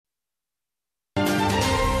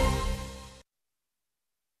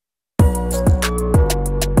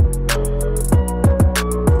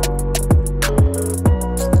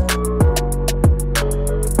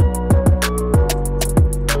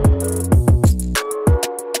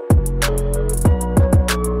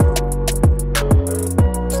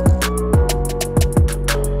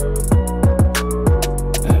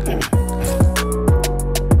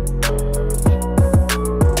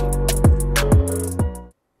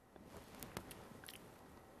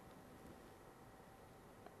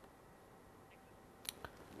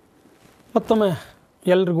ಮತ್ತೊಮ್ಮೆ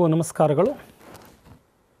ಎಲ್ರಿಗೂ ನಮಸ್ಕಾರಗಳು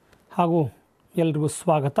ಹಾಗೂ ಎಲ್ರಿಗೂ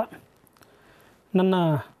ಸ್ವಾಗತ. ನನ್ನ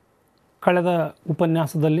ಕಳೆದ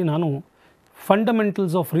ಉಪನ್ಯಾಸದಲ್ಲಿ ನಾನು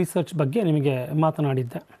ಫಂಡಮೆಂಟಲ್ಸ್ ಆಫ್ ರಿಸರ್ಚ್ ಬಗ್ಗೆ ನಿಮಗೆ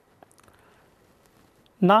ಮಾತನಾಡಿದ್ದೆ.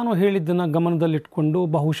 ನಾನು ಹೇಳಿದ್ದನ್ನು ಗಮನದಲ್ಲಿಟ್ಕೊಂಡು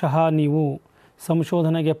ಬಹುಶಃ ನೀವು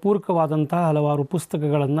ಸಂಶೋಧನೆಗೆ ಪೂರಕವಾದಂತಹ ಹಲವಾರು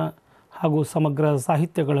ಪುಸ್ತಕಗಳನ್ನು ಹಾಗೂ ಸಮಗ್ರ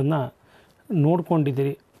ಸಾಹಿತ್ಯಗಳನ್ನು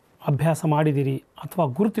ನೋಡಿಕೊಂಡಿದ್ದೀರಿ, ಅಭ್ಯಾಸ ಮಾಡಿದ್ದೀರಿ ಅಥವಾ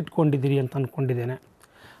ಗುರುತಿಟ್ಕೊಂಡಿದ್ದೀರಿ ಅಂತ ಅಂದ್ಕೊಂಡಿದ್ದೇನೆ.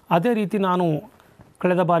 ಅದೇ ರೀತಿ ನಾನು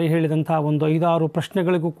ಕಳೆದ ಬಾರಿ ಹೇಳಿದಂಥ ಒಂದು 5-6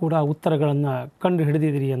 ಪ್ರಶ್ನೆಗಳಿಗೂ ಕೂಡ ಉತ್ತರಗಳನ್ನು ಕಂಡು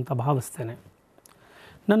ಹಿಡಿದಿದ್ದೀರಿ ಅಂತ ಭಾವಿಸ್ತೇನೆ.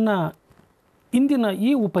 ನನ್ನ ಇಂದಿನ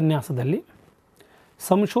ಈ ಉಪನ್ಯಾಸದಲ್ಲಿ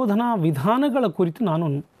ಸಂಶೋಧನಾ ವಿಧಾನಗಳ ಕುರಿತು ನಾನು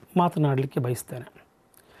ಮಾತನಾಡಲಿಕ್ಕೆ ಬಯಸ್ತೇನೆ.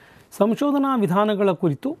 ಸಂಶೋಧನಾ ವಿಧಾನಗಳ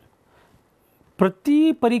ಕುರಿತು ಪ್ರತಿ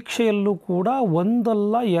ಪರೀಕ್ಷೆಯಲ್ಲೂ ಕೂಡ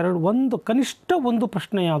ಕನಿಷ್ಠ ಒಂದು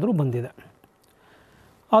ಪ್ರಶ್ನೆಯಾದರೂ ಬಂದಿದೆ.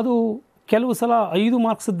 ಅದು ಕೆಲವು ಸಲ 5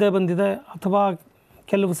 ಮಾರ್ಕ್ಸದ್ದೇ ಬಂದಿದೆ, ಅಥವಾ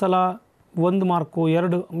ಕೆಲವು ಸಲ 1 ಮಾರ್ಕು,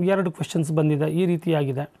 ಎರಡು ಕ್ವೆಶ್ಚನ್ಸ್ ಬಂದಿದೆ. ಈ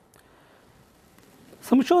ರೀತಿಯಾಗಿದೆ.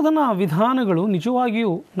 ಸಂಶೋಧನಾ ವಿಧಾನಗಳು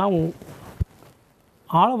ನಿಜವಾಗಿಯೂ ನಾವು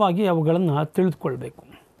ಆಳವಾಗಿ ಅವುಗಳನ್ನು ತಿಳಿದುಕೊಳ್ಬೇಕು.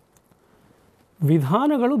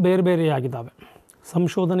 ವಿಧಾನಗಳು ಬೇರೆ ಬೇರೆಯಾಗಿದ್ದಾವೆ.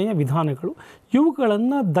 ಸಂಶೋಧನೆಯ ವಿಧಾನಗಳು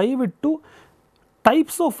ಇವುಗಳನ್ನು ದಯವಿಟ್ಟು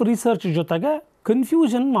ಟೈಪ್ಸ್ ಆಫ್ ರಿಸರ್ಚ್ ಜೊತೆಗೆ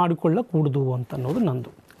ಕನ್ಫ್ಯೂಷನ್ ಮಾಡಿಕೊಳ್ಳಕೂಡದು ಅಂತನ್ನೋದು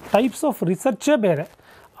ನಂದು. ಟೈಪ್ಸ್ ಆಫ್ ರಿಸರ್ಚೇ ಬೇರೆ,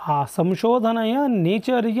 ಆ ಸಂಶೋಧನೆಯ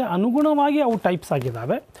ನೇಚರಿಗೆ ಅನುಗುಣವಾಗಿ ಅವು ಟೈಪ್ಸ್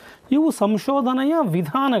ಆಗಿದ್ದಾವೆ. ಇವು ಸಂಶೋಧನೆಯ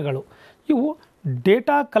ವಿಧಾನಗಳು. ಇವು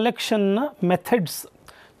ಡೇಟಾ ಕಲೆಕ್ಷನ್ನ ಮೆಥಡ್ಸ್,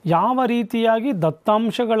 ಯಾವ ರೀತಿಯಾಗಿ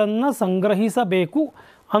ದತ್ತಾಂಶಗಳನ್ನು ಸಂಗ್ರಹಿಸಬೇಕು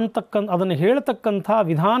ಅದನ್ನು ಹೇಳ್ತಕ್ಕಂಥ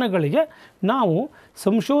ವಿಧಾನಗಳಿಗೆ ನಾವು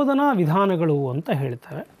ಸಂಶೋಧನಾ ವಿಧಾನಗಳು ಅಂತ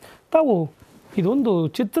ಹೇಳ್ತೇವೆ. ತಾವು ಇದೊಂದು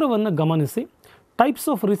ಚಿತ್ರವನ್ನು ಗಮನಿಸಿ. ಟೈಪ್ಸ್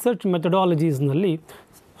ಆಫ್ ರಿಸರ್ಚ್ ಮೆಥಡಾಲಜೀಸ್ನಲ್ಲಿ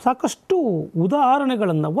ಸಾಕಷ್ಟು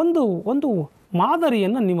ಉದಾಹರಣೆಗಳನ್ನು, ಒಂದು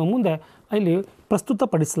ಮಾದರಿಯನ್ನು ನಿಮ್ಮ ಮುಂದೆ ಇಲ್ಲಿ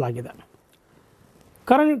ಪ್ರಸ್ತುತಪಡಿಸಲಾಗಿದೆ.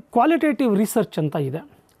 ಕ್ವಾಲಿಟೇಟಿವ್ ರಿಸರ್ಚ್ ಅಂತ ಇದೆ.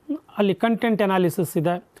 ಅಲ್ಲಿ ಕಂಟೆಂಟ್ ಅನಾಲಿಸಿಸ್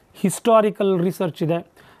ಇದೆ, ಹಿಸ್ಟಾರಿಕಲ್ ರಿಸರ್ಚ್ ಇದೆ,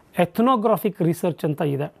 ಎಥ್ನೋಗ್ರಾಫಿಕ್ ರಿಸರ್ಚ್ ಅಂತ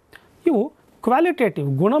ಇದೆ. ಇವು ಕ್ವಾಲಿಟೇಟಿವ್,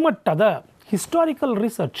 ಗುಣಮಟ್ಟದ. ಹಿಸ್ಟಾರಿಕಲ್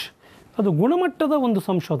ರಿಸರ್ಚ್ ಅದು ಗುಣಮಟ್ಟದ ಒಂದು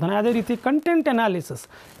ಸಂಶೋಧನೆ. ಅದೇ ರೀತಿ ಕಂಟೆಂಟ್ ಅನಾಲಿಸಿಸ್,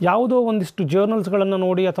 ಯಾವುದೋ ಒಂದಿಷ್ಟು ಜರ್ನಲ್ಸ್ಗಳನ್ನು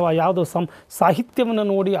ನೋಡಿ ಅಥವಾ ಯಾವುದೋ ಸಾಹಿತ್ಯವನ್ನು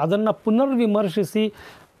ನೋಡಿ ಅದನ್ನು ಪುನರ್ವಿಮರ್ಶಿಸಿ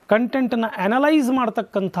ಕಂಟೆಂಟನ್ನು ಅನಲೈಸ್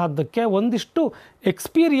ಮಾಡ್ತಕ್ಕಂಥದ್ದಕ್ಕೆ ಒಂದಿಷ್ಟು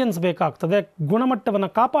ಎಕ್ಸ್ಪೀರಿಯನ್ಸ್ ಬೇಕಾಗ್ತದೆ, ಗುಣಮಟ್ಟವನ್ನು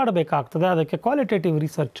ಕಾಪಾಡಬೇಕಾಗ್ತದೆ. ಅದಕ್ಕೆ ಕ್ವಾಲಿಟೇಟಿವ್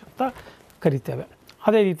ರಿಸರ್ಚ್ ಅಂತ ಕರಿತೇವೆ.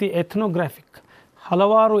 ಅದೇ ರೀತಿ ಎಥ್ನೋಗ್ರಾಫಿಕ್,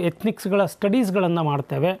 ಹಲವಾರು ಎಥ್ನಿಕ್ಸ್ಗಳ ಸ್ಟಡೀಸ್ಗಳನ್ನು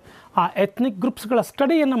ಮಾಡ್ತೇವೆ. ಆ ಎಥ್ನಿಕ್ ಗ್ರೂಪ್ಸ್ಗಳ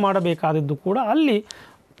ಸ್ಟಡಿಯನ್ನು ಮಾಡಬೇಕಾದದ್ದು ಕೂಡ ಅಲ್ಲಿ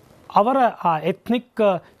ಅವರ ಆ ಎಥ್ನಿಕ್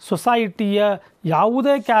ಸೊಸೈಟಿಯ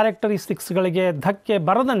ಯಾವುದೇ ಕ್ಯಾರೆಕ್ಟರಿಸ್ಟಿಕ್ಸ್ಗಳಿಗೆ ಧಕ್ಕೆ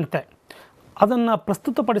ಬರದಂತೆ ಅದನ್ನು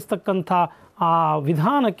ಪ್ರಸ್ತುತಪಡಿಸ್ತಕ್ಕಂಥ ಆ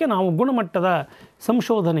ವಿಧಾನಕ್ಕೆ ನಾವು ಗುಣಮಟ್ಟದ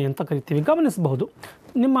ಸಂಶೋಧನೆ ಅಂತ ಕರಿತೀವಿ. ಗಮನಿಸಬಹುದು,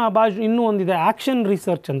 ನಿಮ್ಮ ಇನ್ನೂ ಒಂದಿದೆ ಆ್ಯಕ್ಷನ್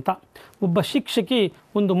ರಿಸರ್ಚ್ ಅಂತ. ಒಬ್ಬ ಶಿಕ್ಷಕಿ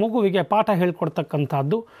ಒಂದು ಮಗುವಿಗೆ ಪಾಠ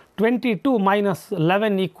ಹೇಳ್ಕೊಡ್ತಕ್ಕಂಥದ್ದು. 22 -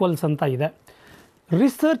 11 ಅಂತ ಇದೆ.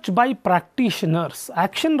 Research by practitioners,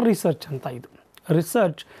 action research ಅಂತ ಇದು.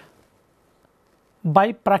 ರಿಸರ್ಚ್ ಬೈ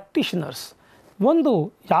ಪ್ರಾಕ್ಟೀಷನರ್ಸ್,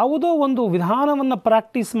 ಯಾವುದೋ ಒಂದು ವಿಧಾನವನ್ನು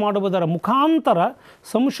ಪ್ರಾಕ್ಟೀಸ್ ಮಾಡುವುದರ ಮುಖಾಂತರ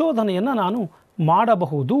ಸಂಶೋಧನೆಯನ್ನು ನಾನು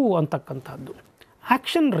ಮಾಡಬಹುದು ಅಂತಕ್ಕಂಥದ್ದು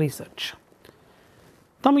ಆ್ಯಕ್ಷನ್ ರಿಸರ್ಚ್.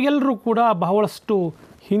 ತಮಗೆಲ್ಲರೂ ಕೂಡ ಬಹಳಷ್ಟು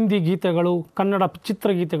ಹಿಂದಿ ಗೀತೆಗಳು, ಕನ್ನಡ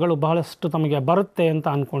ಚಿತ್ರಗೀತೆಗಳು ಬಹಳಷ್ಟು ತಮಗೆ ಬರುತ್ತೆ ಅಂತ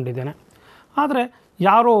ಅಂದ್ಕೊಂಡಿದ್ದೇನೆ. ಆದರೆ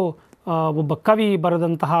ಯಾರೋ ಒಬ್ಬ ಕವಿ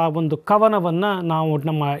ಬರೆದಂತಹ ಒಂದು ಕವನವನ್ನು ನಾವು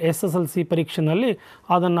ನಮ್ಮ SSLC ಪರೀಕ್ಷೆಯಲ್ಲಿ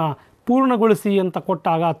ಅದನ್ನು ಪೂರ್ಣಗೊಳಿಸಿ ಅಂತ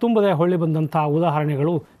ಕೊಟ್ಟಾಗ ತುಂಬದೇ ಹೊಳ್ಳಿ ಬಂದಂಥ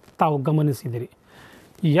ಉದಾಹರಣೆಗಳು ತಾವು ಗಮನಿಸಿದಿರಿ.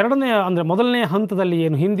 ಮೊದಲನೇ ಹಂತದಲ್ಲಿ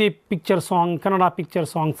ಏನು Hindi picture song, Kannada picture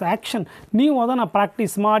songs action, ನೀವು ಅದನ್ನು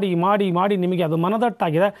ಪ್ರಾಕ್ಟೀಸ್ ಮಾಡಿ ಮಾಡಿ ಮಾಡಿ ನಿಮಗೆ ಅದು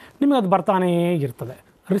ಮನದಟ್ಟಾಗಿದೆ, ನಿಮಗೆ ಅದು ಬರ್ತಾನೇ ಇರ್ತದೆ.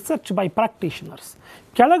 Research by practitioners.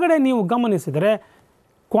 ಕೆಳಗಡೆ ನೀವು ಗಮನಿಸಿದರೆ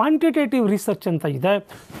ಕ್ವಾಂಟಿಟೇಟಿವ್ ರಿಸರ್ಚ್ ಅಂತ ಇದೆ.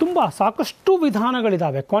 ಸಾಕಷ್ಟು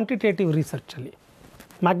ವಿಧಾನಗಳಿದ್ದಾವೆ ಕ್ವಾಂಟಿಟೇಟಿವ್ ರಿಸರ್ಚಲ್ಲಿ.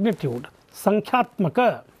 ಮ್ಯಾಗ್ನಿಟ್ಯೂಡ್, ಸಂಖ್ಯಾತ್ಮಕ.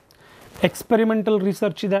 ಎಕ್ಸ್ಪೆರಿಮೆಂಟಲ್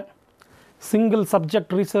ರಿಸರ್ಚ್ ಇದೆ, ಸಿಂಗಲ್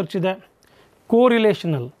ಸಬ್ಜೆಕ್ಟ್ ರಿಸರ್ಚ್ ಇದೆ,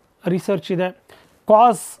 ಕೋರಿಲೇಷನಲ್ ರಿಸರ್ಚ್ ಇದೆ,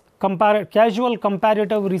 ಕ್ಯಾಶುವಲ್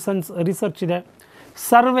ಕಂಪ್ಯಾರಿಟಿವ್ ರಿಸರ್ಚ್ ಇದೆ,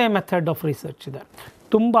 ಸರ್ವೆ ಮೆಥಡ್ ಆಫ್ ರಿಸರ್ಚ್ ಇದೆ.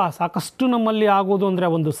 ಸಾಕಷ್ಟು ನಮ್ಮಲ್ಲಿ ಆಗೋದು ಅಂದರೆ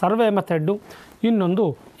ಒಂದು ಸರ್ವೆ ಮೆಥಡ್ಡು, ಇನ್ನೊಂದು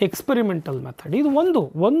ಎಕ್ಸ್ಪೆರಿಮೆಂಟಲ್ ಮೆಥಡ್. ಇದು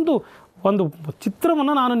ಒಂದು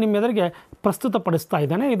ಚಿತ್ರವನ್ನು ನಾನು ನಿಮ್ಮೆದುರಿಗೆ ಪ್ರಸ್ತುತಪಡಿಸ್ತಾ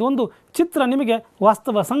ಇದ್ದೇನೆ. ಇದೊಂದು ಚಿತ್ರ ನಿಮಗೆ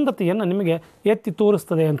ವಾಸ್ತವ ಸಂಗತಿಯನ್ನು ನಿಮಗೆ ಎತ್ತಿ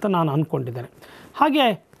ತೋರಿಸ್ತದೆ ಅಂತ ನಾನು ಅಂದ್ಕೊಂಡಿದ್ದೇನೆ. ಹಾಗೆ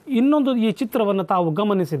ಇನ್ನೊಂದು, ಈ ಚಿತ್ರವನ್ನು ತಾವು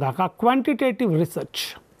ಗಮನಿಸಿದಾಗ ಕ್ವಾಂಟಿಟೇಟಿವ್ ರಿಸರ್ಚ್,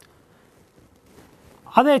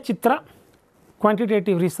 ಅದೇ ಚಿತ್ರ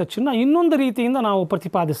ಕ್ವಾಂಟಿಟೇಟಿವ್ ರಿಸರ್ಚನ್ನು ಇನ್ನೊಂದು ರೀತಿಯಿಂದ ನಾವು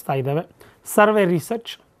ಪ್ರತಿಪಾದಿಸ್ತಾ ಇದ್ದೇವೆ. Survey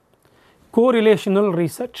research, correlational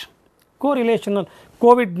research, correlational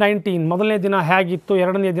COVID-19 ಮೊದಲನೇ ದಿನ ಹೇಗಿತ್ತು,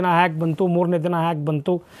 ಎರಡನೇ ದಿನ ಹೇಗೆ ಬಂತು, ಮೂರನೇ ದಿನ ಹೇಗೆ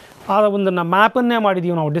ಬಂತು, ಆ ಒಂದನ್ನು ಮ್ಯಾಪನ್ನೇ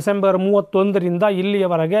ಮಾಡಿದ್ದೀವಿ ನಾವು. ಡಿಸೆಂಬರ್ 31ರಿಂದ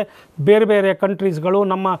ಇಲ್ಲಿಯವರೆಗೆ ಬೇರೆ ಬೇರೆ ಕಂಟ್ರೀಸ್ಗಳು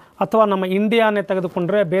ಅಥವಾ ನಮ್ಮ ಇಂಡಿಯಾನೇ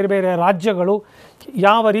ತೆಗೆದುಕೊಂಡ್ರೆ ಬೇರೆ ಬೇರೆ ರಾಜ್ಯಗಳು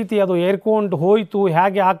ಯಾವ ರೀತಿ ಅದು ಏರ್ಕೊಂಡು ಹೋಯಿತು,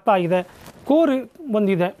 ಹೇಗೆ ಆಗ್ತಾ ಇದೆ,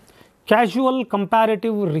 ಬಂದಿದೆ. ಕ್ಯಾಶುವಲ್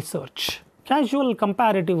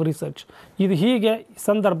ಕಂಪ್ಯಾರಿಟಿವ್ ರಿಸರ್ಚ್ ಇದು ಹೀಗೆ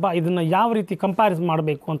ಸಂದರ್ಭ, ಇದನ್ನು ಯಾವ ರೀತಿ ಕಂಪ್ಯಾರಿಸ್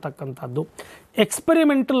ಮಾಡಬೇಕು ಅಂತಕ್ಕಂಥದ್ದು.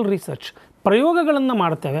 ಎಕ್ಸ್ಪೆರಿಮೆಂಟಲ್ ರಿಸರ್ಚ್, ಪ್ರಯೋಗಗಳನ್ನು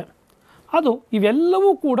ಮಾಡ್ತೇವೆ, ಅದು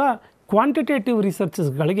ಇವೆಲ್ಲವೂ ಕೂಡ ಕ್ವಾಂಟಿಟೇಟಿವ್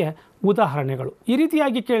ರಿಸರ್ಚಸ್ಗಳಿಗೆ ಉದಾಹರಣೆಗಳು. ಈ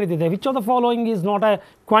ರೀತಿಯಾಗಿ ಕೇಳಿದಿದೆ, which of the following is not A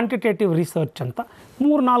quantitative research ಅಂತ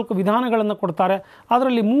 3-4 ವಿಧಾನಗಳನ್ನು ಕೊಡ್ತಾರೆ.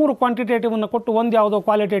 ಅದರಲ್ಲಿ 3 ಕ್ವಾಂಟಿಟೇಟಿವನ್ನು ಕೊಟ್ಟು ಒಂದು ಯಾವುದೋ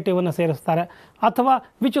ಕ್ವಾಲಿಟೇಟಿವನ್ನು ಸೇರಿಸ್ತಾರೆ. ಅಥವಾ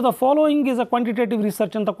which of the following is a quantitative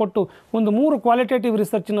research ಅಂತ ಕೊಟ್ಟು ಒಂದು 3 ಕ್ವಾಲಿಟೇಟಿವ್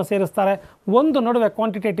ರಿಸರ್ಚನ್ನು ಸೇರಿಸ್ತಾರೆ, ಒಂದು ನಡುವೆ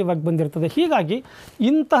ಕ್ವಾಂಟಿಟೇಟಿವ್ ಆಗಿ ಬಂದಿರ್ತದೆ. ಹೀಗಾಗಿ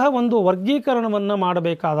ಇಂತಹ ಒಂದು ವರ್ಗೀಕರಣವನ್ನು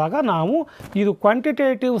ಮಾಡಬೇಕಾದಾಗ ನಾವು ಇದು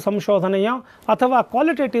ಕ್ವಾಂಟಿಟೇಟಿವ್ ಸಂಶೋಧನೆಯೋ ಅಥವಾ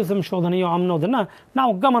ಕ್ವಾಲಿಟೇಟಿವ್ ಸಂಶೋಧನೆಯೋ ಅನ್ನೋದನ್ನು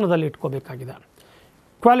ನಾವು ಗಮನದಲ್ಲಿ ಇಟ್ಕೋಬೇಕಾಗಿದೆ.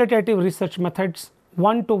 Qualitative research methods,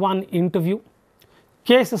 1-to-1 interview,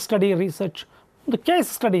 case study research. ಒಂದು ಕೇಸ್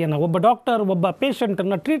ಸ್ಟಡಿಯನ್ನು ಒಬ್ಬ ಡಾಕ್ಟರ್ ಒಬ್ಬ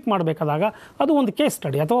ಪೇಷಂಟನ್ನು ಟ್ರೀಟ್ ಮಾಡಬೇಕಾದಾಗ ಅದು ಒಂದು ಕೇಸ್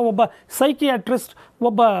ಸ್ಟಡಿ, ಅಥವಾ ಒಬ್ಬ ಸೈಕಿಯಾಟ್ರಿಸ್ಟ್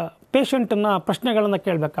ಒಬ್ಬ ಪೇಷಂಟನ್ನು ಪ್ರಶ್ನೆಗಳನ್ನು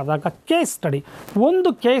ಕೇಳಬೇಕಾದಾಗ ಕೇಸ್ ಸ್ಟಡಿ.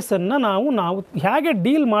 ಒಂದು ಕೇಸನ್ನು ನಾವು ಹೇಗೆ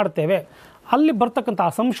ಡೀಲ್ ಮಾಡ್ತೇವೆ, ಅಲ್ಲಿ ಬರ್ತಕ್ಕಂಥ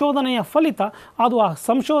ಸಂಶೋಧನೆಯ ಫಲಿತ ಅದು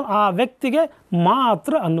ಆ ವ್ಯಕ್ತಿಗೆ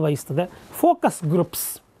ಮಾತ್ರ ಅನ್ವಯಿಸ್ತದೆ. Focus groups,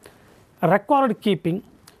 record keeping,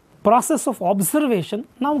 process of observation.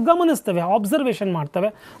 ನಾವು ಗಮನಿಸ್ತೇವೆ, ಅಬ್ಸರ್ವೇಷನ್ ಮಾಡ್ತೇವೆ,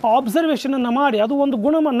 ಆ ಅಬ್ಸರ್ವೇಷನನ್ನು ಮಾಡಿ ಅದು ಒಂದು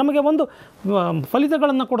ನಮಗೆ ಒಂದು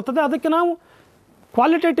ಫಲಿತಗಳನ್ನು ಕೊಡ್ತದೆ. ಅದಕ್ಕೆ ನಾವು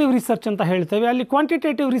ಕ್ವಾಲಿಟೇಟಿವ್ ರಿಸರ್ಚ್ ಅಂತ ಹೇಳ್ತೇವೆ. ಅಲ್ಲಿ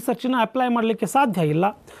ಕ್ವಾಂಟಿಟೇಟಿವ್ ರಿಸರ್ಚನ್ನು ಅಪ್ಲೈ ಮಾಡಲಿಕ್ಕೆ ಸಾಧ್ಯ ಇಲ್ಲ.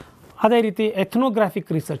 ಅದೇ ರೀತಿ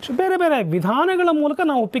ಎಥ್ನೋಗ್ರಾಫಿಕ್ ರಿಸರ್ಚ್, ಬೇರೆ ಬೇರೆ ವಿಧಾನಗಳ ಮೂಲಕ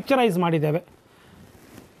ನಾವು ಪಿಕ್ಚರೈಸ್ ಮಾಡಿದ್ದೇವೆ.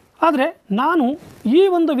 ಆದರೆ ನಾನು ಈ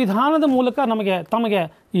ಒಂದು ವಿಧಾನದ ಮೂಲಕ ತಮಗೆ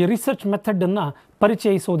ಈ ರಿಸರ್ಚ್ ಮೆಥಡನ್ನು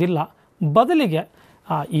ಪರಿಚಯಿಸೋದಿಲ್ಲ. ಬದಲಿಗೆ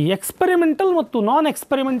ಈ ಎಕ್ಸ್ಪೆರಿಮೆಂಟಲ್ ಮತ್ತು ನಾನ್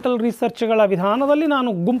ಎಕ್ಸ್ಪೆರಿಮೆಂಟಲ್ ರಿಸರ್ಚ್ಗಳ ವಿಧಾನದಲ್ಲಿ ನಾನು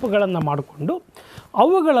ಗುಂಪುಗಳನ್ನು ಮಾಡಿಕೊಂಡು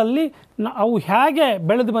ಅವುಗಳಲ್ಲಿ ಅವು ಹೇಗೆ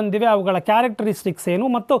ಬೆಳೆದು ಬಂದಿವೆ, ಅವುಗಳ ಕ್ಯಾರೆಕ್ಟರಿಸ್ಟಿಕ್ಸ್ ಏನು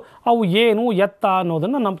ಮತ್ತು ಅವು ಏನು ಎತ್ತ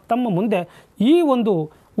ಅನ್ನೋದನ್ನು ತಮ್ಮ ಮುಂದೆ ಈ ಒಂದು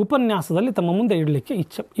ಉಪನ್ಯಾಸದಲ್ಲಿ ತಮ್ಮ ಮುಂದೆ ಇಡಲಿಕ್ಕೆ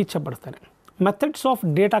ಇಚ್ಛೆ ಪಡ್ತೇನೆ. Methods of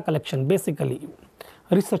data collection, basically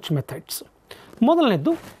research methods.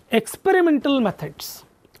 ಮೊದಲನೇದು ಎಕ್ಸ್ಪೆರಿಮೆಂಟಲ್ ಮೆಥಡ್ಸ್,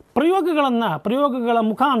 ಪ್ರಯೋಗಗಳ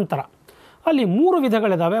ಮುಖಾಂತರ. ಅಲ್ಲಿ 3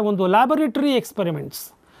 ವಿಧಗಳಿದ್ದಾವೆ. ಒಂದು ಲ್ಯಾಬೊರೇಟರಿ ಎಕ್ಸ್ಪೆರಿಮೆಂಟ್ಸ್,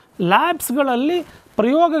 ಲ್ಯಾಬ್ಸ್ಗಳಲ್ಲಿ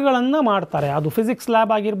ಪ್ರಯೋಗಗಳನ್ನು ಮಾಡ್ತಾರೆ. ಅದು ಫಿಸಿಕ್ಸ್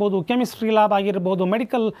ಲ್ಯಾಬ್ ಆಗಿರ್ಬೋದು, ಕೆಮಿಸ್ಟ್ರಿ ಲ್ಯಾಬ್ ಆಗಿರ್ಬೋದು,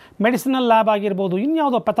 ಮೆಡಿಸಿನಲ್ ಲ್ಯಾಬ್ ಆಗಿರ್ಬೋದು,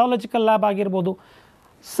 ಇನ್ಯಾವುದೋ ಪೆಥಾಲಜಿಕಲ್ ಲ್ಯಾಬ್ ಆಗಿರ್ಬೋದು,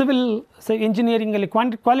 ಸಿವಿಲ್ ಇಂಜಿನಿಯರಿಂಗಲ್ಲಿ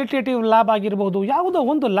ಕ್ವಾಲಿಟೇಟಿವ್ ಲ್ಯಾಬ್ ಆಗಿರ್ಬೋದು, ಯಾವುದೋ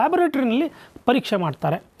ಒಂದು ಲ್ಯಾಬೊರೇಟರಿನಲ್ಲಿ ಪರೀಕ್ಷೆ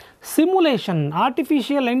ಮಾಡ್ತಾರೆ. ಸಿಮ್ಯುಲೇಷನ್,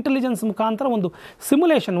 ಆರ್ಟಿಫಿಷಿಯಲ್ ಇಂಟೆಲಿಜೆನ್ಸ್ ಮುಖಾಂತರ ಒಂದು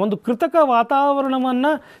ಸಿಮ್ಯುಲೇಷನ್, ಒಂದು ಕೃತಕ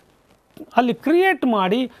ವಾತಾವರಣವನ್ನು ಅಲ್ಲಿ ಕ್ರಿಯೇಟ್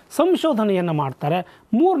ಮಾಡಿ ಸಂಶೋಧನೆಯನ್ನು ಮಾಡ್ತಾರೆ.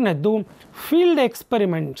 ಮೂರನೇದ್ದು ಫೀಲ್ಡ್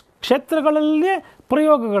ಎಕ್ಸ್ಪೆರಿಮೆಂಟ್ಸ್, ಕ್ಷೇತ್ರಗಳಲ್ಲೇ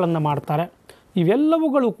ಪ್ರಯೋಗಗಳನ್ನು ಮಾಡ್ತಾರೆ.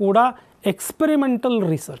 ಇವೆಲ್ಲವುಗಳು ಕೂಡ ಎಕ್ಸ್ಪೆರಿಮೆಂಟಲ್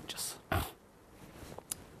ರಿಸರ್ಚಸ್.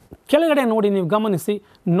 ಕೆಳಗಡೆ ನೋಡಿ, ನೀವು ಗಮನಿಸಿ,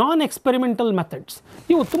 ನಾನ್ ಎಕ್ಸ್ಪೆರಿಮೆಂಟಲ್ ಮೆಥಡ್ಸ್.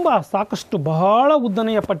 ಇವು ಸಾಕಷ್ಟು ಬಹಳ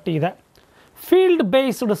ಉದ್ದನೆಯ ಪಟ್ಟಿ ಇದೆ. ಫೀಲ್ಡ್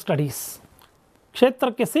ಬೇಸ್ಡ್ ಸ್ಟಡೀಸ್,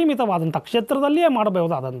 ಕ್ಷೇತ್ರಕ್ಕೆ ಸೀಮಿತವಾದಂಥ, ಕ್ಷೇತ್ರದಲ್ಲಿಯೇ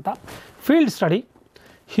ಮಾಡಬಹುದಾದಂಥ field study.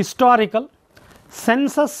 Historical,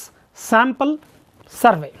 census sample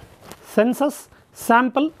survey,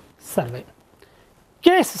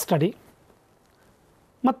 case study.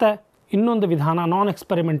 ಮತ್ತು ಇನ್ನೊಂದು ವಿಧಾನ ನಾನ್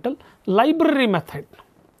ಎಕ್ಸ್ಪೆರಿಮೆಂಟಲ್ ಲೈಬ್ರರಿ ಮೆಥಡ್,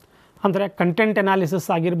 ಅಂದರೆ ಕಂಟೆಂಟ್ ಅನಾಲಿಸಿಸ್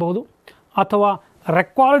ಆಗಿರ್ಬೋದು ಅಥವಾ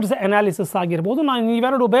ರೆಕಾರ್ಡ್ಸ್ ಅನಾಲಿಸಿಸ್ ಆಗಿರ್ಬೋದು. ನಾನು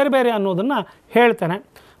ಇವೆರಡು ಬೇರೆ ಬೇರೆ ಅನ್ನೋದನ್ನು ಹೇಳ್ತೇನೆ.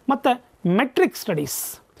 ಮತ್ತು ಮೆಟ್ರಿಕ್ ಸ್ಟಡೀಸ್,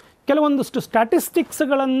 ಕೆಲವೊಂದಷ್ಟು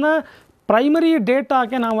ಸ್ಟ್ಯಾಟಿಸ್ಟಿಕ್ಸ್ಗಳನ್ನು ಪ್ರೈಮರಿ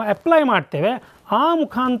ಡೇಟಾಗೆ ನಾವು ಅಪ್ಲೈ ಮಾಡ್ತೇವೆ. ಆ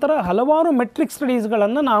ಮುಖಾಂತರ ಹಲವಾರು ಮೆಟ್ರಿಕ್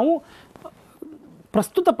ಸ್ಟಡೀಸ್ಗಳನ್ನು ನಾವು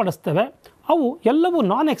ಪ್ರಸ್ತುತಪಡಿಸ್ತೇವೆ. ಅವು ಎಲ್ಲವೂ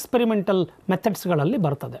ನಾನ್ ಎಕ್ಸ್ಪೆರಿಮೆಂಟಲ್ ಮೆಥಡ್ಸ್ಗಳಲ್ಲಿ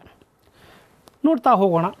ಬರ್ತದೆ. ನೋಡ್ತಾ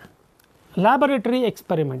ಹೋಗೋಣ. ಲ್ಯಾಬೊರೇಟರಿ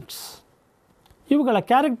ಎಕ್ಸ್ಪೆರಿಮೆಂಟ್ಸ್, ಇವುಗಳ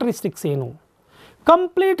ಕ್ಯಾರೆಕ್ಟರಿಸ್ಟಿಕ್ಸ್ ಏನು?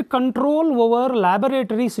 Complete control over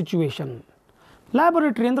laboratory situation.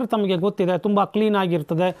 Laboratory ಅಂದರೆ ತಮಗೆ ಗೊತ್ತಿದೆ, ತುಂಬ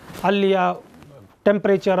ಕ್ಲೀನಾಗಿರ್ತದೆ. ಅಲ್ಲಿಯ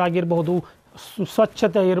ಟೆಂಪ್ರೇಚರ್ ಆಗಿರಬಹುದು,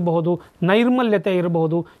 ಸ್ವಚ್ಛತೆ ಇರಬಹುದು, ನೈರ್ಮಲ್ಯತೆ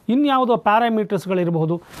ಇರಬಹುದು, ಇನ್ಯಾವುದೋ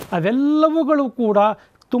ಪ್ಯಾರಾಮೀಟರ್ಸ್ಗಳಿರಬಹುದು. ಅವೆಲ್ಲವುಗಳು ಕೂಡ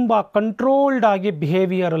ತುಂಬ ಕಂಟ್ರೋಲ್ಡ್ ಆಗಿ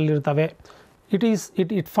ಬಿಹೇವಿಯರಲ್ಲಿರ್ತವೆ.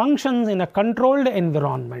 It functions in a controlled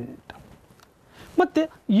environment. ಮತ್ತು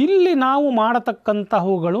ಇಲ್ಲಿ ನಾವು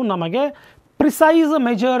ಮಾಡತಕ್ಕಂತಹವುಗಳು ನಮಗೆ ಪ್ರಿಸೈಸ್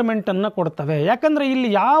ಮೆಜರ್ಮೆಂಟನ್ನು ಕೊಡ್ತವೆ. ಯಾಕಂದರೆ ಇಲ್ಲಿ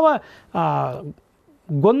ಯಾವ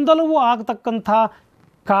ಗೊಂದಲವೂ ಆಗತಕ್ಕಂಥ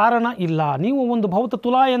ಕಾರಣ ಇಲ್ಲ. ನೀವು ಒಂದು ಭೌತ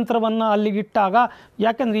ತುಲಾಯಂತ್ರವನ್ನು ಅಲ್ಲಿಗಿಟ್ಟಾಗ,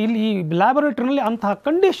 ಯಾಕೆಂದರೆ ಇಲ್ಲಿ ಈ ಲ್ಯಾಬೊರೇಟರಿನಲ್ಲಿ ಅಂತಹ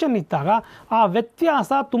ಕಂಡೀಷನ್ ಇದ್ದಾಗ ಆ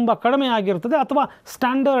ವ್ಯತ್ಯಾಸ ತುಂಬ ಕಡಿಮೆ ಆಗಿರ್ತದೆ, ಅಥವಾ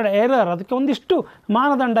ಸ್ಟ್ಯಾಂಡರ್ಡ್ ಎರರ್, ಅದಕ್ಕೆ ಒಂದಿಷ್ಟು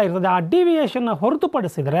ಮಾನದಂಡ ಇರ್ತದೆ. ಆ ಡಿವಿಯೇಷನ್ನ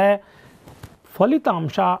ಹೊರತುಪಡಿಸಿದರೆ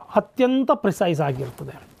ಫಲಿತಾಂಶ ಅತ್ಯಂತ ಪ್ರಿಸೈಸ್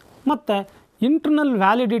ಆಗಿರ್ತದೆ. ಮತ್ತು internal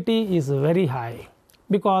validity is very high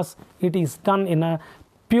because it is done in a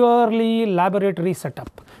purely laboratory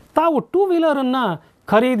setup. ತಾವು ಟೂ ವೀಲರನ್ನು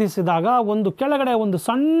ಖರೀದಿಸಿದಾಗ ಒಂದು ಕೆಳಗಡೆ ಒಂದು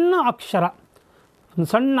ಸಣ್ಣ ಅಕ್ಷರ, ಒಂದು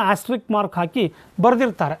ಸಣ್ಣ asterisk mark hockey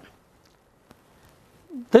ಬರೆದಿರ್ತಾರೆ,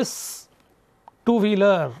 this two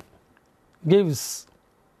wheeler gives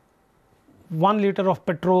 1 liter of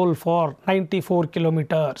petrol for 94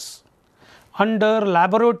 kilometers under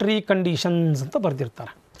laboratory conditions ಅಂತ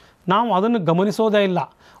ಬರೆದಿರ್ತಾರೆ. ನಾವು ಅದನ್ನು ಗಮನಿಸೋದೇ ಇಲ್ಲ.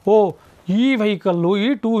 ಓ, ಈ ವೆಹಿಕಲ್ಲು, ಈ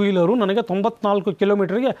ಟೂ ವೀಲರು ನನಗೆ 94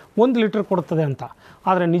 ಕಿಲೋಮೀಟ್ರಿಗೆ 1 ಲೀಟರ್ ಕೊಡ್ತದೆ ಅಂತ.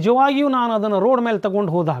 ಆದರೆ ನಿಜವಾಗಿಯೂ ನಾನು ಅದನ್ನು ರೋಡ್ ಮೇಲೆ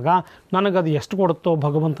ತಗೊಂಡು ಹೋದಾಗ ನನಗದು ಎಷ್ಟು ಕೊಡುತ್ತೋ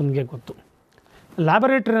ಭಗವಂತನಿಗೆ ಗೊತ್ತು.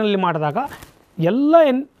 ಲ್ಯಾಬೊರೇಟರಿನಲ್ಲಿ ಮಾಡಿದಾಗ ಎಲ್ಲ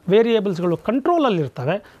ವೇರಿಯೇಬಲ್ಸ್ಗಳು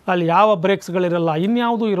ಕಂಟ್ರೋಲಲ್ಲಿರ್ತವೆ, ಅಲ್ಲಿ ಯಾವ ಬ್ರೇಕ್ಸ್ಗಳಿರಲ್ಲ,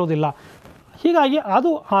 ಇನ್ಯಾವುದೂ ಇರೋದಿಲ್ಲ. ಹೀಗಾಗಿ ಅದು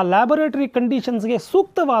ಆ ಲ್ಯಾಬೊರೇಟರಿ ಕಂಡೀಷನ್ಸ್ಗೆ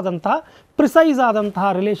ಸೂಕ್ತವಾದಂತಹ ಪ್ರಿಸೈಸ್ ಆದಂತಹ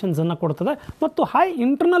ರಿಲೇಷನ್ಸನ್ನು ಕೊಡ್ತದೆ ಮತ್ತು ಹೈ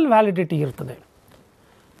ಇಂಟರ್ನಲ್ ವ್ಯಾಲಿಡಿಟಿ ಇರ್ತದೆ.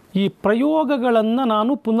 ಈ ಪ್ರಯೋಗಗಳನ್ನು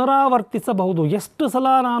ನಾನು ಪುನರಾವರ್ತಿಸಬಹುದು. ಎಷ್ಟು ಸಲ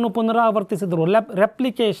ನಾನು ಪುನರಾವರ್ತಿಸಿದ್ರು,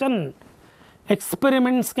 ರೆಪ್ಲಿಕೇಶನ್,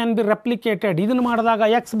 ಎಕ್ಸ್ಪೆರಿಮೆಂಟ್ಸ್ ಕ್ಯಾನ್ ಬಿ ರೆಪ್ಲಿಕೇಟೆಡ್. ಇದನ್ನು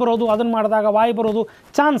ಮಾಡಿದಾಗ ಎಕ್ಸ್ ಬರೋದು, ಅದನ್ನು ಮಾಡಿದಾಗ ವಾಯ್ ಬರೋದು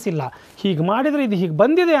ಚಾನ್ಸ್ ಇಲ್ಲ. ಹೀಗೆ ಮಾಡಿದರೆ ಇದು ಹೀಗೆ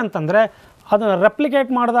ಬಂದಿದೆ ಅಂತಂದರೆ ಅದನ್ನು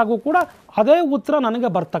ರೆಪ್ಲಿಕೇಟ್ ಮಾಡಿದಾಗೂ ಕೂಡ ಅದೇ ಉತ್ತರ ನನಗೆ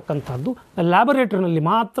ಬರ್ತಕ್ಕಂಥದ್ದು ಲ್ಯಾಬೊರೇಟರಿನಲ್ಲಿ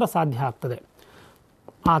ಮಾತ್ರ ಸಾಧ್ಯ ಆಗ್ತದೆ.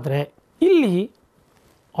 ಆದರೆ ಇಲ್ಲಿ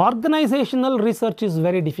organisational research is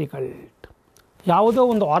very difficult. ಯಾವುದೋ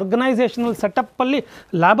ಒಂದು ಆರ್ಗನೈಸೇಷನಲ್ ಸೆಟಪ್ಪಲ್ಲಿ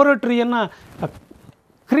ಲ್ಯಾಬೊರೇಟರಿಯನ್ನು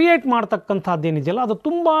ಕ್ರಿಯೇಟ್ ಮಾಡ್ತಕ್ಕಂಥದ್ದೇನಿದೆಯಲ್ಲ ಅದು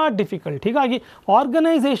ತುಂಬ ಡಿಫಿಕಲ್ಟ್. ಹೀಗಾಗಿ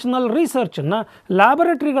ಆರ್ಗನೈಸೇಷನಲ್ ರಿಸರ್ಚನ್ನು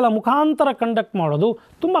ಲ್ಯಾಬೊರೇಟರಿಗಳ ಮುಖಾಂತರ ಕಂಡಕ್ಟ್ ಮಾಡೋದು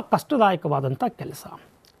ತುಂಬ ಕಷ್ಟದಾಯಕವಾದಂಥ ಕೆಲಸ.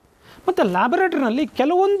 ಮತ್ತು ಲ್ಯಾಬೊರೇಟರಿನಲ್ಲಿ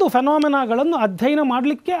ಕೆಲವೊಂದು ಫೆನಾಮಿನಾಗಳನ್ನು ಅಧ್ಯಯನ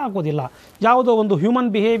ಮಾಡಲಿಕ್ಕೆ ಆಗೋದಿಲ್ಲ. ಯಾವುದೋ ಒಂದು ಹ್ಯೂಮನ್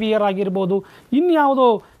ಬಿಹೇವಿಯರ್ ಆಗಿರ್ಬೋದು, ಇನ್ಯಾವುದೋ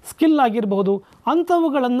ಸ್ಕಿಲ್ ಆಗಿರ್ಬೋದು,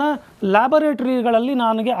 ಅಂಥವುಗಳನ್ನು ಲ್ಯಾಬೊರೇಟರಿಗಳಲ್ಲಿ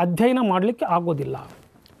ನನಗೆ ಅಧ್ಯಯನ ಮಾಡಲಿಕ್ಕೆ ಆಗೋದಿಲ್ಲ.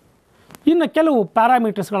 ಇನ್ನು ಕೆಲವು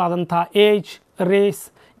ಪ್ಯಾರಾಮೀಟರ್ಸ್ಗಳಾದಂಥ age, race,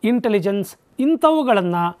 intelligence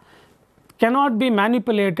ಇಂಥವುಗಳನ್ನು cannot be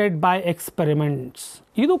manipulated by experiments.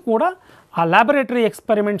 ಇದು ಕೂಡ ಆ ಲ್ಯಾಬೊರೇಟರಿ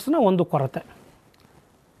ಎಕ್ಸ್ಪೆರಿಮೆಂಟ್ಸ್ನ ಒಂದು ಕೊರತೆ.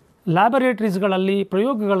 ಲ್ಯಾಬೊರೇಟರೀಸ್ಗಳಲ್ಲಿ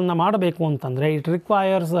ಪ್ರಯೋಗಗಳನ್ನು ಮಾಡಬೇಕು ಅಂತಂದರೆ ಇಟ್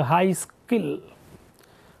ರಿಕ್ವೈರ್ಸ್ ಹೈ ಸ್ಕಿಲ್.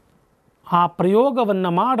 ಆ ಪ್ರಯೋಗವನ್ನು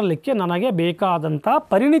ಮಾಡಲಿಕ್ಕೆ ನನಗೆ ಬೇಕಾದಂಥ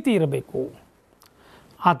ಪರಿಣಿತಿ ಇರಬೇಕು.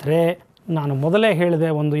 ಆದರೆ ನಾನು ಮೊದಲೇ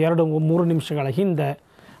ಹೇಳಿದೆ ಒಂದು 2-3 ನಿಮಿಷಗಳ ಹಿಂದೆ,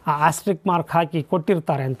 ಆ ಆಸ್ಟ್ರಿಕ್ ಮಾರ್ಕ್ ಹಾಕಿ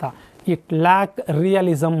ಕೊಟ್ಟಿರ್ತಾರೆ ಅಂತ, ಇಟ್ ಲ್ಯಾಕ್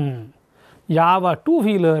ರಿಯಲಿಸಮ್. ಯಾವ ಟೂ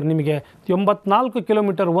ವೀಲರ್ ನಿಮಗೆ 94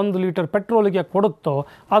 ಕಿಲೋಮೀಟರ್ 1 ಲೀಟರ್ ಪೆಟ್ರೋಲಿಗೆ ಕೊಡುತ್ತೋ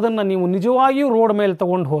ಅದನ್ನು ನೀವು ನಿಜವಾಗಿಯೂ ರೋಡ್ ಮೇಲೆ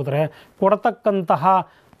ತೊಗೊಂಡು ಹೋದರೆ ಕೊಡತಕ್ಕಂತಹ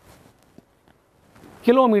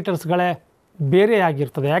ಕಿಲೋಮೀಟರ್ಸ್ಗಳೇ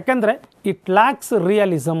ಬೇರೆಯಾಗಿರ್ತದೆ. ಯಾಕೆಂದರೆ it lakhs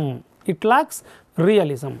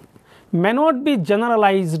realism may not be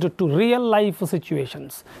generalised to real life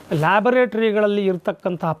situations. ಲ್ಯಾಬೊರೇಟರಿಗಳಲ್ಲಿ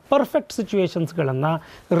ಇರ್ತಕ್ಕಂತಹ ಪರ್ಫೆಕ್ಟ್ ಸಿಚುವೇಷನ್ಸ್ಗಳನ್ನು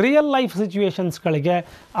ರಿಯಲ್ ಲೈಫ್ ಸಿಚುವೇಷನ್ಸ್ಗಳಿಗೆ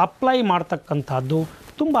ಅಪ್ಲೈ ಮಾಡ್ತಕ್ಕಂಥದ್ದು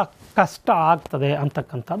ತುಂಬ ಕಷ್ಟ ಆಗ್ತದೆ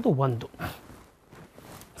ಅಂತಕ್ಕಂಥದ್ದು ಒಂದು.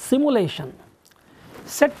 Simulation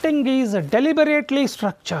setting is deliberately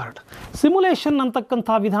structured. Simulation ಅಂತಕ್ಕಂಥ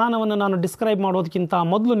ವಿಧಾನವನ್ನು ನಾನು ಡಿಸ್ಕ್ರೈಬ್ ಮಾಡೋದಕ್ಕಿಂತ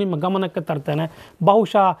ಮೊದಲು ನಿಮ್ಮ ಗಮನಕ್ಕೆ ತರ್ತೇನೆ.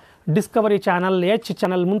 ಬಹುಶಃ ಡಿಸ್ಕವರಿ ಚಾನಲ್, ಎಚ್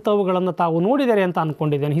ಚಾನಲ್ ಮುಂತಾವುಗಳನ್ನು ತಾವು ನೋಡಿದರೆ ಅಂತ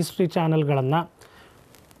ಅಂದ್ಕೊಂಡಿದ್ದೇನೆ, ಹಿಸ್ಟ್ರಿ ಚಾನಲ್ಗಳನ್ನು.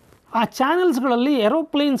 ಆ ಚಾನಲ್ಸ್ಗಳಲ್ಲಿ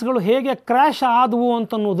ಏರೋಪ್ಲೇನ್ಸ್ಗಳು ಹೇಗೆ ಕ್ರ್ಯಾಶ್ ಆದವು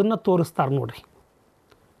ಅಂತನ್ನೋದನ್ನು ತೋರಿಸ್ತಾರೆ ನೋಡಿರಿ.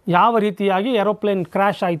 ಯಾವ ರೀತಿಯಾಗಿ ಏರೋಪ್ಲೇನ್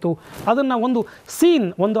ಕ್ರ್ಯಾಶ್ ಆಯಿತು ಅದನ್ನು ಒಂದು ಸೀನ್,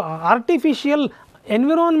 ಒಂದು ಆರ್ಟಿಫಿಷಿಯಲ್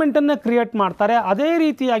ಎನ್ವಿರಾನ್ಮೆಂಟನ್ನು ಕ್ರಿಯೇಟ್ ಮಾಡ್ತಾರೆ. ಅದೇ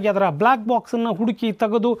ರೀತಿಯಾಗಿ ಅದರ ಬ್ಲ್ಯಾಕ್ ಬಾಕ್ಸನ್ನು ಹುಡುಕಿ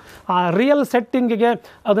ತೆಗೆದು ಆ ರಿಯಲ್ ಸೆಟ್ಟಿಂಗಿಗೆ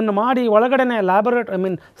ಅದನ್ನು ಮಾಡಿ ಒಳಗಡೆನೆ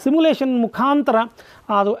ಸಿಮ್ಯುಲೇಷನ್ ಮುಖಾಂತರ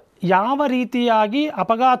ಅದು ಯಾವ ರೀತಿಯಾಗಿ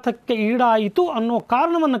ಅಪಘಾತಕ್ಕೆ ಈಡಾಯಿತು ಅನ್ನೋ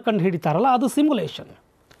ಕಾರಣವನ್ನು ಕಂಡು ಹಿಡಿತಾರಲ್ಲ, ಅದು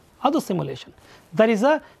simulation. There is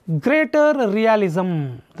a greater realism.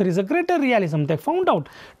 They found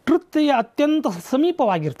out ಟ್ರುತ್ಗೆ ಅತ್ಯಂತ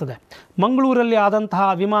ಸಮೀಪವಾಗಿರ್ತದೆ. ಮಂಗಳೂರಲ್ಲಿ ಆದಂತಹ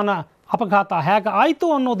ವಿಮಾನ ಅಪಘಾತ ಹೇಗೆ ಆಯಿತು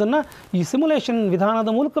ಅನ್ನೋದನ್ನು ಈ ಸಿಮ್ಯುಲೇಷನ್ ವಿಧಾನದ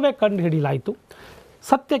ಮೂಲಕವೇ ಕಂಡು ಹಿಡಿಯಲಾಯಿತು.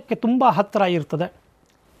 ಸತ್ಯಕ್ಕೆ ತುಂಬ ಹತ್ತಿರ ಇರ್ತದೆ.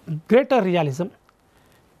 Greater realism,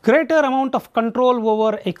 greater amount of control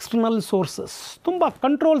over external sources. ತುಂಬ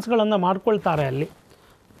ಕಂಟ್ರೋಲ್ಸ್ಗಳನ್ನು ಮಾಡ್ಕೊಳ್ತಾರೆ ಅಲ್ಲಿ.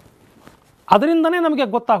 ಅದರಿಂದನೇ ನಮಗೆ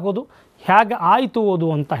ಗೊತ್ತಾಗೋದು ಹೇಗೆ ಆಯಿತು ಅದು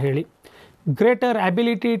ಅಂತ ಹೇಳಿ. Greater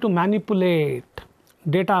ability to manipulate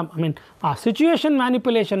data, ಆ ಸಿಚುಯೇಷನ್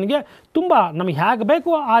ಮ್ಯಾನಿಪುಲೇಷನ್ಗೆ ತುಂಬ ನಮಗೆ ಹೇಗೆ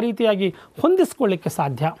ಬೇಕೋ ಆ ರೀತಿಯಾಗಿ ಹೊಂದಿಸ್ಕೊಳ್ಳಿಕ್ಕೆ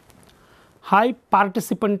ಸಾಧ್ಯ. High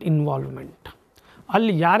participant involvement.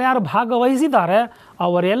 ಅಲ್ಲಿ ಯಾರ್ಯಾರು ಭಾಗವಹಿಸಿದ್ದಾರೆ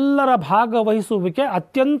ಅವರೆಲ್ಲರ ಭಾಗವಹಿಸುವಿಕೆ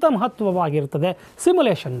ಅತ್ಯಂತ ಮಹತ್ವವಾಗಿರ್ತದೆ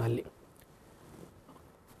ಸಿಮ್ಯುಲೇಷನ್ನಲ್ಲಿ.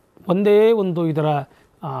 ಒಂದೇ ಒಂದು ಇದರ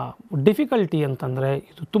ಡಿಫಿಕಲ್ಟಿ ಅಂತಂದರೆ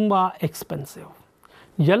ಇದು ತುಂಬ ಎಕ್ಸ್ಪೆನ್ಸಿವ್.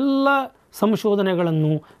 ಎಲ್ಲ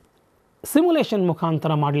ಸಂಶೋಧನೆಗಳನ್ನು ಸಿಮ್ಯುಲೇಷನ್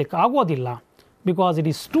ಮುಖಾಂತರ ಮಾಡಲಿಕ್ಕೆ ಆಗೋದಿಲ್ಲ. Because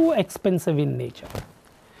it is two expensive in nature.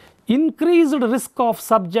 Increased risk of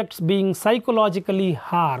subjects being ಸೈಕೊಲಾಜಿಕಲಿ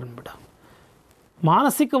harmed.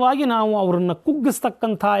 ಮಾನಸಿಕವಾಗಿ ನಾವು ಅವರನ್ನು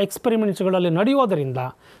ಕುಗ್ಗಿಸ್ತಕ್ಕಂಥ ಎಕ್ಸ್ಪೆರಿಮೆಂಟ್ಸ್ಗಳಲ್ಲಿ ನಡೆಯೋದರಿಂದ,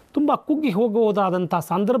 ತುಂಬ ಕುಗ್ಗಿ ಹೋಗುವುದಾದಂಥ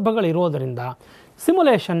ಸಂದರ್ಭಗಳಿರೋದರಿಂದ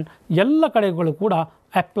ಸಿಮ್ಯುಲೇಷನ್ ಎಲ್ಲ ಕಡೆಗಳು ಕೂಡ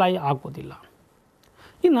ಅಪ್ಲೈ ಆಗೋದಿಲ್ಲ.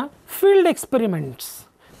 ಇನ್ನು ಫೀಲ್ಡ್ ಎಕ್ಸ್ಪೆರಿಮೆಂಟ್ಸ್,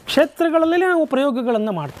 ಕ್ಷೇತ್ರಗಳಲ್ಲೇ ನಾವು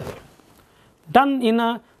ಪ್ರಯೋಗಗಳನ್ನು ಮಾಡ್ತೇವೆ. Done in a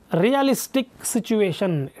realistic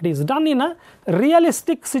situation, it is done in a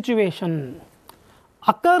realistic situation,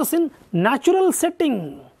 occurs in natural setting,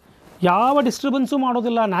 ಯಾವ ಡಿಸ್ಟರ್ಬೆನ್ಸು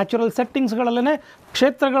ಮಾಡೋದಿಲ್ಲ, ನ್ಯಾಚುರಲ್ ಸೆಟ್ಟಿಂಗ್ಸ್ಗಳಲ್ಲೇ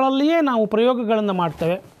ಕ್ಷೇತ್ರಗಳಲ್ಲಿಯೇ ನಾವು ಪ್ರಯೋಗಗಳನ್ನು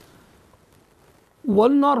ಮಾಡ್ತೇವೆ.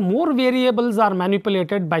 One R more variables R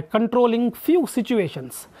manipulated by controlling few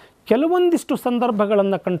situations, ಕೆಲವೊಂದಿಷ್ಟು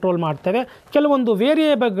ಸಂದರ್ಭಗಳನ್ನು ಕಂಟ್ರೋಲ್ ಮಾಡ್ತೇವೆ, ಕೆಲವೊಂದು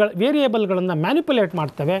ವೇರಿಯೇಬಲ್ಗಳನ್ನು ಮ್ಯಾನಿಪ್ಯುಲೇಟ್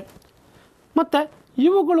ಮಾಡ್ತೇವೆ. ಮತ್ತು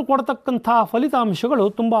ಇವುಗಳು ಕೊಡ್ತಕ್ಕಂಥ ಫಲಿತಾಂಶಗಳು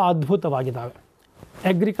ತುಂಬ ಅದ್ಭುತವಾಗಿದ್ದಾವೆ.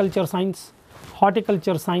 Agriculture science,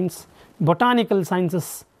 horticulture science, botanical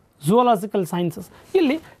sciences, zoological sciences,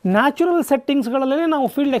 ಇಲ್ಲಿ ನ್ಯಾಚುರಲ್ ಸೆಟ್ಟಿಂಗ್ಸ್ಗಳಲ್ಲೇ ನಾವು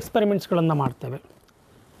ಫೀಲ್ಡ್ ಎಕ್ಸ್ಪೆರಿಮೆಂಟ್ಸ್ಗಳನ್ನು ಮಾಡ್ತೇವೆ.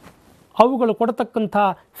 ಅವುಗಳು ಕೊಡತಕ್ಕಂಥ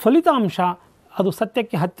ಫಲಿತಾಂಶ ಅದು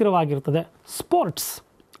ಸತ್ಯಕ್ಕೆ ಹತ್ತಿರವಾಗಿರ್ತದೆ. ಸ್ಪೋರ್ಟ್ಸ್,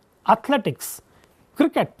 ಅಥ್ಲೆಟಿಕ್ಸ್,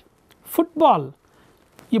 ಕ್ರಿಕೆಟ್, ಫುಟ್ಬಾಲ್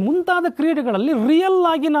ಈ ಮುಂತಾದ ಕ್ರೀಡೆಗಳಲ್ಲಿ ರಿಯಲ್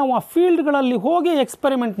ಆಗಿ ನಾವು ಆ ಫೀಲ್ಡ್ಗಳಲ್ಲಿ ಹೋಗಿ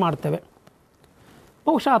ಎಕ್ಸ್ಪೆರಿಮೆಂಟ್ ಮಾಡ್ತೇವೆ.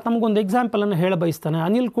 ಬಹುಶಃ ತಮಗೊಂದು ಎಕ್ಸಾಂಪಲನ್ನು ಹೇಳ ಬಯಸ್ತಾನೆ.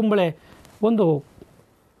 ಅನಿಲ್ ಕುಂಬಳೆ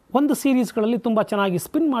ಒಂದು ಸೀರೀಸ್ಗಳಲ್ಲಿ ತುಂಬ ಚೆನ್ನಾಗಿ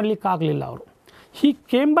ಸ್ಪಿನ್ ಮಾಡಲಿಕ್ಕಾಗಲಿಲ್ಲ ಅವರು. He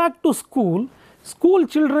came back to school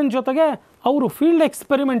children ಜೊತೆಗೆ ಅವರು ಫೀಲ್ಡ್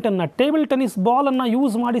ಎಕ್ಸ್ಪೆರಿಮೆಂಟನ್ನು, ಟೇಬಲ್ ಟೆನ್ನಿಸ್ ಬಾಲನ್ನು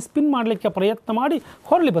ಯೂಸ್ ಮಾಡಿ ಸ್ಪಿನ್ ಮಾಡಲಿಕ್ಕೆ ಪ್ರಯತ್ನ ಮಾಡಿ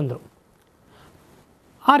ಹೊರಳಿ ಬಂದರು.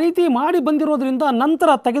 ಆ ರೀತಿ ಮಾಡಿ ಬಂದಿರೋದ್ರಿಂದ ನಂತರ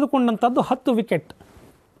ತೆಗೆದುಕೊಂಡಂಥದ್ದು 10 wicket.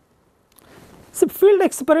 Field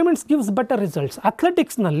experiments gives better results.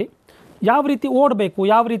 ಅಥ್ಲೆಟಿಕ್ಸ್ನಲ್ಲಿ ಯಾವ ರೀತಿ ಓಡಬೇಕು,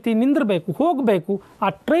 ಯಾವ ರೀತಿ ನಿಂದಿರಬೇಕು, ಹೋಗಬೇಕು, ಆ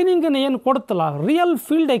ಟ್ರೈನಿಂಗನ್ನು ಏನು ಕೊಡುತ್ತಲ್ಲ, ರಿಯಲ್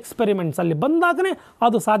ಫೀಲ್ಡ್ ಎಕ್ಸ್ಪೆರಿಮೆಂಟ್ಸ್ ಅಲ್ಲಿ ಬಂದಾಗಲೇ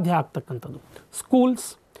ಅದು ಸಾಧ್ಯ ಆಗ್ತಕ್ಕಂಥದ್ದು.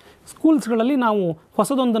 ಸ್ಕೂಲ್ಸ್ಗಳಲ್ಲಿ ನಾವು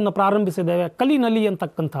ಹೊಸದೊಂದನ್ನು ಪ್ರಾರಂಭಿಸಿದ್ದೇವೆ, ಕಲಿನಲಿ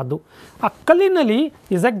ಅಂತಕ್ಕಂಥದ್ದು. ಆ ಕಲಿನಲಿ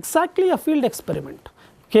is exactly a field experiment.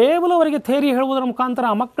 ಕೇವಲ ಅವರಿಗೆ ಥಿಯರಿ ಹೇಳುವುದರ ಮುಖಾಂತರ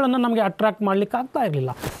ಆ ಮಕ್ಕಳನ್ನು ನಮಗೆ ಅಟ್ರ್ಯಾಕ್ಟ್ ಮಾಡಲಿಕ್ಕೆ ಆಗ್ತಾ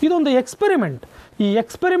ಇರಲಿಲ್ಲ. ಇದೊಂದು ಎಕ್ಸ್ಪೆರಿಮೆಂಟ್. ಈ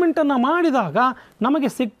ಎಕ್ಸ್ಪೆರಿಮೆಂಟನ್ನು ಮಾಡಿದಾಗ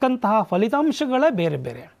ನಮಗೆ ಸಿಕ್ಕಂತಹ ಫಲಿತಾಂಶಗಳೇ ಬೇರೆ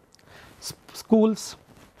ಬೇರೆ. Schools,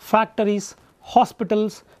 factories,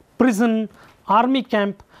 hospitals, prison, army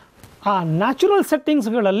camp, ಆ ನ್ಯಾಚುರಲ್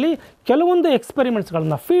ಸೆಟ್ಟಿಂಗ್ಸ್ಗಳಲ್ಲಿ ಕೆಲವೊಂದು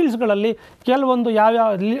ಎಕ್ಸ್ಪೆರಿಮೆಂಟ್ಸ್ಗಳನ್ನು, ಫೀಲ್ಡ್ಸ್ಗಳಲ್ಲಿ ಕೆಲವೊಂದು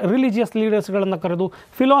ಯಾವ್ಯಾವ ರಿಲಿಜಿಯಸ್ ಲೀಡರ್ಸ್ಗಳನ್ನು ಕರೆದು,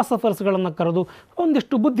 ಫಿಲಾಸಫರ್ಸ್ಗಳನ್ನು ಕರೆದು,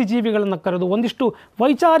 ಒಂದಿಷ್ಟು ಬುದ್ಧಿಜೀವಿಗಳನ್ನು ಕರೆದು, ಒಂದಿಷ್ಟು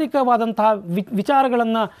ವೈಚಾರಿಕವಾದಂತಹ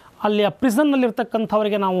ವಿಚಾರಗಳನ್ನು ಅಲ್ಲಿ ಆ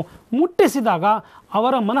ಪ್ರಿಸನ್ನಲ್ಲಿರ್ತಕ್ಕಂಥವರಿಗೆ ನಾವು ಮುಟ್ಟಿಸಿದಾಗ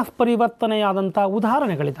ಅವರ ಮನಃಪರಿವರ್ತನೆಯಾದಂಥ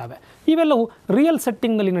ಉದಾಹರಣೆಗಳಿದ್ದಾವೆ. ಇವೆಲ್ಲವೂ ರಿಯಲ್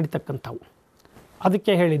ಸೆಟ್ಟಿಂಗ್ನಲ್ಲಿ ನಡೀತಕ್ಕಂಥವು.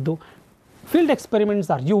 ಅದಕ್ಕೆ ಹೇಳಿದ್ದು field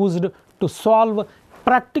experiments are used to solve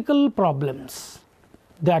practical problems.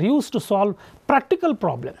 They are used to solve practical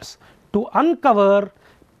problems, to uncover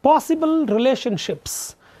possible relationships.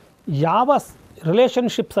 ಯಾವ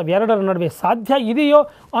ರಿಲೇಷನ್ಶಿಪ್ಸ್ ಅವೆರಡರ ನಡುವೆ ಸಾಧ್ಯ ಇದೆಯೋ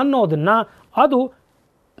ಅನ್ನೋದನ್ನು ಅದು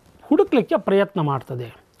ಹುಡುಕಲಿಕ್ಕೆ ಪ್ರಯತ್ನ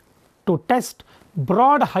ಮಾಡ್ತದೆ. To test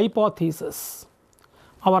broad ಹೈಪೋಥೀಸಸ್.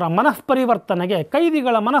 ಅವರ ಮನಃಪರಿವರ್ತನೆಗೆ,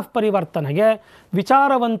 ಕೈದಿಗಳ ಮನಃಪರಿವರ್ತನೆಗೆ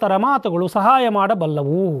ವಿಚಾರವಂತರ ಮಾತುಗಳು ಸಹಾಯ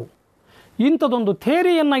ಮಾಡಬಲ್ಲವು. ಇಂಥದ್ದೊಂದು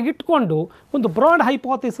ಥಿಯರಿಯನ್ನು ಇಟ್ಕೊಂಡು, ಒಂದು ಬ್ರಾಡ್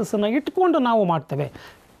ಹೈಪೋಥಿಸನ್ನು ಇಟ್ಕೊಂಡು ನಾವು ಮಾಡ್ತೇವೆ.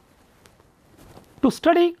 To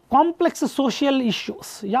study complex social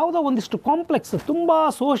issues. ಯಾವುದೋ ಒಂದಿಷ್ಟು ಕಾಂಪ್ಲೆಕ್ಸ್, ತುಂಬ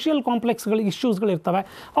ಸೋಷಿಯಲ್ ಇಶ್ಯೂಸ್ಗಳಿರ್ತವೆ.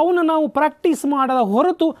 ಅವನ್ನ ನಾವು ಪ್ರಾಕ್ಟೀಸ್ ಮಾಡದ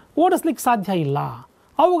ಹೊರತು ಓಡಿಸ್ಲಿಕ್ಕೆ ಸಾಧ್ಯ ಇಲ್ಲ.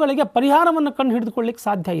 ಅವುಗಳಿಗೆ ಪರಿಹಾರವನ್ನು ಕಂಡು ಹಿಡಿದುಕೊಳ್ಳಿಕ್ಕೆ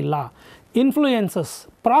ಸಾಧ್ಯ ಇಲ್ಲ. ಇನ್ಫ್ಲೂಯೆನ್ಸಸ್,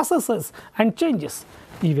 ಪ್ರಾಸೆಸಸ್ ಆ್ಯಂಡ್ ಚೇಂಜಸ್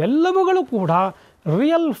ಇವೆಲ್ಲವುಗಳು ಕೂಡ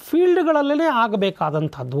ರಿಯಲ್ ಫೀಲ್ಡ್ಗಳಲ್ಲೇ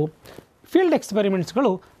ಆಗಬೇಕಾದಂಥದ್ದು. ಫೀಲ್ಡ್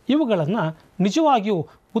ಎಕ್ಸ್ಪೆರಿಮೆಂಟ್ಸ್ಗಳು ಇವುಗಳನ್ನು ನಿಜವಾಗಿಯೂ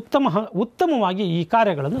ಉತ್ತಮವಾಗಿ ಈ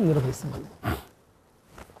ಕಾರ್ಯಗಳನ್ನು ನಿರ್ವಹಿಸಬಲ್ಲವು.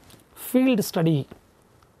 ಫೀಲ್ಡ್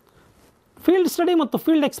ಸ್ಟಡಿ ಮತ್ತು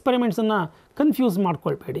field ಎಕ್ಸ್ಪೆರಿಮೆಂಟ್ಸನ್ನು confuse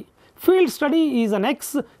ಮಾಡ್ಕೊಳ್ಬೇಡಿ. Field study is an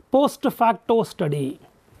ex post facto study.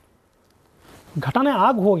 ಘಟನೆ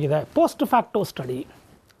ಆಗಿ ಹೋಗಿದೆ, post facto study.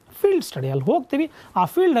 Field study ಅಲ್ಲಿ ಹೋಗ್ತೀವಿ, ಆ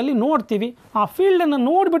ಫೀಲ್ಡಲ್ಲಿ ನೋಡ್ತೀವಿ, ಆ ಫೀಲ್ಡನ್ನು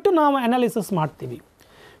ನೋಡಿಬಿಟ್ಟು ನಾವು ಅನಾಲಿಸಿಸ್ ಮಾಡ್ತೀವಿ.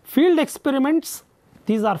 Field experiments,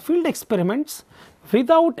 these are field experiments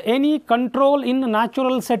without any control in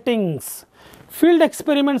natural settings. Field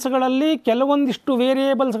ಎಕ್ಸ್ಪೆರಿಮೆಂಟ್ಸ್ಗಳಲ್ಲಿ ಕೆಲವೊಂದಿಷ್ಟು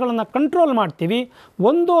ವೇರಿಯೇಬಲ್ಸ್ಗಳನ್ನು ಕಂಟ್ರೋಲ್ ಮಾಡ್ತೀವಿ,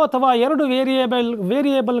 1 ಅಥವಾ 2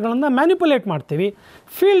 ವೇರಿಯೇಬಲ್ಗಳನ್ನು ಮ್ಯಾನಿಪುಲೇಟ್ ಮಾಡ್ತೀವಿ.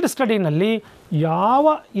 ಫೀಲ್ಡ್ ಸ್ಟಡಿನಲ್ಲಿ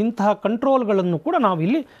ಯಾವ ಇಂತಹ ಕಂಟ್ರೋಲ್ಗಳನ್ನು ಕೂಡ ನಾವು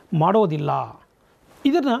ಇಲ್ಲಿ ಮಾಡೋದಿಲ್ಲ.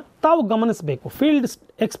 ಇದನ್ನು ತಾವು ಗಮನಿಸಬೇಕು. ಫೀಲ್ಡ್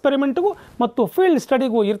ಎಕ್ಸ್ಪೆರಿಮೆಂಟ್ಗೂ ಮತ್ತು ಫೀಲ್ಡ್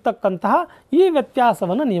ಸ್ಟಡಿಗೂ ಇರ್ತಕ್ಕಂತಹ ಈ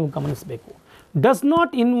ವ್ಯತ್ಯಾಸವನ್ನು ನೀವು ಗಮನಿಸಬೇಕು. Does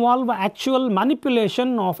not involve actual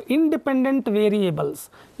manipulation of independent variables.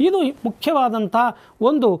 ಇದು ಮುಖ್ಯವಾದಂಥ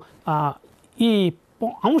ಒಂದು ಈ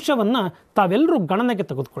ಅಂಶವನ್ನು ತಾವೆಲ್ಲರೂ ಗಣನೆಗೆ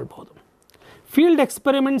ತೆಗೆದುಕೊಳ್ಬಹುದು. Field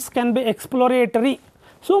experiments can be exploratory.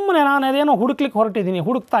 ಸುಮ್ಮನೆ ನಾನು ಅದೇನೋ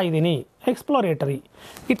ಹುಡುಕ್ತಾ ಇದ್ದೀನಿ, exploratory.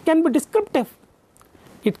 It can be descriptive.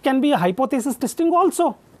 It can be hypothesis testing also.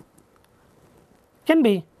 Can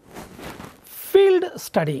be field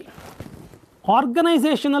study.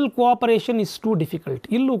 Organisational cooperation is to difficult.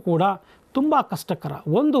 ಇಲ್ಲೂ ಕೂಡ ತುಂಬ ಕಷ್ಟಕರ.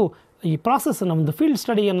 ಈ ಪ್ರಾಸೆಸ್ ನಮ್ಮದು ಫೀಲ್ಡ್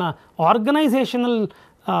ಸ್ಟಡಿಯನ್ನು ಆರ್ಗನೈಸೇಷನಲ್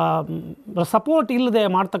ಸಪೋರ್ಟ್ ಇಲ್ಲದೆ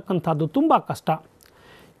ಮಾಡ್ತಕ್ಕಂಥದ್ದು ತುಂಬ ಕಷ್ಟ.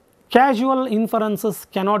 Casual inferences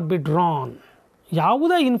cannot be drawn.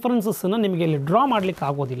 ಯಾವುದೇ ಇನ್ಫರೆನ್ಸಸ್ಸನ್ನು ನಿಮಗೆ ಇಲ್ಲಿ ಡ್ರಾ ಮಾಡಲಿಕ್ಕೆ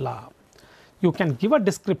ಆಗೋದಿಲ್ಲ. You can give a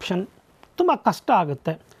description, ತುಂಬ ಕಷ್ಟ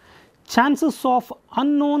ಆಗುತ್ತೆ. Chances of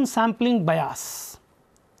unknown sampling bias,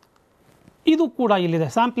 ಇದು ಕೂಡ ಇಲ್ಲಿದೆ.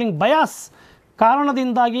 ಸ್ಯಾಂಪ್ಲಿಂಗ್ ಬಯಾಸ್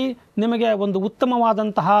ಕಾರಣದಿಂದಾಗಿ ನಿಮಗೆ ಒಂದು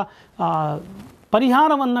ಉತ್ತಮವಾದಂತಹ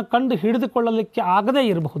ಪರಿಹಾರವನ್ನು ಕಂಡು ಹಿಡಿದುಕೊಳ್ಳಲಿಕ್ಕೆ ಆಗದೇ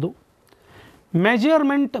ಇರಬಹುದು.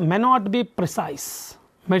 Measurement may not be precise.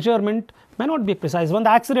 Measurement may not be precise. ಒಂದು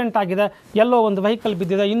ಆಕ್ಸಿಡೆಂಟ್ ಆಗಿದೆ, ಎಲ್ಲೋ ಒಂದು ವೆಹಿಕಲ್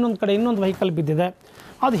ಬಿದ್ದಿದೆ, ಇನ್ನೊಂದು ಕಡೆ ಇನ್ನೊಂದು ವೆಹಿಕಲ್ ಬಿದ್ದಿದೆ,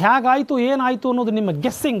 ಅದು ಹೇಗಾಯಿತು ಏನಾಯಿತು ಅನ್ನೋದು ನಿಮ್ಮ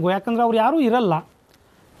ಗೆಸ್ಸಿಂಗು, ಯಾಕಂದರೆ ಅವ್ರು ಯಾರೂ ಇರಲ್ಲ.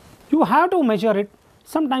 You have to measure it.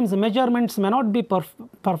 Sometimes measurements may not be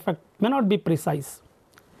perfect, may not be precise.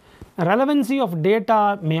 ರೆಲೆವೆನ್ಸಿ of data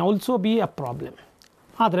May also be a problem.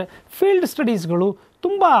 ಆದರೆ ಫೀಲ್ಡ್ ಸ್ಟಡೀಸ್ಗಳು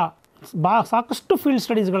ಸಾಕಷ್ಟು ಫೀಲ್ಡ್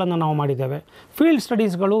ಸ್ಟಡೀಸ್ಗಳನ್ನು ನಾವು ಮಾಡಿದ್ದೇವೆ. ಫೀಲ್ಡ್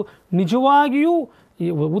ಸ್ಟಡೀಸ್ಗಳು ನಿಜವಾಗಿಯೂ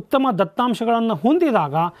ಉತ್ತಮ ದತ್ತಾಂಶಗಳನ್ನು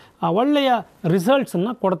ಹೊಂದಿದಾಗ ಒಳ್ಳೆಯ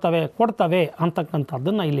ರಿಸಲ್ಟ್ಸನ್ನು ಕೊಡ್ತವೆ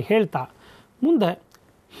ಅಂತಕ್ಕಂಥದ್ದನ್ನು ಇಲ್ಲಿ ಹೇಳ್ತಾ ಮುಂದೆ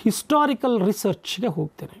ಹಿಸ್ಟಾರಿಕಲ್ ರಿಸರ್ಚ್ಗೆ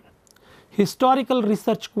ಹೋಗ್ತೇನೆ. ಹಿಸ್ಟಾರಿಕಲ್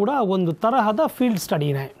ರಿಸರ್ಚ್ ಕೂಡ ಒಂದು ತರಹದ ಫೀಲ್ಡ್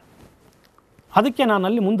ಸ್ಟಡಿನೇ. ಅದಕ್ಕೆ ನಾನು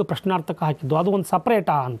ಅಲ್ಲಿ ಮುಂದೆ ಪ್ರಶ್ನಾರ್ಥಕ ಹಾಕಿದ್ದು, ಅದು ಒಂದು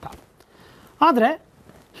ಸಪ್ರೇಟಾ ಅಂತ. ಆದರೆ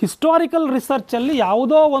ಹಿಸ್ಟಾರಿಕಲ್ ರಿಸರ್ಚಲ್ಲಿ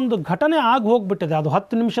ಯಾವುದೋ ಒಂದು ಘಟನೆ ಆಗಿ ಹೋಗಿಬಿಟ್ಟಿದೆ, ಅದು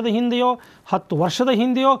 10 ನಿಮಿಷದ ಹಿಂದೆಯೋ 10 ವರ್ಷದ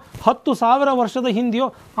ಹಿಂದೆಯೋ 10,000 ವರ್ಷದ ಹಿಂದೆಯೋ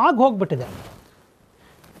ಆಗಿ ಹೋಗಿಬಿಟ್ಟಿದೆ.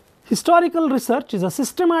 Historical research is a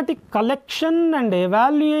systematic collection and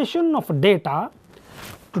evaluation of data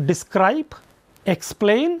to describe,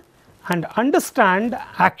 explain and understand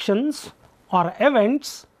actions R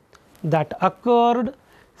ಎವೆಂಟ್ಸ್ that occurred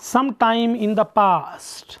some time in the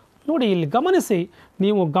past. ನೋಡಿ, ಇಲ್ಲಿ ಗಮನಿಸಿ,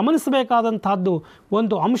 ನೀವು ಗಮನಿಸಬೇಕಾದಂಥದ್ದು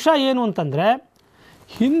ಒಂದು ಅಂಶ ಏನು ಅಂತಂದರೆ,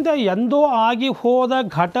 ಹಿಂದೆ ಎಂದೋ ಆಗಿ ಹೋದ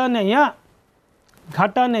ಘಟನೆಯ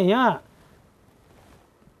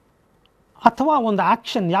ಅಥವಾ ಒಂದು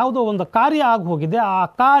ಆ್ಯಕ್ಷನ್, ಯಾವುದೋ ಒಂದು ಕಾರ್ಯ ಆಗಿ ಹೋಗಿದೆ, ಆ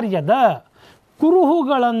ಕಾರ್ಯದ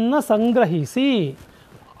ಕುರುಹುಗಳನ್ನು ಸಂಗ್ರಹಿಸಿ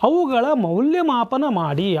ಅವುಗಳ ಮೌಲ್ಯಮಾಪನ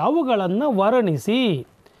ಮಾಡಿ ಅವುಗಳನ್ನು ವರ್ಣಿಸಿ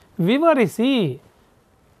ವಿವರಿಸಿ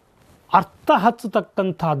ಅರ್ಥ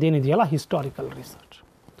ಹಚ್ಚತಕ್ಕಂಥದ್ದೇನಿದೆಯಲ್ಲ ಹಿಸ್ಟಾರಿಕಲ್ ರಿಸರ್ಚ್,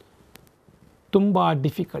 ತುಂಬ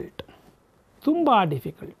difficult.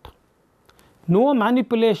 No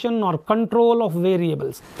manipulation R control of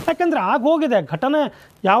variables. ಯಾಕೆಂದರೆ ಆಗೋಗಿದೆ ಘಟನೆ,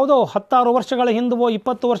 ಯಾವುದೋ 16 ವರ್ಷಗಳ ಹಿಂದವೋ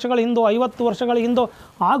 20 ವರ್ಷಗಳ ಹಿಂದೋ 50 ವರ್ಷಗಳ ಹಿಂದೋ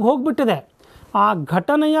ಆಗಿ ಹೋಗಿಬಿಟ್ಟಿದೆ. ಆ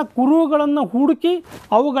ಘಟನೆಯ ಕುರುಹುಗಳನ್ನು ಹುಡುಕಿ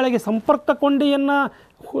ಅವುಗಳಿಗೆ ಸಂಪರ್ಕ ಕೊಂಡಿಯನ್ನು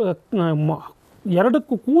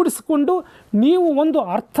ಎರಡಕ್ಕೂ ಕೂಡಿಸಿಕೊಂಡು ನೀವು ಒಂದು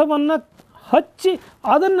ಅರ್ಥವನ್ನು ಹಚ್ಚಿ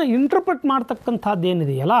ಅದನ್ನು interpret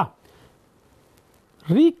ಮಾಡ್ತಕ್ಕಂಥದ್ದೇನಿದೆಯಲ್ಲ,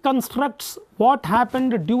 reconstructs what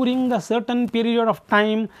happened during a certain period of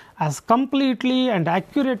time as completely and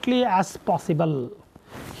accurately as possible.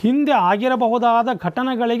 ಹಿಂದೆ ಆಗಿರಬಹುದಾದ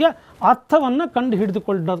ಘಟನೆಗಳಿಗೆ ಅರ್ಥವನ್ನು ಕಂಡು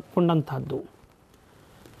ಹಿಡಿದುಕೊಂಡಂಥದ್ದು.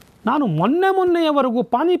 ನಾನು ಮೊನ್ನೆಯವರೆಗೂ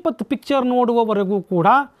ಪಾನಿಪತ್ ಪಿಕ್ಚರ್ ನೋಡುವವರೆಗೂ ಕೂಡ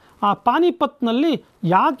ಆ ಪಾನಿಪತ್ನಲ್ಲಿ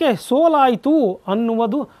ಯಾಕೆ ಸೋಲಾಯಿತು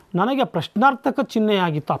ಅನ್ನುವುದು ನನಗೆ ಪ್ರಶ್ನಾರ್ಥಕ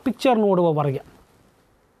ಚಿಹ್ನೆಯಾಗಿತ್ತು ಆ ಪಿಕ್ಚರ್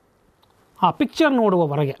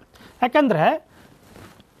ನೋಡುವವರೆಗೆ. ಯಾಕೆಂದರೆ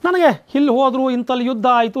ನನಗೆ ಇಲ್ಲಿ ಹೋದರು, ಇಂಥಲ್ಲಿ ಯುದ್ಧ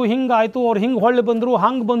ಆಯಿತು, ಹಿಂಗಾಯಿತು, ಅವ್ರು ಹಿಂಗೆ ಹೊಳ್ಳಿ ಬಂದರು,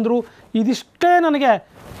 ಹಂಗೆ ಬಂದರು, ಇದಿಷ್ಟೇ ನನಗೆ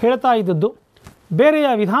ಹೇಳ್ತಾ ಇದ್ದದ್ದು. ಬೇರೆಯ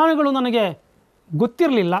ವಿಧಾನಗಳು ನನಗೆ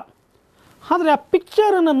ಗೊತ್ತಿರಲಿಲ್ಲ. ಆದರೆ ಆ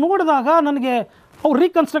ಪಿಕ್ಚರನ್ನು ನೋಡಿದಾಗ ನನಗೆ ಅವ್ರು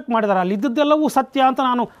ರೀಕನ್ಸ್ಟ್ರಕ್ಟ್ ಮಾಡಿದ್ದಾರೆ, ಅಲ್ಲಿ ಇದ್ದದ್ದೆಲ್ಲವೂ ಸತ್ಯ ಅಂತ,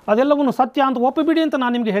 ನಾನು ಅದೆಲ್ಲವೂ ಸತ್ಯ ಅಂತ ಒಪ್ಪಿಬಿಡಿ ಅಂತ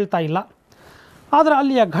ನಾನು ನಿಮಗೆ ಹೇಳ್ತಾ ಇಲ್ಲ. ಆದರೆ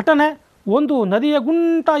ಅಲ್ಲಿಯ ಘಟನೆ, ಒಂದು ನದಿಯ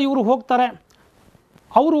ಗುಂಟ ಇವರು ಹೋಗ್ತಾರೆ,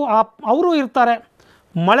 ಅವರು ಇರ್ತಾರೆ,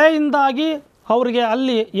 ಮಳೆಯಿಂದಾಗಿ ಅವರಿಗೆ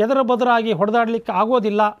ಅಲ್ಲಿ ಎದುರು ಹೊಡೆದಾಡಲಿಕ್ಕೆ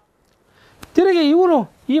ಆಗೋದಿಲ್ಲ. ತಿರುಗಿ ಇವನು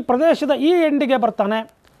ಈ ಪ್ರದೇಶದ ಈ ಎಂಡಿಗೆ ಬರ್ತಾನೆ.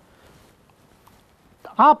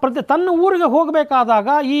 ತನ್ನ ಊರಿಗೆ ಹೋಗಬೇಕಾದಾಗ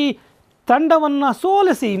ಈ ತಂಡವನ್ನು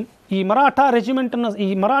ಸೋಲಿಸಿ, ಈ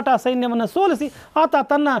ಮರಾಠ ಸೈನ್ಯವನ್ನು ಸೋಲಿಸಿ ಆತ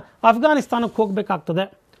ತನ್ನ ಅಫ್ಘಾನಿಸ್ತಾನಕ್ಕೆ ಹೋಗಬೇಕಾಗ್ತದೆ.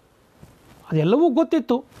 ಅದೆಲ್ಲವೂ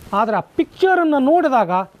ಗೊತ್ತಿತ್ತು. ಆದರೆ ಆ ಪಿಕ್ಚರನ್ನು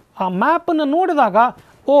ನೋಡಿದಾಗ, ಆ ಮ್ಯಾಪನ್ನು ನೋಡಿದಾಗ,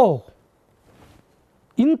 ಓ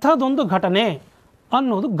ಇಂಥದ್ದೊಂದು ಘಟನೆ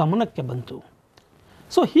ಅನ್ನೋದು ಗಮನಕ್ಕೆ ಬಂತು.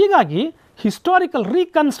 ಸೊ ಹೀಗಾಗಿ ಹಿಸ್ಟಾರಿಕಲ್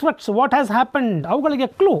ರೀಕನ್ಸ್ಟ್ರಕ್ಟ್ಸ್ ವಾಟ್ ಹ್ಯಾಸ್ ಹ್ಯಾಪನ್ಡ್, ಅವುಗಳಿಗೆ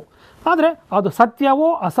ಕ್ಲೂ. ಆದರೆ ಅದು ಸತ್ಯವೋ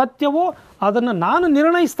ಅಸತ್ಯವೋ ಅದನ್ನು ನಾನು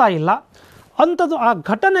ನಿರ್ಣಯಿಸ್ತಾ ಇಲ್ಲ. ಅಂಥದ್ದು ಆ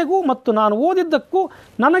ಘಟನೆಗೂ ಮತ್ತು ನಾನು ಓದಿದ್ದಕ್ಕೂ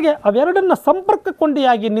ನನಗೆ ಅವೆರಡನ್ನು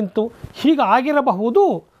ಸಂಪರ್ಕಕೊಂಡಿಯಾಗಿ ನಿಂತು ಹೀಗೆ ಆಗಿರಬಹುದು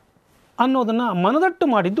ಅನ್ನೋದನ್ನು ಮನದಟ್ಟು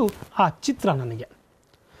ಮಾಡಿದ್ದು ಆ ಚಿತ್ರ ನನಗೆ.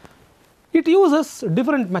 It uses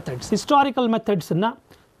different methods. Historical ಮೆಥಡ್ಸನ್ನು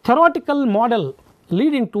theoretical model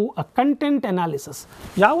leading to a content analysis.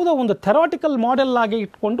 ಯಾವುದೋ ಒಂದು ಥೆರಾಟಿಕಲ್ ಮಾಡೆಲ್ ಆಗಿ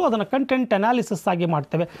ಇಟ್ಕೊಂಡು ಅದನ್ನು ಕಂಟೆಂಟ್ ಅನಾಲಿಸಿಸ್ ಆಗಿ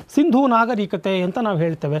ಮಾಡ್ತೇವೆ. ಸಿಂಧೂ ನಾಗರಿಕತೆ ಅಂತ ನಾವು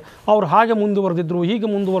ಹೇಳ್ತೇವೆ. ಅವ್ರು ಹಾಗೆ ಮುಂದುವರೆದಿದ್ರು, ಹೀಗೆ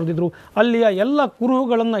ಮುಂದುವರೆದಿದ್ರು, ಅಲ್ಲಿಯ ಎಲ್ಲ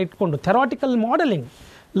ಕುರುಹುಗಳನ್ನು ಇಟ್ಕೊಂಡು theoretical modelling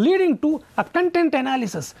leading to a content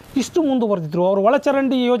analysis. ಇಷ್ಟು ಮುಂದುವರೆದಿದ್ರು, ಅವರು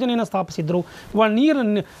ಒಳಚರಂಡಿ ಯೋಜನೆಯನ್ನು ಸ್ಥಾಪಿಸಿದರು,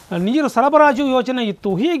 ನೀರು ಸರಬರಾಜು ಯೋಜನೆ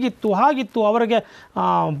ಇತ್ತು, ಹೀಗಿತ್ತು ಹಾಗಿತ್ತು, ಅವರಿಗೆ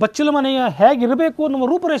ಬಚ್ಚಲು ಮನೆಯ ಹೇಗಿರಬೇಕು ಅನ್ನುವ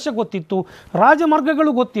ರೂಪರೇಷೆ ಗೊತ್ತಿತ್ತು,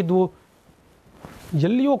 ರಾಜಮಾರ್ಗಗಳು ಗೊತ್ತಿದ್ವು.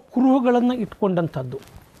 ಎಲ್ಲಿಯೋ ಕುರುಹುಗಳನ್ನು ಇಟ್ಕೊಂಡಂಥದ್ದು.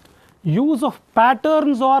 Use of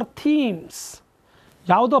patterns R themes.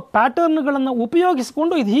 ಯಾವುದೋ ಪ್ಯಾಟರ್ನ್ಗಳನ್ನು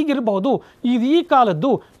ಉಪಯೋಗಿಸಿಕೊಂಡು ಇದು ಹೀಗಿರ್ಬೋದು, ಇದು ಈ ಕಾಲದ್ದು,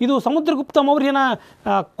 ಇದು ಸಮುದ್ರಗುಪ್ತ ಮೌರ್ಯನ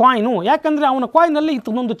ಕಾಯಿನು, ಯಾಕಂದರೆ ಅವನ ಕಾಯಿನಲ್ಲಿ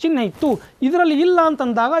ಒಂದು ಚಿಹ್ನೆ ಇತ್ತು, ಇದರಲ್ಲಿ ಇಲ್ಲ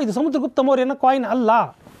ಅಂತಂದಾಗ ಇದು ಸಮುದ್ರಗುಪ್ತ ಮೌರ್ಯನ ಕಾಯಿನ್ ಅಲ್ಲ.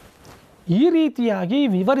 ಈ ರೀತಿಯಾಗಿ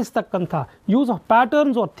ವಿವರಿಸ್ತಕ್ಕಂಥ use of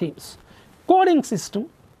patterns R themes. Coding system,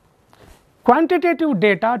 quantitative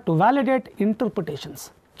data to validate interpretations.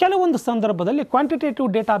 ಕೆಲವೊಂದು ಸಂದರ್ಭದಲ್ಲಿ ಕ್ವಾಂಟಿಟೇಟಿವ್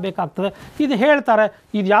ಡೇಟಾ ಬೇಕಾಗ್ತದೆ. ಇದು ಹೇಳ್ತಾರೆ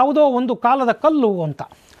ಇದು ಯಾವುದೋ ಒಂದು ಕಾಲದ ಕಲ್ಲು ಅಂತ,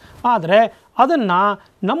 ಆದರೆ ಅದನ್ನು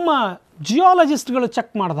ನಮ್ಮ ಜಿಯಾಲಜಿಸ್ಟ್ಗಳು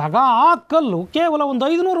ಚೆಕ್ ಮಾಡಿದಾಗ ಆ ಕಲ್ಲು ಕೇವಲ ಒಂದು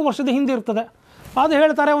 500 ವರ್ಷದ ಹಿಂದೆ ಇರ್ತದೆ. ಅದು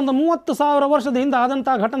ಹೇಳ್ತಾರೆ ಒಂದು 30,000 ವರ್ಷದ ಹಿಂದೆ ಆದಂಥ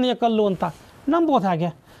ಘಟನೆಯ ಕಲ್ಲು ಅಂತ. ನಂಬೋದು ಹಾಗೆ?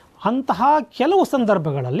 ಅಂತಹ ಕೆಲವು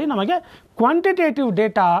ಸಂದರ್ಭಗಳಲ್ಲಿ ನಮಗೆ ಕ್ವಾಂಟಿಟೇಟಿವ್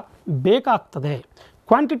ಡೇಟಾ ಬೇಕಾಗ್ತದೆ.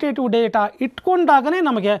 ಕ್ವಾಂಟಿಟೇಟಿವ್ ಡೇಟಾ ಇಟ್ಕೊಂಡಾಗಲೇ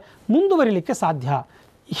ನಮಗೆ ಮುಂದುವರಿಲಿಕ್ಕೆ ಸಾಧ್ಯ.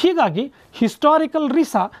 ಹೀಗಾಗಿ ಹಿಸ್ಟಾರಿಕಲ್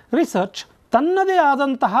ರಿಸರ್ಚ್ ತನ್ನದೇ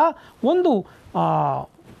ಆದಂತಹ ಒಂದು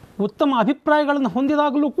ಉತ್ತಮ ಅಭಿಪ್ರಾಯಗಳನ್ನು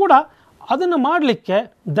ಹೊಂದಿದಾಗಲೂ ಕೂಡ ಅದನ್ನು ಮಾಡಲಿಕ್ಕೆ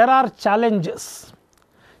there are challenges.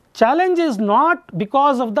 Challenge is not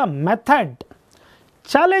because of the method,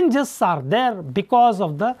 challenges are there because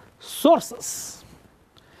of the sources.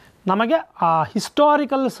 ನಮಗೆ ಆ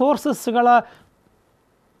ಹಿಸ್ಟಾರಿಕಲ್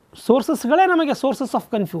ಸೋರ್ಸಸ್ಗಳೇ ನಮಗೆ ಸೋರ್ಸಸ್ ಆಫ್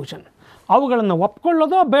ಕನ್ಫ್ಯೂಷನ್. ಅವುಗಳನ್ನು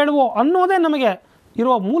ಒಪ್ಕೊಳ್ಳೋದೋ ಬೇಡವೋ ಅನ್ನೋದೇ ನಮಗೆ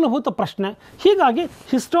ಇರುವ ಮೂಲಭೂತ ಪ್ರಶ್ನೆ. ಹೀಗಾಗಿ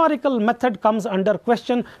historical method comes under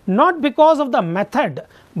question, not because of the method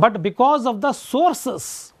but because of the sources.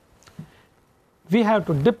 We have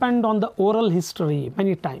to depend on the oral history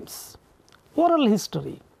many times. Oral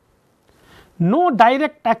history, no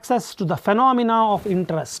direct access to the phenomena of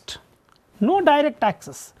interest. No direct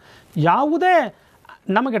access, ಯಾವುದೇ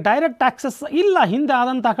ನಮಗೆ direct access ಇಲ್ಲ ಹಿಂದೆ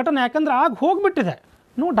ಆದಂಥ ಘಟನೆ, ಯಾಕಂದರೆ ಆಗ ಹೋಗಿಬಿಟ್ಟಿದೆ.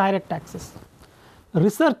 No direct access.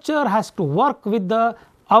 Researcher has to work with the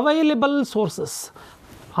available sources.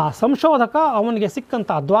 ಆ ಸಂಶೋಧಕ ಅವನಿಗೆ ಸಿಕ್ಕಂಥ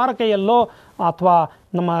ದ್ವಾರಕೆಯಲ್ಲೋ ಅಥವಾ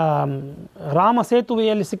ನಮ್ಮ ರಾಮ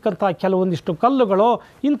ಸೇತುವೆಯಲ್ಲಿ ಸಿಕ್ಕಂಥ ಕೆಲವೊಂದಿಷ್ಟು ಕಲ್ಲುಗಳು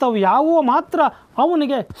ಇಂಥವು ಯಾವುವೋ ಮಾತ್ರ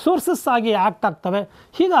ಅವನಿಗೆ ಸೋರ್ಸಸ್ ಆಗಿ ಆ್ಯಕ್ಟ್ ಆಗ್ತವೆ.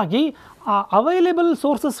 ಹೀಗಾಗಿ ಆ ಅವೈಲೇಬಲ್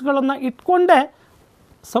ಸೋರ್ಸಸ್ಗಳನ್ನು ಇಟ್ಕೊಂಡೇ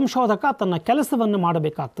ಸಂಶೋಧಕ ತನ್ನ ಕೆಲಸವನ್ನು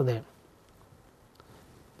ಮಾಡಬೇಕಾಗ್ತದೆ.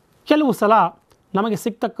 ಕೆಲವು ಸಲ ನಮಗೆ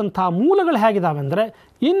ಸಿಗ್ತಕ್ಕಂಥ ಮೂಲಗಳು ಹೇಗಿದ್ದಾವೆ ಅಂದರೆ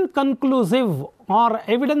ಇನ್ಕನ್ಕ್ಲೂಸಿವ್ ಆರ್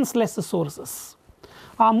ಎವಿಡೆನ್ಸ್ಲೆಸ್ ಸೋರ್ಸಸ್.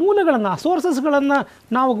 ಆ ಮೂಲಗಳನ್ನು, ಸೋರ್ಸಸ್ಗಳನ್ನು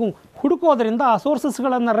ನಾವು ಹುಡುಕೋದ್ರಿಂದ, ಆ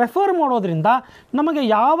ಸೋರ್ಸಸ್ಗಳನ್ನು ರೆಫರ್ ಮಾಡೋದ್ರಿಂದ ನಮಗೆ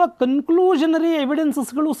ಯಾವ ಕನ್ಕ್ಲೂಷನರಿ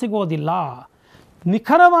ಎವಿಡೆನ್ಸಸ್ಗಳು ಸಿಗೋದಿಲ್ಲ.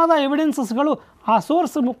 ನಿಖರವಾದ ಎವಿಡೆನ್ಸಸ್ಗಳು ಆ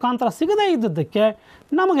ಸೋರ್ಸ್ ಮುಖಾಂತರ ಸಿಗದೇ ಇದ್ದದ್ದಕ್ಕೆ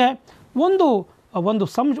ನಮಗೆ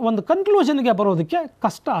ಒಂದು ಕನ್ಕ್ಲೂಷನ್ಗೆ ಬರೋದಕ್ಕೆ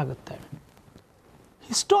ಕಷ್ಟ ಆಗುತ್ತೆ.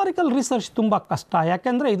 ಹಿಸ್ಟಾರಿಕಲ್ ರಿಸರ್ಚ್ ತುಂಬ ಕಷ್ಟ,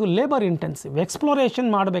 ಯಾಕೆಂದರೆ ಇದು ಲೇಬರ್ ಇಂಟೆನ್ಸಿವ್. ಎಕ್ಸ್ಪ್ಲೋರೇಷನ್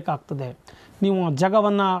ಮಾಡಬೇಕಾಗ್ತದೆ, ನೀವು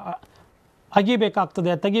ಜಗವನ್ನು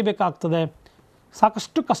ಅಗಿಬೇಕಾಗ್ತದೆ, ತೆಗಿಬೇಕಾಗ್ತದೆ,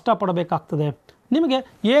 ಸಾಕಷ್ಟು ಕಷ್ಟಪಡಬೇಕಾಗ್ತದೆ. ನಿಮಗೆ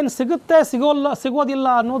ಏನು ಸಿಗುತ್ತೆ ಸಿಗೋದಿಲ್ಲ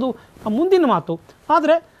ಅನ್ನೋದು ಮುಂದಿನ ಮಾತು.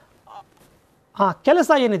 ಆದರೆ ಆ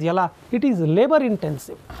ಕೆಲಸ ಏನಿದೆಯಲ್ಲ, it is labour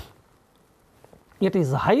intensive, it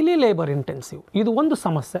is highly labour intensive. ಇದು ಒಂದು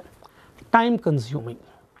ಸಮಸ್ಯೆ. ಟೈಮ್ ಕನ್ಸ್ಯೂಮಿಂಗ್,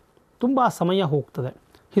 ತುಂಬ ಸಮಯ ಹೋಗ್ತದೆ.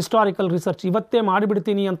 ಹಿಸ್ಟಾರಿಕಲ್ ರಿಸರ್ಚ್ ಇವತ್ತೇ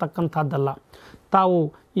ಮಾಡಿಬಿಡ್ತೀನಿ ಅಂತಕ್ಕಂಥದ್ದಲ್ಲ. ತಾವು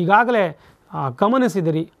ಈಗಾಗಲೇ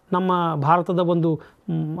ಗಮನಿಸಿದಿರಿ, ನಮ್ಮ ಭಾರತದ ಒಂದು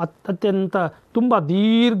ಅತ್ಯಂತ ತುಂಬ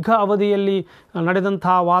ದೀರ್ಘ ಅವಧಿಯಲ್ಲಿ ನಡೆದಂಥ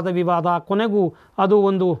ವಾದ ವಿವಾದ, ಕೊನೆಗೂ ಅದು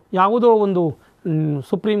ಯಾವುದೋ ಒಂದು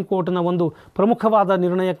ಸುಪ್ರೀಂ ಕೋರ್ಟ್ನ ಒಂದು ಪ್ರಮುಖವಾದ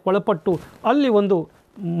ನಿರ್ಣಯಕ್ಕೆ ಒಳಪಟ್ಟು ಅಲ್ಲಿ ಒಂದು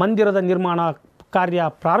ಮಂದಿರದ ನಿರ್ಮಾಣ ಕಾರ್ಯ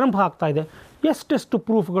ಪ್ರಾರಂಭ ಆಗ್ತಾಯಿದೆ. ಎಷ್ಟೆಷ್ಟು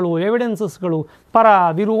ಪ್ರೂಫ್ಗಳು, ಎವಿಡೆನ್ಸಸ್ಗಳು ಪರ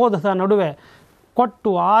ವಿರೋಧದ ನಡುವೆ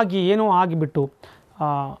ಕೊಟ್ಟು ಏನೋ ಆಗಿಬಿಟ್ಟು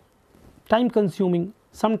time consuming.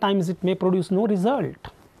 Sometimes it may produce no result.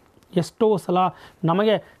 ಎಷ್ಟೋ ಸಲ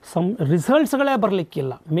ನಮಗೆ ರಿಸಲ್ಟ್ಸ್ಗಳೇ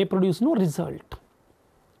ಬರಲಿಕ್ಕಿಲ್ಲ. May produce no result.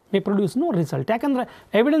 ಯಾಕಂದರೆ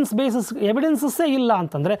ಎವಿಡೆನ್ಸಸ್ಸೇ ಇಲ್ಲ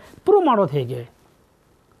ಅಂತಂದರೆ ಪ್ರೂವ್ ಮಾಡೋದು ಹೇಗೆ?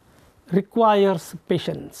 Requires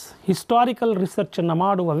patience. ಹಿಸ್ಟಾರಿಕಲ್ ರಿಸರ್ಚನ್ನು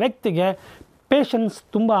ಮಾಡುವ ವ್ಯಕ್ತಿಗೆ ಪೇಷನ್ಸ್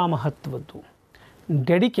ತುಂಬ ಮಹತ್ವದ್ದು.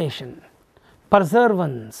 ಡೆಡಿಕೇಶನ್,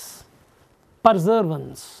 ಪರ್ಸರ್ವನ್ಸ್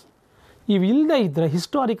ಇವಿಲ್ಲದೆ ಇದ್ದರೆ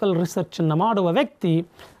ಹಿಸ್ಟಾರಿಕಲ್ ರಿಸರ್ಚನ್ನು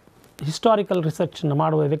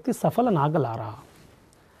ಮಾಡುವ ವ್ಯಕ್ತಿ ಸಫಲನಾಗಲಾರ.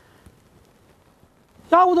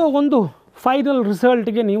 ಯಾವುದೋ ಒಂದು ಫೈನಲ್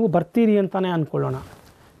ರಿಸಲ್ಟ್ಗೆ ನೀವು ಬರ್ತೀರಿ ಅಂತಲೇ ಅಂದ್ಕೊಳ್ಳೋಣ.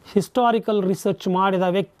 ಹಿಸ್ಟಾರಿಕಲ್ ರಿಸರ್ಚ್ ಮಾಡಿದ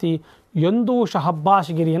ವ್ಯಕ್ತಿ ಎಂದೂ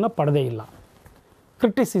ಶಹಬ್ಬಾಷ್ಗಿರಿಯನ್ನು ಪಡೆದೇ ಇಲ್ಲ.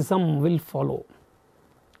 Criticism will follow.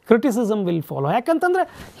 ಯಾಕಂತಂದರೆ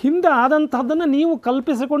ಹಿಂದೆ ಆದಂತಹದ್ದನ್ನು ನೀವು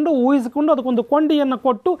ಕಲ್ಪಿಸಿಕೊಂಡು ಊಹಿಸಿಕೊಂಡು ಅದಕ್ಕೊಂದು ಕೊಂಡಿಯನ್ನು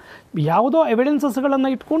ಕೊಟ್ಟು ಯಾವುದೋ ಎವಿಡೆನ್ಸಸ್ಗಳನ್ನು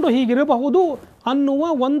ಇಟ್ಕೊಂಡು ಹೀಗಿರಬಹುದು ಅನ್ನುವ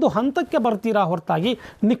ಒಂದು ಹಂತಕ್ಕೆ ಬರ್ತೀರಾ ಹೊರತಾಗಿ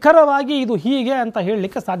ನಿಖರವಾಗಿ ಇದು ಹೀಗೆ ಅಂತ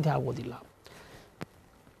ಹೇಳಲಿಕ್ಕೆ ಸಾಧ್ಯ ಆಗೋದಿಲ್ಲ.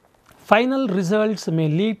 Final results may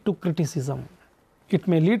lead to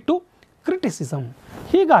criticism.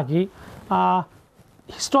 ಹೀಗಾಗಿ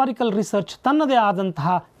ಹಿಸ್ಟಾರಿಕಲ್ ರಿಸರ್ಚ್ ತನ್ನದೇ ಆದಂತಹ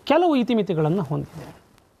ಕೆಲವು ಇತಿಮಿತಿಗಳನ್ನು ಹೊಂದಿದೆ.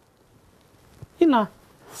 ಇನ್ನು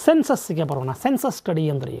ಸೆನ್ಸಸ್ಸಿಗೆ ಬರೋಣ. ಸೆನ್ಸಸ್ ಸ್ಟಡಿ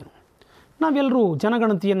ಅಂದರೆ ಏನು? ನಾವೆಲ್ಲರೂ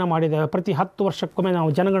ಜನಗಣತಿಯನ್ನು ಮಾಡಿದ್ದೇವೆ. ಪ್ರತಿ 10 ವರ್ಷಕ್ಕೊಮ್ಮೆ ನಾವು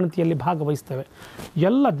ಜನಗಣತಿಯಲ್ಲಿ ಭಾಗವಹಿಸ್ತೇವೆ.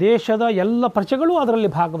 ಎಲ್ಲ ದೇಶದ ಎಲ್ಲ ಪ್ರಜೆಗಳು ಅದರಲ್ಲಿ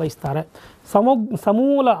ಭಾಗವಹಿಸ್ತಾರೆ.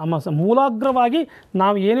 ಮೂಲಾಗ್ರವಾಗಿ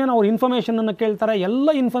ನಾವು ಏನೇನು ಅವ್ರು ಇನ್ಫಾರ್ಮೇಷನನ್ನು ಕೇಳ್ತಾರೆ ಎಲ್ಲ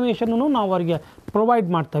ಇನ್ಫಾರ್ಮೇಷನನ್ನು ನಾವು ಅವರಿಗೆ ಪ್ರೊವೈಡ್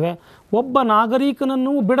ಮಾಡ್ತೇವೆ. ಒಬ್ಬ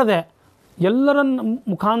ನಾಗರಿಕನನ್ನು ಬಿಡದೆ ಎಲ್ಲರ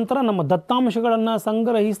ಮುಖಾಂತರ ನಮ್ಮ ದತ್ತಾಂಶಗಳನ್ನು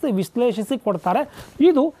ಸಂಗ್ರಹಿಸಿ ವಿಶ್ಲೇಷಿಸಿ ಕೊಡ್ತಾರೆ.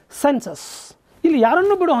 ಇದು ಸೆನ್ಸಸ್. ಇಲ್ಲಿ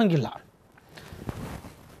ಯಾರನ್ನೂ ಬಿಡೋ ಹಾಗಿಲ್ಲ.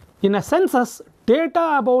 In a census, data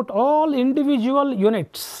about all individual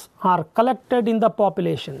units are collected in the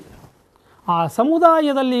population. ಆ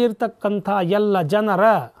ಸಮುದಾಯದಲ್ಲಿ ಇರತಕ್ಕಂಥ ಎಲ್ಲ ಜನರ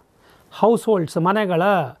ಹೌಸ್ಹೋಲ್ಡ್ಸ್, ಮನೆಗಳ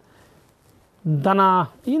ದನ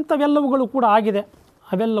ಇಂಥವೆಲ್ಲವುಗಳು ಕೂಡ ಆಗಿದೆ.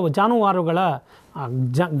 ಅವೆಲ್ಲವು ಜಾನುವಾರುಗಳ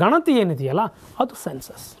ಗಣತಿ ಏನಿದೆಯಲ್ಲ ಅದು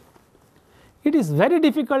census. It is very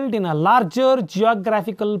difficult in a larger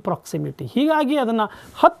geographical proximity. ಹೀಗಾಗಿ ಅದನ್ನು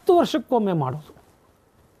 10 ವರ್ಷಕ್ಕೊಮ್ಮೆ ಮಾಡೋದು,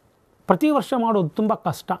 ಪ್ರತಿ ವರ್ಷ ಮಾಡೋದು ತುಂಬ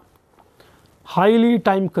ಕಷ್ಟ. highly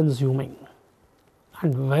time consuming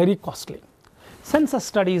and very costly. Census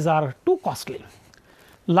studies are too costly.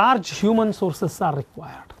 Large human sources are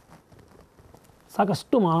required.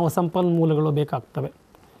 ಸಾಕಷ್ಟು ಮಾನವ ಸಂಪನ್ಮೂಲಗಳು ಬೇಕಾಗ್ತವೆ.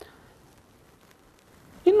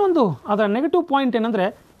 ಇನ್ನೊಂದು ಅದರ ನೆಗೆಟಿವ್ ಪಾಯಿಂಟ್ ಏನಂದರೆ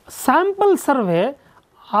ಸ್ಯಾಂಪಲ್ ಸರ್ವೆ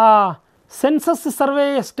ಆ ಸೆನ್ಸಸ್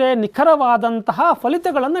ಸರ್ವೆಯಷ್ಟೇ ನಿಖರವಾದಂತಹ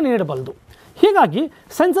ಫಲಿತಗಳನ್ನು ನೀಡಬಲ್ಲದು. ಹೀಗಾಗಿ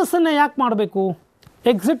ಸೆನ್ಸಸ್ಸನ್ನು ಯಾಕೆ ಮಾಡಬೇಕು?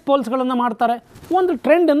 ಎಕ್ಸಿಟ್ ಪೋಲ್ಸ್ಗಳನ್ನು ಮಾಡ್ತಾರೆ, ಒಂದು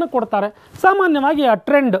ಟ್ರೆಂಡನ್ನು ಕೊಡ್ತಾರೆ. ಸಾಮಾನ್ಯವಾಗಿ ಆ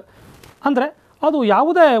ಟ್ರೆಂಡ್ ಅಂದರೆ ಅದು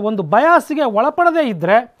ಯಾವುದೇ ಒಂದು ಬಯಾಸಿಗೆ ಒಳಪಡದೇ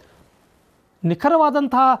ಇದ್ದರೆ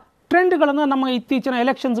ನಿಖರವಾದಂತಹ ಟ್ರೆಂಡ್ಗಳನ್ನು ನಮ್ಮ ಇತ್ತೀಚಿನ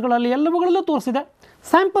ಎಲೆಕ್ಷನ್ಸ್ಗಳಲ್ಲಿ ಎಲ್ಲವುಗಳಲ್ಲೂ ತೋರಿಸಿದೆ.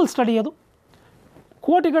 ಸ್ಯಾಂಪಲ್ ಸ್ಟಡಿ ಅದು.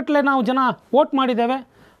 ಕೋಟಿಗಟ್ಟಲೆ ನಾವು ಜನ ವೋಟ್ ಮಾಡಿದ್ದೇವೆ,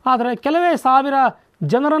 ಆದರೆ ಕೆಲವೇ ಸಾವಿರ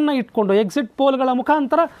ಜನರನ್ನು ಇಟ್ಕೊಂಡು ಎಕ್ಸಿಟ್ ಪೋಲ್ಗಳ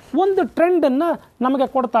ಮುಖಾಂತರ ಒಂದು ಟ್ರೆಂಡನ್ನು ನಮಗೆ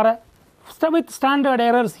ಕೊಡ್ತಾರೆ with standard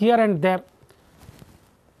errors here and there.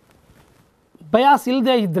 Bias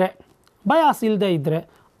ಇಲ್ಲದೇ ಇದ್ದರೆ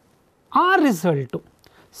ಆ ರಿಸಲ್ಟು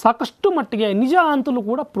ಸಾಕಷ್ಟು ಮಟ್ಟಿಗೆ ನಿಜ ಅಂತಲೂ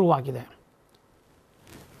ಕೂಡ ಪ್ರೂವ್ ಆಗಿದೆ.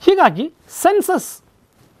 ಹೀಗಾಗಿ ಸೆನ್ಸಸ್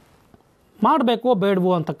ಮಾಡಬೇಕೋ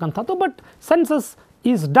ಬೇಡವೋ ಅಂತಕ್ಕಂಥದ್ದು. But census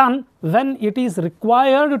is done when it is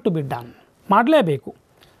required to be done. ಮಾಡಲೇಬೇಕು.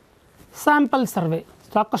 ಸ್ಯಾಂಪಲ್ ಸರ್ವೆ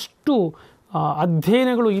ಸಾಕಷ್ಟು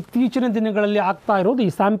ಅಧ್ಯಯನಗಳು ಇತ್ತೀಚಿನ ದಿನಗಳಲ್ಲಿ ಆಗ್ತಾ ಇರೋದು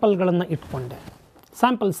ಈ ಸ್ಯಾಂಪಲ್ಗಳನ್ನು ಇಟ್ಕೊಂಡೆ.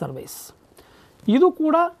 ಸ್ಯಾಂಪಲ್ ಸರ್ವೇಸ್ ಇದು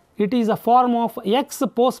ಕೂಡ it is a form of ex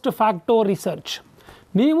post facto research.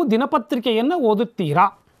 ನೀವು ದಿನಪತ್ರಿಕೆಯನ್ನು ಓದುತ್ತೀರಾ,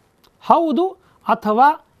 ಹೌದು ಅಥವಾ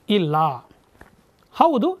ಇಲ್ಲ,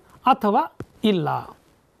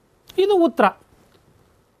 ಇದು ಉತ್ತರ.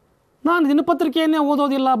 ನಾನು ದಿನಪತ್ರಿಕೆಯನ್ನೇ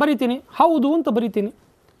ಓದೋದಿಲ್ಲ, ಬರಿತೀನಿ, ಹೌದು ಅಂತ ಬರಿತೀನಿ,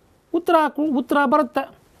 ಉತ್ತರ ಬರುತ್ತೆ.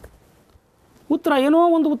 ಏನೋ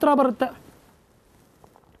ಒಂದು ಉತ್ತರ ಬರುತ್ತೆ.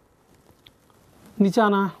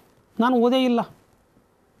 ನಿಜಾನಾ? ನಾನು ಓದೇ ಇಲ್ಲ.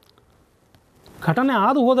 ಘಟನೆ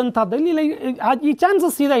ಆದು ಹೋದಂಥದ್ದು ಇಲ್ಲಿ ಈ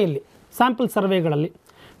ಚಾನ್ಸಸ್ ಇದೆ. ಇಲ್ಲಿ sample ಸರ್ವೆಗಳಲ್ಲಿ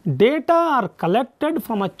data are collected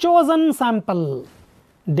from a chosen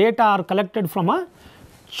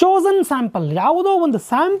sample. ಯಾವುದೋ ಒಂದು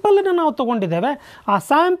ಸ್ಯಾಂಪಲನ್ನು ನಾವು ತೊಗೊಂಡಿದ್ದೇವೆ. ಆ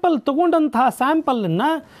ತೊಗೊಂಡಂತಹ ಸ್ಯಾಂಪಲನ್ನು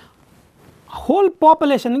ಹೋಲ್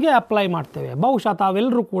ಪಾಪ್ಯುಲೇಷನ್ಗೆ ಅಪ್ಲೈ ಮಾಡ್ತೇವೆ. ಬಹುಶಃ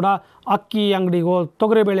ತಾವೆಲ್ಲರೂ ಕೂಡ ಅಕ್ಕಿ ಅಂಗಡಿಗೋ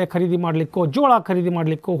ತೊಗರಿಬೇಳೆ ಖರೀದಿ ಮಾಡಲಿಕ್ಕೋ ಜೋಳ ಖರೀದಿ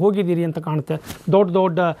ಮಾಡಲಿಕ್ಕೋ ಹೋಗಿದ್ದೀರಿ ಅಂತ ಕಾಣುತ್ತೆ.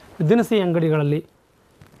 ದೊಡ್ಡ ದಿನಸಿ ಅಂಗಡಿಗಳಲ್ಲಿ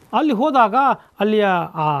ಅಲ್ಲಿ ಹೋದಾಗ ಅಲ್ಲಿಯ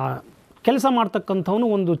ಆ ಕೆಲಸ ಮಾಡ್ತಕ್ಕಂಥವನು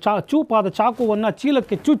ಒಂದು ಚೂಪಾದ ಚಾಕುವನ್ನು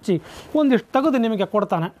ಚೀಲಕ್ಕೆ ಚುಚ್ಚಿ ಒಂದಿಷ್ಟು ತೆಗೆದು ನಿಮಗೆ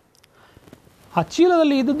ಕೊಡ್ತಾನೆ. ಆ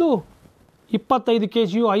ಚೀಲದಲ್ಲಿ ಇದ್ದದ್ದು 25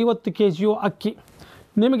 kg 50 kg ಅಕ್ಕಿ.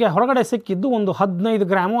 ನಿಮಗೆ ಹೊರಗಡೆ ಸಿಕ್ಕಿದ್ದು ಒಂದು 15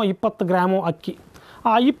 ಗ್ರಾಮೋ 20 ಗ್ರಾಮೋ ಅಕ್ಕಿ.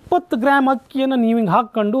 ಆ 20 ಗ್ರಾಮ್ ಅಕ್ಕಿಯನ್ನು ನೀವು ಹಿಂಗೆ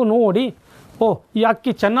ಹಾಕ್ಕೊಂಡು ನೋಡಿ, ಈ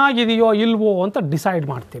ಅಕ್ಕಿ ಚೆನ್ನಾಗಿದೆಯೋ ಇಲ್ವೋ ಅಂತ ಡಿಸೈಡ್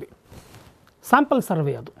ಮಾಡ್ತೀರಿ. ಸ್ಯಾಂಪಲ್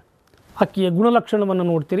ಸರ್ವೆ ಅದು. ಅಕ್ಕಿಯ ಗುಣಲಕ್ಷಣವನ್ನು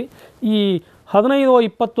ನೋಡ್ತೀರಿ. ಈ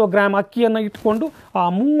 15-20 ಗ್ರಾಮ್ ಅಕ್ಕಿಯನ್ನು ಇಟ್ಕೊಂಡು ಆ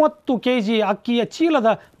 30 kg ಅಕ್ಕಿಯ ಚೀಲದ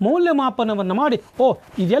ಮೌಲ್ಯಮಾಪನವನ್ನು ಮಾಡಿ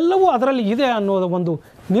ಇದೆಲ್ಲವೂ ಅದರಲ್ಲಿ ಇದೆ ಅನ್ನೋದು ಒಂದು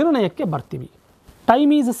ನಿರ್ಣಯಕ್ಕೆ ಬರ್ತೀವಿ.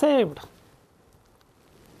 Time is saved,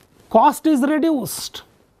 cost is reduced.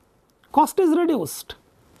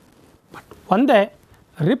 But ಒಂದೇ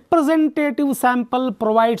representative sample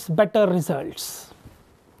provides better results.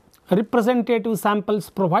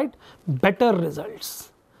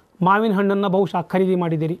 ಮಾವಿನ ಹಣ್ಣನ್ನು ಬಹುಶಃ ಖರೀದಿ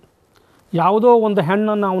ಮಾಡಿದ್ದೀರಿ, ಯಾವುದೋ ಒಂದು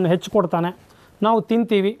ಹಣ್ಣನ್ನು ಅವನು ಹೆಚ್ಚಿಕೊಡ್ತಾನೆ, ನಾವು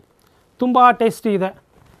ತಿಂತೀವಿ, ತುಂಬ ಟೇಸ್ಟಿ ಇದೆ,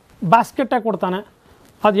 ಬಾಸ್ಕೆಟಾಗಿ ಕೊಡ್ತಾನೆ.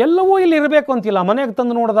 ಅದೆಲ್ಲವೂ ಇಲ್ಲಿ ಇರಬೇಕು ಅಂತಿಲ್ಲ. ಮನೆಗೆ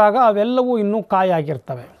ತಂದು ನೋಡಿದಾಗ ಅವೆಲ್ಲವೂ ಇನ್ನೂ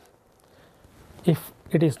ಕಾಯಾಗಿರ್ತವೆ. If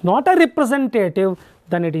it is not A representative,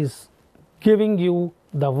 then it is giving you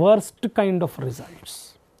the worst kind of results.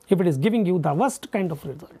 If it is giving you the worst kind of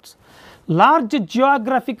results. Large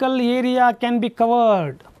geographical area can be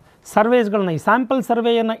covered. ಸರ್ವೇಸ್ಗಳನ್ನ, ಈ sample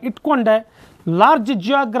ಸರ್ವೆಯನ್ನು ಇಟ್ಕೊಂಡೆ large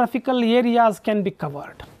geographical areas can be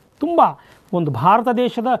covered. ತುಂಬ ಒಂದು ಭಾರತ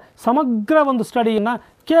ದೇಶದ ಸಮಗ್ರ ಒಂದು ಸ್ಟಡಿಯನ್ನು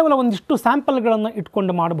ಕೇವಲ ಒಂದಿಷ್ಟು ಸ್ಯಾಂಪಲ್ಗಳನ್ನು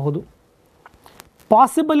ಇಟ್ಕೊಂಡು ಮಾಡಬಹುದು.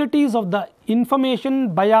 Possibilities of the information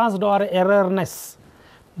biased R ಎರರ್ನೆಸ್.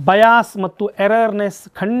 Bias ಮತ್ತು ಎರರ್ನೆಸ್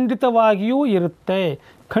ಖಂಡಿತವಾಗಿಯೂ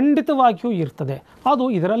ಇರ್ತದೆ. ಅದು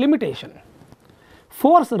ಇದರ limitation.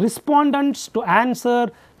 Force ರಿಸ್ಪಾಂಡೆಂಟ್ಸ್ to answer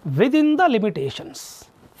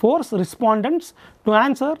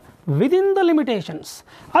within the limitations.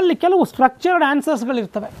 ಅಲ್ಲಿ ಕೆಲವು ಸ್ಟ್ರಕ್ಚರ್ಡ್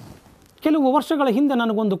ಆನ್ಸರ್ಸ್ಗಳಿರ್ತವೆ. ಕೆಲವು ವರ್ಷಗಳ ಹಿಂದೆ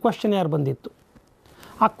ನನಗೊಂದು ಕ್ವೆಶ್ಚನ್ಯರ್ ಬಂದಿತ್ತು.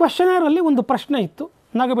 ಆ ಕ್ವೆಶ್ಚನ್ಯರಲ್ಲಿ ಒಂದು ಪ್ರಶ್ನೆ ಇತ್ತು.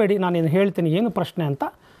 ನಗಬೇಡಿ, ನಾನೇನು ಹೇಳ್ತೀನಿ ಏನು ಪ್ರಶ್ನೆ ಅಂತ.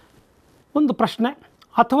 ಒಂದು ಪ್ರಶ್ನೆ,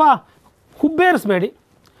 ಅಥವಾ ಹುಬ್ಬೇರಿಸಬೇಡಿ.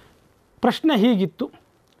 ಪ್ರಶ್ನೆ ಹೀಗಿತ್ತು: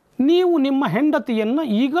 ನೀವು ನಿಮ್ಮ ಹೆಂಡತಿಯನ್ನು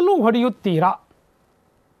ಈಗಲೂ ಹೊಡೆಯುತ್ತೀರಾ?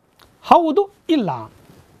 ಹೌದು, ಇಲ್ಲ.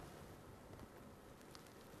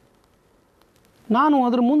 ನಾನು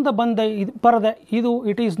ಅದ್ರ ಮುಂದೆ ಬರೆದೆ,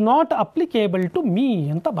 it is not applicable to me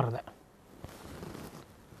ಅಂತ ಬರೆದೆ.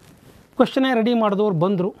 ಕ್ವೆಶ್ಚನೇ ರೆಡಿ ಮಾಡಿದವ್ರು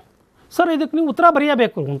ಬಂದರು. ಸರ್, ಇದಕ್ಕೆ ನೀವು ಉತ್ತರ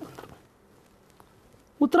ಬರೆಯಬೇಕು ಅಂತಂದರು.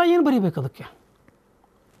 ಉತ್ತರ ಏನು ಬರೀಬೇಕು ಅದಕ್ಕೆ?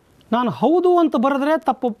 ನಾನು ಹೌದು ಅಂತ ಬರೆದ್ರೆ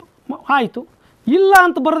ತಪ್ಪು ಆಯಿತು, ಇಲ್ಲ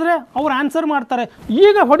ಅಂತ ಬರೆದ್ರೆ ಅವ್ರು ಆನ್ಸರ್ ಮಾಡ್ತಾರೆ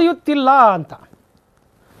ಈಗ ಹೊಡೆಯುತ್ತಿಲ್ಲ ಅಂತ.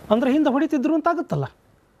 ಅಂದರೆ ಹಿಂದೆ ಹೊಡಿತಿದ್ರು ಅಂತ ಆಗುತ್ತಲ್ಲ.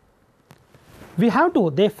 We have to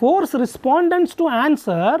they force respondents to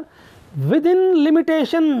answer within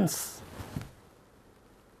limitations.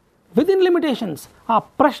 ಆ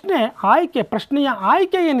ಪ್ರಶ್ನೆಯ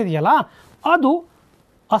ಆಯ್ಕೆ ಏನಿದೆಯಲ್ಲ, ಅದು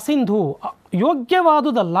ಅಸಿಂಧು,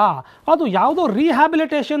 ಯೋಗ್ಯವಾದುದಲ್ಲ. ಅದು ಯಾವುದೋ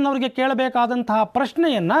ರಿಹ್ಯಾಬಿಲಿಟೇಷನ್ ಅವರಿಗೆ ಕೇಳಬೇಕಾದಂತಹ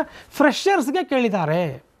ಪ್ರಶ್ನೆಯನ್ನು ಫ್ರೆಷರ್ಸ್ಗೆ ಕೇಳಿದ್ದಾರೆ.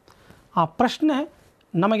 ಆ ಪ್ರಶ್ನೆ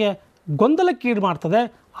ನಮಗೆ ಗೊಂದಲಕ್ಕೀಡು ಮಾಡ್ತದೆ.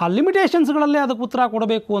 ಆ ಲಿಮಿಟೇಷನ್ಸ್ಗಳಲ್ಲೇ ಅದಕ್ಕೆ ಉತ್ತರ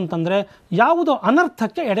ಕೊಡಬೇಕು ಅಂತಂದರೆ ಯಾವುದೋ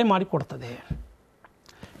ಅನರ್ಥಕ್ಕೆ ಎಡೆ ಮಾಡಿಕೊಡ್ತದೆ.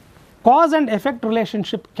 Cause and effect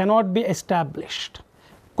relationship cannot be established.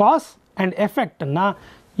 Cause and ಎಫೆಕ್ಟನ್ನು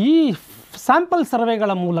ಈ ಸ್ಯಾಂಪಲ್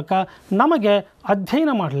ಸರ್ವೆಗಳ ಮೂಲಕ ನಮಗೆ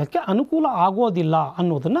ಅಧ್ಯಯನ ಮಾಡಲಿಕ್ಕೆ ಅನುಕೂಲ ಆಗೋದಿಲ್ಲ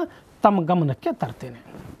ಅನ್ನೋದನ್ನು ತಮ್ಮ ಗಮನಕ್ಕೆ ತರ್ತೇನೆ.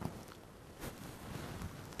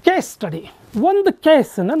 Case study. ಒಂದು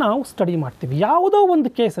ಕೇಸನ್ನು ನಾವು ಸ್ಟಡಿ ಮಾಡ್ತೀವಿ, ಯಾವುದೋ ಒಂದು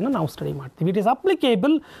ಕೇಸನ್ನು ನಾವು ಸ್ಟಡಿ ಮಾಡ್ತೀವಿ. It is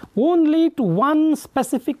applicable only to one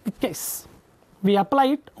specific case. We apply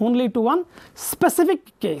it only to one specific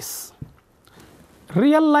case.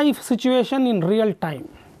 Real life situation in real time.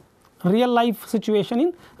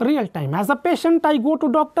 As a patient, I go to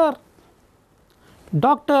doctor.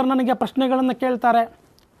 Doctor ನನಗೆ ಪ್ರಶ್ನೆಗಳನ್ನು ಕೇಳ್ತಾರೆ.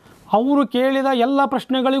 ಅವರು ಕೇಳಿದ ಎಲ್ಲ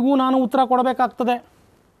ಪ್ರಶ್ನೆಗಳಿಗೂ ನಾನು ಉತ್ತರ ಕೊಡಬೇಕಾಗ್ತದೆ.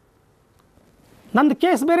 ನಂದು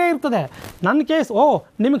ಕೇಸ್ ಬೇರೆ ಇರ್ತದೆ. ನನ್ನ ಕೇಸ್,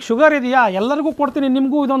 ನಿಮಗೆ ಶುಗರ್ ಇದೆಯಾ, ಎಲ್ಲರಿಗೂ ಕೊಡ್ತೀನಿ,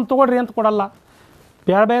 ನಿಮಗೂ ಇದೊಂದು ತೊಗೊಳ್ರಿ ಅಂತ ಕೊಡಲ್ಲ.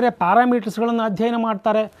 ಬೇರೆ ಬೇರೆ ಪ್ಯಾರಾಮೀಟರ್ಸ್ಗಳನ್ನು ಅಧ್ಯಯನ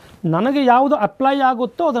ಮಾಡ್ತಾರೆ. ನನಗೆ ಯಾವುದು ಅಪ್ಲೈ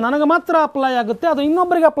ಆಗುತ್ತೋ ಅದು ನನಗೆ ಮಾತ್ರ ಅಪ್ಲೈ ಆಗುತ್ತೆ, ಅದು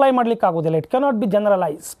ಇನ್ನೊಬ್ಬರಿಗೆ ಅಪ್ಲೈ ಮಾಡಲಿಕ್ಕೆ ಆಗೋದಿಲ್ಲ. It cannot be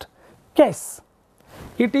generalised case.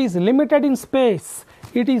 It is limited in space.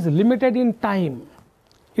 It is limited in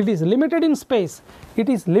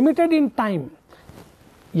time.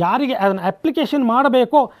 ಯಾರಿಗೆ ಅದನ್ನು ಅಪ್ಲಿಕೇಶನ್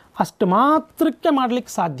ಮಾಡಬೇಕೋ ಅಷ್ಟು ಮಾತ್ರಕ್ಕೆ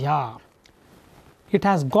ಮಾಡಲಿಕ್ಕೆ ಸಾಧ್ಯ. It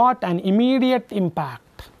has got an immediate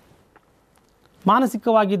impact.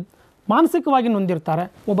 ಮಾನಸಿಕವಾಗಿ ನೊಂದಿರ್ತಾರೆ.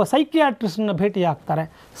 ಒಬ್ಬ ಸೈಕಿಯಾಟ್ರಿಸ್ಟನ್ನ ಭೇಟಿಯಾಗ್ತಾರೆ.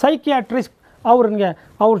 ಸೈಕಿಯಾಟ್ರಿಸ್ಟ್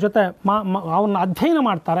ಅವ್ರ ಜೊತೆ ಅವ್ರನ್ನ ಅಧ್ಯಯನ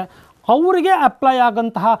ಮಾಡ್ತಾರೆ. ಅವರಿಗೆ ಅಪ್ಲೈ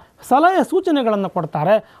ಆಗೋಂತಹ ಸಲಹೆ ಸೂಚನೆಗಳನ್ನು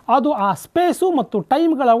ಕೊಡ್ತಾರೆ. ಅದು ಆ ಸ್ಪೇಸು ಮತ್ತು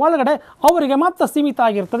ಟೈಮ್ಗಳ ಒಳಗಡೆ ಅವರಿಗೆ ಮಾತ್ರ ಸೀಮಿತ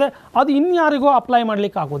ಆಗಿರ್ತದೆ. ಅದು ಇನ್ಯಾರಿಗೂ ಅಪ್ಲೈ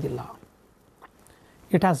ಮಾಡಲಿಕ್ಕೆ ಆಗೋದಿಲ್ಲ.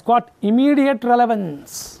 It has got immediate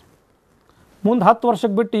relevance. ಮುಂದೆ 10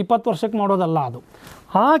 ವರ್ಷಕ್ಕೆ ಬಿಟ್ಟು 20 ವರ್ಷಕ್ಕೆ ಮಾಡೋದಲ್ಲ. ಅದು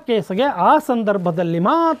ಆ ಕೇಸ್ಗೆ ಆ ಸಂದರ್ಭದಲ್ಲಿ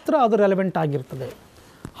ಮಾತ್ರ ಅದು ರೆಲೆವೆಂಟ್ ಆಗಿರ್ತದೆ.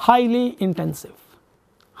 Highly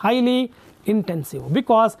intensive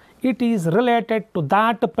because it is related to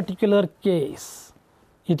that particular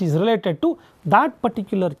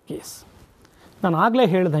case. ನಾನು ಆಗಲೇ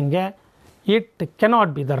ಹೇಳ್ದಂಗೆ it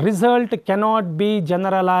cannot be, the result cannot be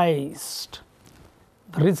generalised.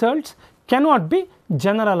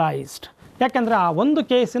 ಯಾಕೆಂದರೆ ಆ ಒಂದು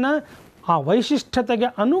ಕೇಸಿನ ಆ ವೈಶಿಷ್ಟ್ಯತೆಗೆ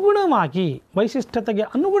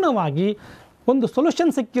ಅನುಗುಣವಾಗಿ ಒಂದು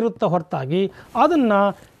ಸೊಲ್ಯೂಷನ್ ಸಿಕ್ಕಿರುತ್ತೆ ಹೊರತಾಗಿ ಅದನ್ನು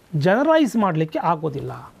ಜನರಲೈಸ್ ಮಾಡಲಿಕ್ಕೆ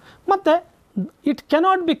ಆಗೋದಿಲ್ಲ. ಮತ್ತು it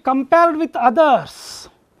cannot be compared with others.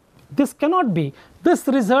 This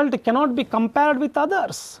result cannot be compared with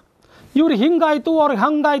others. ಇವ್ರು ಹಿಂಗಾಯಿತು, ಅವ್ರಿಗೆ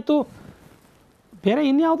ಹಂಗಾಯಿತು, ಬೇರೆ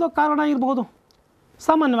ಇನ್ಯಾವುದೋ ಕಾರಣ ಇರಬಹುದು.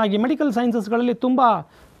 ಸಾಮಾನ್ಯವಾಗಿ ಮೆಡಿಕಲ್ ಸೈನ್ಸಸ್ಗಳಲ್ಲಿ ತುಂಬ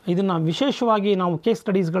ಇದನ್ನು ವಿಶೇಷವಾಗಿ ನಾವು ಕೇಸ್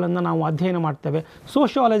ಸ್ಟಡೀಸ್ಗಳನ್ನು ನಾವು ಅಧ್ಯಯನ ಮಾಡ್ತೇವೆ,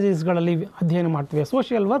 ಸೋಷಿಯಾಲಜೀಸ್ಗಳಲ್ಲಿ ಅಧ್ಯಯನ ಮಾಡ್ತೇವೆ,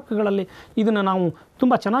 ಸೋಷಿಯಲ್ ವರ್ಕ್ಗಳಲ್ಲಿ ಇದನ್ನು ನಾವು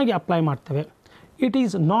ತುಂಬ ಚೆನ್ನಾಗಿ ಅಪ್ಲೈ ಮಾಡ್ತೇವೆ. It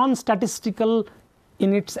is non statistical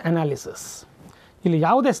in its analysis. ಇಲ್ಲಿ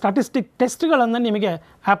ಯಾವುದೇ ಸ್ಟ್ಯಾಟಿಸ್ಟಿಕ್ ಟೆಸ್ಟ್ಗಳನ್ನು ನಿಮಗೆ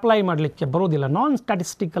ಅಪ್ಲೈ ಮಾಡಲಿಕ್ಕೆ ಬರೋದಿಲ್ಲ, ನಾನ್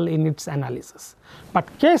statistical in its analysis. But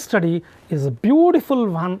case study is a beautiful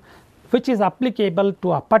one which is applicable to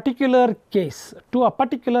a particular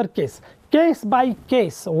case. Case by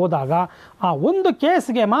case ಹೋದಾಗ ಆ ಒಂದು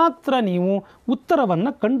ಕೇಸ್ಗೆ ಮಾತ್ರ ನೀವು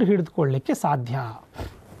ಉತ್ತರವನ್ನು ಕಂಡು ಹಿಡಿದುಕೊಳ್ಳಲಿಕ್ಕೆ ಸಾಧ್ಯ.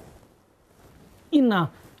 ಇನ್ನು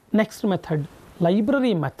next method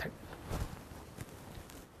library method.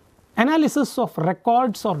 Analysis of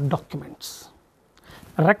records R documents.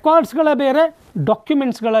 ರೆಕಾರ್ಡ್ಸ್ಗಳ ಬೇರೆ,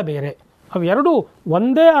 ಡಾಕ್ಯುಮೆಂಟ್ಸ್ಗಳ ಬೇರೆ, ಅವೆರಡೂ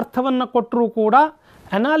ಒಂದೇ ಅರ್ಥವನ್ನು ಕೊಟ್ಟರೂ ಕೂಡ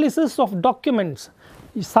ಅನಾಲಿಸಿಸ್ ಆಫ್ ಡಾಕ್ಯುಮೆಂಟ್ಸ್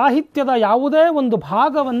ಸಾಹಿತ್ಯದ ಯಾವುದೇ ಒಂದು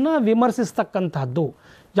ಭಾಗವನ್ನು ವಿಮರ್ಶಿಸ್ತಕ್ಕಂಥದ್ದು.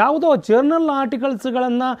 ಯಾವುದೋ ಜರ್ನಲ್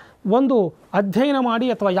ಆರ್ಟಿಕಲ್ಸ್ಗಳನ್ನು ಒಂದು ಅಧ್ಯಯನ ಮಾಡಿ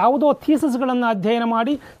ಅಥವಾ ಯಾವುದೋ ಥೀಸಸ್ಗಳನ್ನು ಅಧ್ಯಯನ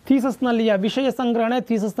ಮಾಡಿ ಥೀಸಸ್ನಲ್ಲಿಯ ವಿಷಯ ಸಂಗ್ರಹಣೆ,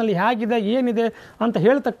 ಥೀಸಸ್ನಲ್ಲಿ ಹೇಗಿದೆ ಏನಿದೆ ಅಂತ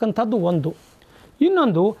ಹೇಳ್ತಕ್ಕಂಥದ್ದು ಒಂದು.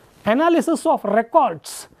 ಇನ್ನೊಂದು analysis of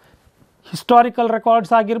records, historical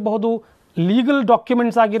records ಆಗಿರಬಹುದು, ಲೀಗಲ್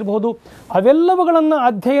ಡಾಕ್ಯುಮೆಂಟ್ಸ್ ಆಗಿರಬಹುದು, ಅವೆಲ್ಲವುಗಳನ್ನು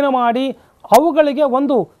ಅಧ್ಯಯನ ಮಾಡಿ ಅವುಗಳಿಗೆ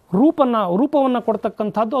ಒಂದು ರೂಪವನ್ನು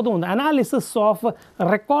ಕೊಡ್ತಕ್ಕಂಥದ್ದು ಅದು ಒಂದು ಅನಾಲಿಸಿಸ್ ಆಫ್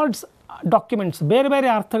ರೆಕಾರ್ಡ್ಸ್ ಡಾಕ್ಯುಮೆಂಟ್ಸ್. ಬೇರೆ ಬೇರೆ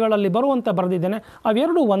ಅರ್ಥಗಳಲ್ಲಿ ಬರುವಂತೆ ಬರೆದಿದ್ದೇನೆ,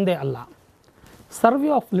 ಅವೆರಡೂ ಒಂದೇ ಅಲ್ಲ. Survey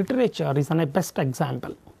of literature is A best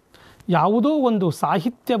example. ಯಾವುದೋ ಒಂದು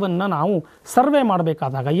ಸಾಹಿತ್ಯವನ್ನು ನಾವು ಸರ್ವೆ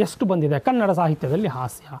ಮಾಡಬೇಕಾದಾಗ ಎಷ್ಟು ಬಂದಿದೆ, ಕನ್ನಡ ಸಾಹಿತ್ಯದಲ್ಲಿ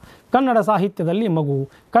ಹಾಸ್ಯ, ಕನ್ನಡ ಸಾಹಿತ್ಯದಲ್ಲಿ ಮಗು,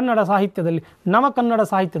 ಕನ್ನಡ ಸಾಹಿತ್ಯದಲ್ಲಿ ನವಕನ್ನಡ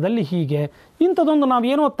ಸಾಹಿತ್ಯದಲ್ಲಿ ಹೀಗೆ, ಇಂಥದ್ದೊಂದು ನಾವು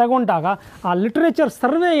ಏನೋ ತಗೊಂಡಾಗ ಆ ಲಿಟ್ರೇಚರ್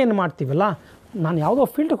ಸರ್ವೆ ಏನು ಮಾಡ್ತೀವಲ್ಲ, ನಾನು ಯಾವುದೋ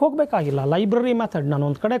ಫೀಲ್ಡ್ಗೆ ಹೋಗಬೇಕಾಗಿಲ್ಲ. ಲೈಬ್ರರಿ ಮೆಥಡ್, ನಾನು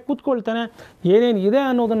ಒಂದು ಕಡೆ ಕೂತ್ಕೊಳ್ತೇನೆ, ಏನೇನು ಇದೆ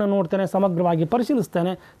ಅನ್ನೋದನ್ನು ನೋಡ್ತೇನೆ, ಸಮಗ್ರವಾಗಿ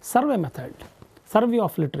ಪರಿಶೀಲಿಸ್ತೇನೆ. Survey method, survey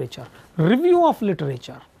of literature, review of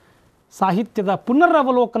literature, ಸಾಹಿತ್ಯದ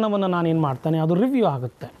ಪುನರವಲೋಕನವನ್ನು ನಾನೇನು ಮಾಡ್ತೇನೆ, ಅದು ರಿವ್ಯೂ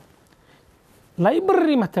ಆಗುತ್ತೆ.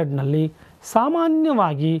 ಲೈಬ್ರರಿ ಮೆಥಡ್ನಲ್ಲಿ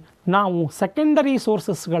ಸಾಮಾನ್ಯವಾಗಿ ನಾವು ಸೆಕೆಂಡರಿ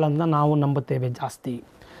ಸೋರ್ಸಸ್ಗಳನ್ನು ನಾವು ನಂಬುತ್ತೇವೆ ಜಾಸ್ತಿ.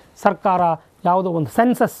 ಸರ್ಕಾರ ಯಾವುದೋ ಒಂದು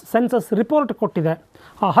ಸೆನ್ಸಸ್ ರಿಪೋರ್ಟ್ ಕೊಟ್ಟಿದೆ,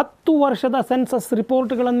 ಆ 10 ವರ್ಷದ ಸೆನ್ಸಸ್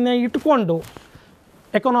ರಿಪೋರ್ಟ್ಗಳನ್ನೇ ಇಟ್ಕೊಂಡು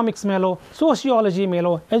ಎಕನಾಮಿಕ್ಸ್ ಮೇಲೋ, ಸೋಷಿಯಾಲಜಿ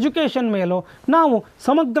ಮೇಲೋ, ಎಜುಕೇಷನ್ ಮೇಲೋ ನಾವು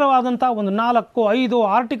ಸಮಗ್ರವಾದಂಥ ಒಂದು 4-5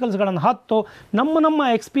 ಆರ್ಟಿಕಲ್ಸ್ಗಳನ್ನು 10 ನಮ್ಮ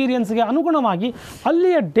ಎಕ್ಸ್ಪೀರಿಯನ್ಸ್ಗೆ ಅನುಗುಣವಾಗಿ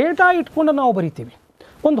ಅಲ್ಲಿಯ ಡೇಟಾ ಇಟ್ಕೊಂಡು ನಾವು ಬರಿತೀವಿ.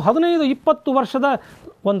 ಒಂದು 15-20 ವರ್ಷದ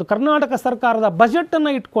ಒಂದು ಕರ್ನಾಟಕ ಸರ್ಕಾರದ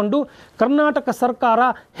ಬಜೆಟನ್ನು ಇಟ್ಕೊಂಡು ಕರ್ನಾಟಕ ಸರ್ಕಾರ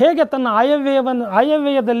ಹೇಗೆ ತನ್ನ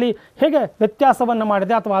ಆಯವ್ಯಯದಲ್ಲಿ ಹೇಗೆ ವ್ಯತ್ಯಾಸವನ್ನು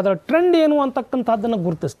ಮಾಡಿದೆ ಅಥವಾ ಅದರ ಟ್ರೆಂಡ್ ಏನು ಅಂತಕ್ಕಂಥದ್ದನ್ನು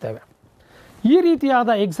ಗುರುತಿಸ್ತೇವೆ. ಈ ರೀತಿಯಾದ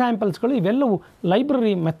ಎಕ್ಸಾಂಪಲ್ಸ್ಗಳು ಇವೆಲ್ಲವೂ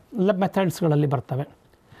ಲೈಬ್ರರಿ ಮೆಥಡ್ಸ್ಗಳಲ್ಲಿ ಬರ್ತವೆ.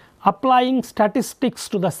 Applying statistics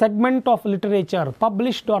to the segment of literature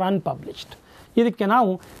published R ಅನ್ಪಬ್ಲಿಷ್ಡ್, ಇದಕ್ಕೆ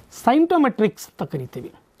ನಾವು ಸೈಂಟೋಮೆಟ್ರಿಕ್ಸ್ ಅಂತ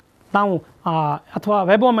ಕರಿತೀವಿ ನಾವು, ಅಥವಾ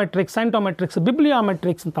ವೆಬೋಮೆಟ್ರಿಕ್ಸ್, ಸೈಂಟೋಮೆಟ್ರಿಕ್ಸ್,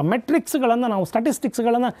 ಬಿಬ್ಲಿಯೋಮೆಟ್ರಿಕ್ಸ್ ಅಂತ ಮೆಟ್ರಿಕ್ಸ್ಗಳನ್ನು ನಾವು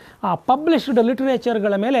ಸ್ಟ್ಯಾಟಿಸ್ಟಿಕ್ಸ್ಗಳನ್ನು ಪಬ್ಲಿಷ್ಡ್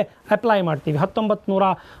ಲಿಟರೇಚರ್ಗಳ ಮೇಲೆ ಅಪ್ಲೈ ಮಾಡ್ತೀವಿ.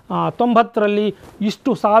 1990ರಲ್ಲಿ ಇಷ್ಟು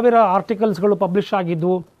 1000 ಆರ್ಟಿಕಲ್ಸ್ಗಳು ಪಬ್ಲಿಷ್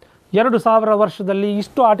ಆಗಿದ್ದವು, 2000 ವರ್ಷದಲ್ಲಿ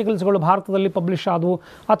ಇಷ್ಟು ಆರ್ಟಿಕಲ್ಸ್ಗಳು ಭಾರತದಲ್ಲಿ ಪಬ್ಲಿಷ್ ಆದವು,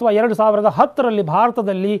 ಅಥವಾ 2010ರಲ್ಲಿ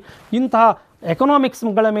ಭಾರತದಲ್ಲಿ ಇಂತಹ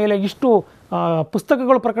ಎಕನಾಮಿಕ್ಸ್ಗಳ ಮೇಲೆ ಇಷ್ಟು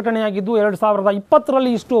ಪುಸ್ತಕಗಳು ಪ್ರಕಟಣೆಯಾಗಿದ್ದು,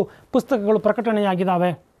 2020ರಲ್ಲಿ ಇಷ್ಟು ಪುಸ್ತಕಗಳು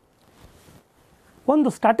ಪ್ರಕಟಣೆಯಾಗಿದ್ದಾವೆ. ಒಂದು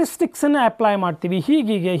ಸ್ಟ್ಯಾಟಿಸ್ಟಿಕ್ಸನ್ನೇ ಅಪ್ಲೈ ಮಾಡ್ತೀವಿ,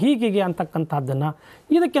 ಹೀಗೀಗೆ ಅಂತಕ್ಕಂಥದ್ದನ್ನು.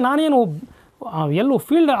 ಇದಕ್ಕೆ ನಾನೇನು ಎಲ್ಲೂ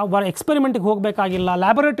ಫೀಲ್ಡ್ ಎಕ್ಸ್ಪೆರಿಮೆಂಟಿಗೆ ಹೋಗಬೇಕಾಗಿಲ್ಲ,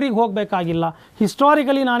 ಲ್ಯಾಬೊರೇಟ್ರಿಗೆ ಹೋಗಬೇಕಾಗಿಲ್ಲ,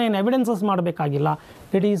 ಹಿಸ್ಟಾರಿಕಲಿ ನಾನೇನು ಎವಿಡೆನ್ಸಸ್ ಮಾಡಬೇಕಾಗಿಲ್ಲ.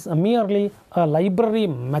 It is merely a library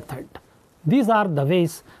method. These are the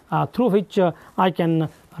ways through which I can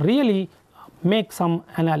really make some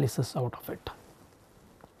analysis out of it.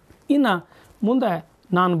 ಇನ್ನು ಮುಂದೆ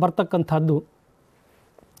ನಾನು ಬರ್ತಕ್ಕಂಥದ್ದು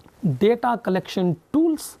data collection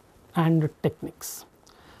tools and techniques.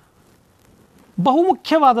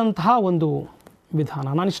 ಬಹುಮುಖ್ಯವಾದಂತಹ ಒಂದು ವಿಧಾನ.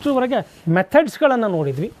 ನಾನು ಇಷ್ಟರವರೆಗೆ ಮೆಥಡ್ಸ್ಗಳನ್ನು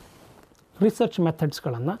ನೋಡಿದ್ವಿ, ರಿಸರ್ಚ್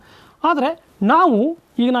ಮೆಥಡ್ಸ್ಗಳನ್ನು. ಆದರೆ ನಾವು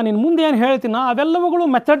ಈಗ ನಾನು ಇನ್ನು ಮುಂದೆ ಏನು ಹೇಳ್ತೀನಿ ಅವೆಲ್ಲವುಗಳು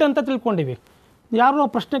ಮೆಥಡ್ ಅಂತ ತಿಳ್ಕೊಂಡಿವಿ. ಯಾರೋ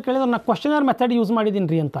ಪ್ರಶ್ನೆ ಕೇಳಿದ್ರೆ ನಾನು ಕ್ವೆಶ್ಚನರ್ ಮೆಥಡ್ ಯೂಸ್ ಮಾಡಿದ್ದೀನಿ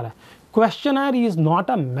ರೀ ಅಂತಾರೆ. ಕ್ವೆಶ್ಚನರ್ is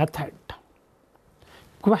not a method.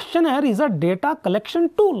 ಕ್ವೆಶ್ಚನರ್ is a data collection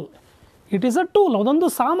tool. It is a tool, ಅದೊಂದು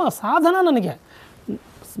ಸಾಧನ ನನಗೆ.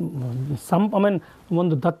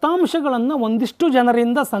 ಒಂದು ದತ್ತಾಂಶಗಳನ್ನು ಒಂದಿಷ್ಟು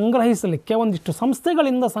ಜನರಿಂದ ಸಂಗ್ರಹಿಸಲಿಕ್ಕೆ, ಒಂದಿಷ್ಟು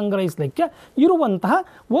ಸಂಸ್ಥೆಗಳಿಂದ ಸಂಗ್ರಹಿಸಲಿಕ್ಕೆ ಇರುವಂತಹ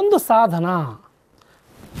ಒಂದು ಸಾಧನ.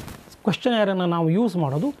 ಕ್ವೆಶ್ಚನರನ್ನು ನಾವು ಯೂಸ್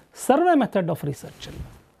ಮಾಡೋದು survey method of ರಿಸರ್ಚಲ್ಲಿ.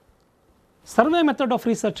 Survey method of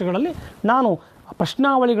ರಿಸರ್ಚ್ಗಳಲ್ಲಿ ನಾನು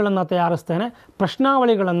ಪ್ರಶ್ನಾವಳಿಗಳನ್ನು ತಯಾರಿಸ್ತೇನೆ,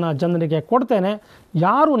 ಪ್ರಶ್ನಾವಳಿಗಳನ್ನು ಜನರಿಗೆ ಕೊಡ್ತೇನೆ.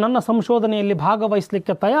 ಯಾರು ನನ್ನ ಸಂಶೋಧನೆಯಲ್ಲಿ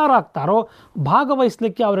ಭಾಗವಹಿಸಲಿಕ್ಕೆ ತಯಾರಾಗ್ತಾರೋ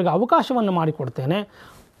ಭಾಗವಹಿಸಲಿಕ್ಕೆ ಅವರಿಗೆ ಅವಕಾಶವನ್ನು ಮಾಡಿಕೊಡ್ತೇನೆ.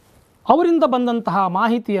 ಅವರಿಂದ ಬಂದಂತಹ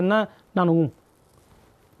ಮಾಹಿತಿಯನ್ನು ನಾನು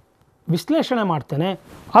ವಿಶ್ಲೇಷಣೆ ಮಾಡ್ತೇನೆ,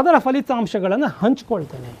 ಅದರ ಫಲಿತಾಂಶಗಳನ್ನು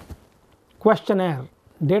ಹಂಚಿಕೊಳ್ತೇನೆ. ಕ್ವೆಶ್ಚನರ್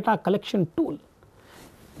data collection tool.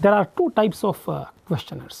 there are two types of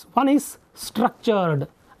questionnaires. One is structured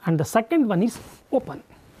and the second one is open.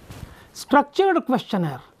 Structured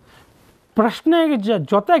questionnaire ಪ್ರಶ್ನೆಗೆ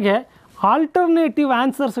ಜೊತೆಗೆ ಆಲ್ಟರ್ನೇಟಿವ್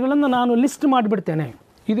ಆನ್ಸರ್ಸ್ಗಳನ್ನು ನಾನು ಲಿಸ್ಟ್ ಮಾಡಿಬಿಡ್ತೇನೆ.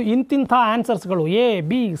 ಇದು ಇಂತಿಂಥ ಆನ್ಸರ್ಸ್ಗಳು ಎ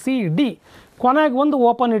ಬಿ ಸಿ ಡಿ, ಕೊನೆಗೆ ಒಂದು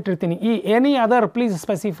ಓಪನ್ ಇಟ್ಟಿರ್ತೀನಿ, ಈ ಎನಿ ಅದರ್ ಪ್ಲೀಸ್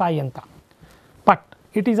ಸ್ಪೆಸಿಫೈ ಅಂತ. But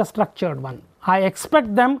it is a structured one. I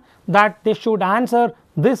expect them that they should answer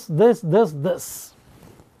this this this this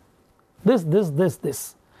this this this this.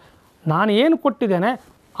 ನಾನು ಏನು ಕೊಟ್ಟಿದ್ದೇನೆ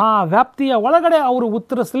ಆ ವ್ಯಾಪ್ತಿಯ ಒಳಗಡೆ ಅವರು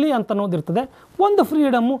ಉತ್ತರಿಸಲಿ ಅಂತ ಅನ್ನೋದಿರ್ತದೆ. ಒಂದು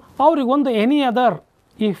ಫ್ರೀಡಮ್ಮು ಅವರಿಗೊಂದು any other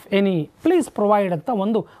if any please provide ಅಂತ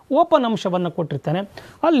ಒಂದು ಓಪನ್ ಅಂಶವನ್ನು ಕೊಟ್ಟಿರ್ತೇನೆ.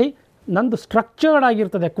 ಅಲ್ಲಿ ನಂದು ಸ್ಟ್ರಕ್ಚರ್ಡ್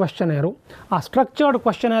ಆಗಿರ್ತದೆ ಕ್ವೆಶ್ಚನೇರು. ಆ ಸ್ಟ್ರಕ್ಚರ್ಡ್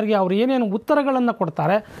ಕ್ವೆಶ್ಚನೇರ್ಗೆ ಅವರು ಏನೇನು ಉತ್ತರಗಳನ್ನು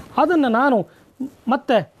ಕೊಡ್ತಾರೆ ಅದನ್ನು ನಾನು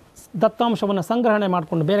ಮತ್ತೆ ದತ್ತಾಂಶವನ್ನು ಸಂಗ್ರಹಣೆ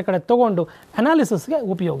ಮಾಡಿಕೊಂಡು ಬೇರೆ ಕಡೆ ತೊಗೊಂಡು ಅನಾಲಿಸಿಸ್ಗೆ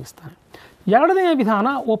ಉಪಯೋಗಿಸ್ತಾನೆ. ಎರಡನೆಯ ವಿಧಾನ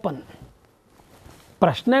ಓಪನ್.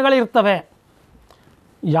 ಪ್ರಶ್ನೆಗಳಿರ್ತವೆ,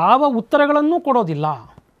 ಯಾವ ಉತ್ತರಗಳನ್ನೂ ಕೊಡೋದಿಲ್ಲ,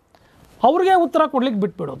 ಅವ್ರಿಗೆ ಉತ್ತರ ಕೊಡ್ಲಿಕ್ಕೆ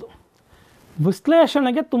ಬಿಟ್ಬಿಡೋದು.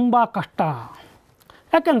 ವಿಶ್ಲೇಷಣೆಗೆ ತುಂಬ ಕಷ್ಟ.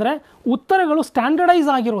 ಯಾಕೆಂದರೆ ಉತ್ತರಗಳು ಸ್ಟ್ಯಾಂಡರ್ಡೈಸ್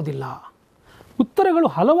ಆಗಿರೋದಿಲ್ಲ. ಉತ್ತರಗಳು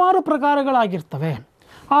ಹಲವಾರು ಪ್ರಕಾರಗಳಾಗಿರ್ತವೆ.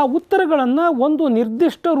 ಆ ಉತ್ತರಗಳನ್ನು ಒಂದು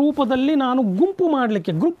ನಿರ್ದಿಷ್ಟ ರೂಪದಲ್ಲಿ ನಾನು ಗ್ರೂಪ್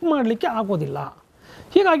ಮಾಡಲಿಕ್ಕೆ ಆಗೋದಿಲ್ಲ.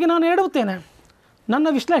 ಹೀಗಾಗಿ ನಾನು ಎಡುತ್ತೇನೆ, ನನ್ನ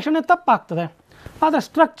ವಿಶ್ಲೇಷಣೆ ತಪ್ಪಾಗ್ತದೆ. ಆದರೆ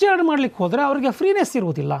ಸ್ಟ್ರಕ್ಚರ್ಡ್ ಮಾಡಲಿಕ್ಕೆ ಹೋದರೆ ಅವರಿಗೆ ಫ್ರೀನೆಸ್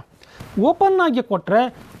ಇರುವುದಿಲ್ಲ. ಓಪನ್ ಆಗಿ ಕೊಟ್ಟರೆ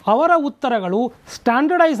ಅವರ ಉತ್ತರಗಳು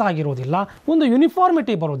ಸ್ಟ್ಯಾಂಡರ್ಡೈಸ್ ಆಗಿರೋದಿಲ್ಲ, ಒಂದು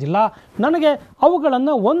ಯೂನಿಫಾರ್ಮಿಟಿ ಬರೋದಿಲ್ಲ. ನನಗೆ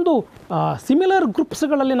ಅವುಗಳನ್ನು ಒಂದು ಸಿಮಿಲರ್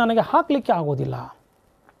ಗ್ರೂಪ್ಸ್ಗಳಲ್ಲಿ ನನಗೆ ಹಾಕಲಿಕ್ಕೆ ಆಗೋದಿಲ್ಲ.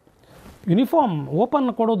 ಯೂನಿಫಾರ್ಮ್ ಓಪನ್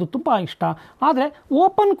ಕೊಡೋದು ತುಂಬ ಇಷ್ಟ. ಆದರೆ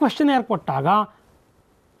ಓಪನ್ ಕ್ವೆಶ್ಚನೇರ್ ಕೊಟ್ಟಾಗ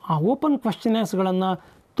ಆ ಓಪನ್ ಕ್ವೆಶ್ಚನೇರ್ಸ್ಗಳನ್ನು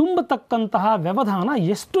ತುಂಬತಕ್ಕಂತಹ ವ್ಯವಧಾನ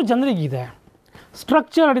ಎಷ್ಟು ಜನರಿಗಿದೆ.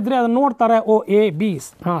 ಸ್ಟ್ರಕ್ಚರ್ಡ್ ಇದ್ದರೆ ಅದನ್ನು ನೋಡ್ತಾರೆ, ಓ ಎ ಬಿ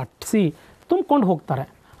ಸಿ ತುಂಬ್ಕೊಂಡು ಹೋಗ್ತಾರೆ.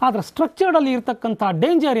 ಆದರೆ ಸ್ಟ್ರಕ್ಚರ್ಡಲ್ಲಿ ಇರ್ತಕ್ಕಂಥ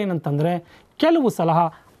ಡೇಂಜರ್ ಏನಂತಂದರೆ ಕೆಲವು ಸಲ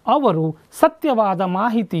ಅವರು ಸತ್ಯವಾದ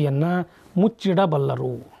ಮಾಹಿತಿಯನ್ನು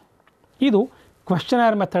ಮುಚ್ಚಿಡಬಲ್ಲರು. ಇದು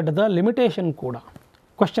ಕ್ವೆಶ್ಚನೇರ್ ಮೆಥಡದ ಲಿಮಿಟೇಷನ್ ಕೂಡ.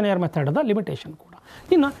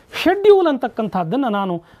 ಇನ್ನು ಶೆಡ್ಯೂಲ್ ಅಂತಕ್ಕಂಥದ್ದನ್ನು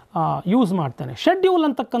ನಾನು ಯೂಸ್ ಮಾಡ್ತೇನೆ. ಶೆಡ್ಯೂಲ್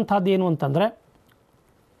ಅಂತಕ್ಕಂಥದ್ದು ಏನು ಅಂತಂದರೆ,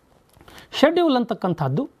 ಶೆಡ್ಯೂಲ್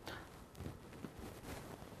ಅಂತಕ್ಕಂಥದ್ದು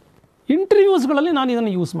ಇಂಟರ್ವ್ಯೂಸ್ಗಳಲ್ಲಿ ನಾನು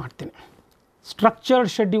ಇದನ್ನು ಯೂಸ್ ಮಾಡ್ತೀನಿ.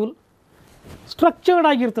 ಸ್ಟ್ರಕ್ಚರ್ಡ್ ಶೆಡ್ಯೂಲ್, ಸ್ಟ್ರಕ್ಚರ್ಡ್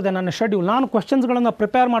ಆಗಿರ್ತದೆ ನನ್ನ ಶೆಡ್ಯೂಲ್. ನಾನು ಕ್ವೆಶ್ಚನ್ಸ್ಗಳನ್ನು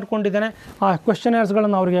ಪ್ರಿಪೇರ್ ಮಾಡ್ಕೊಂಡಿದ್ದೇನೆ, ಆ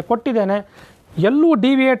ಕ್ವೆಶ್ಚನೇರ್ಸ್ಗಳನ್ನು ಅವರಿಗೆ ಕೊಟ್ಟಿದ್ದೇನೆ. ಎಲ್ಲೂ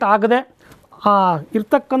ಡಿವಿಯೇಟ್ ಆಗದೆ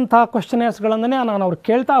ಇರ್ತಕ್ಕಂಥ ಕ್ವೆಶ್ಚನೇರ್ಸ್ಗಳನ್ನೇ ನಾನು ಅವ್ರು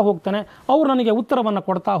ಕೇಳ್ತಾ ಹೋಗ್ತೇನೆ, ಅವರು ನನಗೆ ಉತ್ತರವನ್ನು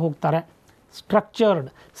ಕೊಡ್ತಾ ಹೋಗ್ತಾರೆ. ಸ್ಟ್ರಕ್ಚರ್ಡ್,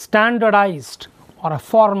 ಸ್ಟ್ಯಾಂಡರ್ಡೈಸ್ಡ್ ಆರ್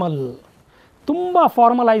ಫಾರ್ಮಲ್, ತುಂಬ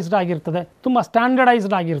ಫಾರ್ಮಲೈಸ್ಡ್ ಆಗಿರ್ತದೆ, ತುಂಬ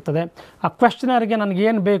ಸ್ಟ್ಯಾಂಡರ್ಡೈಸ್ಡ್ ಆಗಿರ್ತದೆ. ಆ ಕ್ವೆಶ್ಚನರ್ಗೆ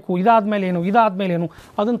ನನಗೇನು ಬೇಕು, ಇದಾದಮೇಲೇನು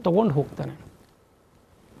ಅದನ್ನು ತೊಗೊಂಡು ಹೋಗ್ತೇನೆ.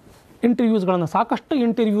 ಸಾಕಷ್ಟು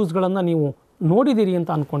ಇಂಟರ್ವ್ಯೂಸ್ಗಳನ್ನು ನೀವು ನೋಡಿದ್ದೀರಿ ಅಂತ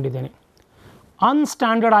ಅಂದ್ಕೊಂಡಿದ್ದೇನೆ.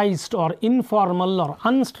 ಅನ್ಸ್ಟ್ಯಾಂಡರ್ಡೈಸ್ಡ್ R informal R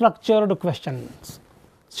unstructured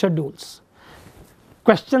schedules.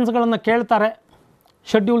 ಕ್ವೆಶ್ಚನ್ಸ್ಗಳನ್ನು ಕೇಳ್ತಾರೆ,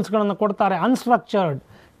 ಶೆಡ್ಯೂಲ್ಸ್ಗಳನ್ನು ಕೊಡ್ತಾರೆ. ಅನ್ಸ್ಟ್ರಕ್ಚರ್ಡ್,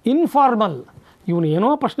 ಇನ್ಫಾರ್ಮಲ್, ಇವನು ಏನೋ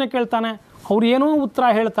ಪ್ರಶ್ನೆ ಕೇಳ್ತಾನೆ, ಅವ್ರು ಏನೋ ಉತ್ತರ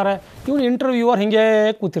ಹೇಳ್ತಾರೆ, ಇವನು ಇಂಟರ್ವ್ಯೂವರ್ ಹಿಂಗೇ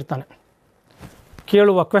ಕೂತಿರ್ತಾನೆ.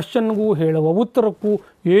 ಕೇಳುವ ಕ್ವೆಶ್ಚನ್ಗೂ ಹೇಳುವ ಉತ್ತರಕ್ಕೂ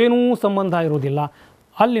ಏನೂ ಸಂಬಂಧ ಇರೋದಿಲ್ಲ.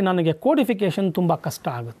 ಅಲ್ಲಿ ನನಗೆ ಕೋಡಿಫಿಕೇಷನ್ ತುಂಬ ಕಷ್ಟ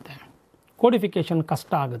ಆಗುತ್ತೆ.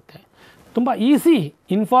 ತುಂಬ ಈಸಿ.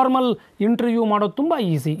 ಇನ್ಫಾರ್ಮಲ್ ಇಂಟರ್ವ್ಯೂ ಮಾಡೋದು ತುಂಬ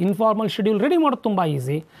ಈಸಿ, ಇನ್ಫಾರ್ಮಲ್ ಶೆಡ್ಯೂಲ್ ರೆಡಿ ಮಾಡೋದು ತುಂಬ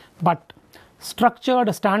easy. But structured,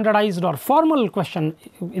 standardised R formal question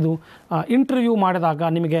ಇದು ಇಂಟರ್ವ್ಯೂ ಮಾಡಿದಾಗ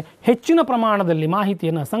ನಿಮಗೆ ಹೆಚ್ಚಿನ ಪ್ರಮಾಣದಲ್ಲಿ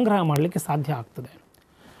ಮಾಹಿತಿಯನ್ನು ಸಂಗ್ರಹ ಮಾಡಲಿಕ್ಕೆ ಸಾಧ್ಯ ಆಗ್ತದೆ.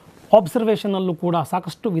 ಆಬ್ಸರ್ವೇಷನಲ್ಲೂ ಕೂಡ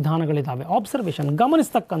ಸಾಕಷ್ಟು ವಿಧಾನಗಳಿದ್ದಾವೆ. ಆಬ್ಸರ್ವೇಷನ್,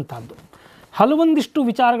 ಗಮನಿಸ್ತಕ್ಕಂಥದ್ದು. ಹಲವೊಂದಿಷ್ಟು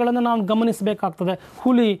ವಿಚಾರಗಳನ್ನು ನಾವು ಗಮನಿಸಬೇಕಾಗ್ತದೆ.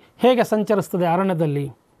 ಹುಲಿ ಹೇಗೆ ಸಂಚರಿಸ್ತದೆ ಅರಣ್ಯದಲ್ಲಿ,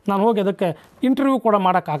 ನಾನು ಹೋಗಿ ಅದಕ್ಕೆ ಇಂಟರ್ವ್ಯೂ ಕೂಡ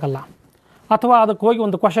ಮಾಡೋಕ್ಕಾಗಲ್ಲ. ಅಥವಾ ಅದಕ್ಕೆ ಹೋಗಿ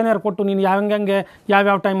ಒಂದು ಕ್ವೆಶ್ಚನೇರ್ ಕೊಟ್ಟು ನೀನು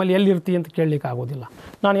ಯಾವ್ಯಾವ ಟೈಮಲ್ಲಿ ಎಲ್ಲಿರ್ತೀವಿ ಅಂತ ಕೇಳಲಿಕ್ಕೆ ಆಗೋದಿಲ್ಲ.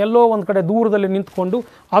 ನಾನು ಎಲ್ಲೋ ಒಂದು ಕಡೆ ದೂರದಲ್ಲಿ ನಿಂತ್ಕೊಂಡು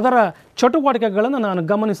ಅದರ ಚಟುವಟಿಕೆಗಳನ್ನು ನಾನು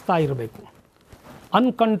ಗಮನಿಸ್ತಾ ಇರಬೇಕು.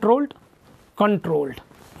 Uncontrolled, controlled,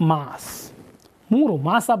 mass. 3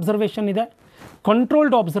 mass observation ಇದೆ,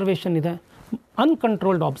 ಕಂಟ್ರೋಲ್ಡ್ ಅಬ್ಸರ್ವೇಷನ್ ಇದೆ,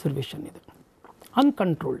 ಅನ್ಕಂಟ್ರೋಲ್ಡ್ ಅಬ್ಸರ್ವೇಷನ್ ಇದೆ.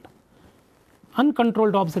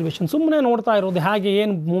 ಅನ್ಕಂಟ್ರೋಲ್ಡ್ ಅಬ್ಸರ್ವೇಷನ್ ಸುಮ್ಮನೆ ನೋಡ್ತಾ ಇರೋದು, ಹೇಗೆ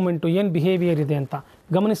ಏನು ಮೂಮೆಂಟು, ಏನು ಬಿಹೇವಿಯರ್ ಇದೆ ಅಂತ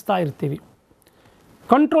ಗಮನಿಸ್ತಾ ಇರ್ತೀವಿ.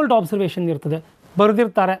 ಕಂಟ್ರೋಲ್ಡ್ ಅಬ್ಸರ್ವೇಷನ್ ಇರ್ತದೆ,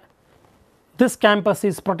 ಬರೆದಿರ್ತಾರೆ, this campus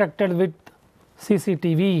is protected with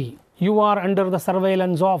CCTV, you are under the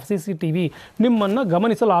surveillance of CCTV, ನಿಮ್ಮನ್ನು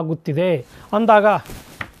ಗಮನಿಸಲಾಗುತ್ತಿದೆ ಅಂದಾಗ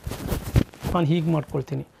ನಾನು ಹೀಗೆ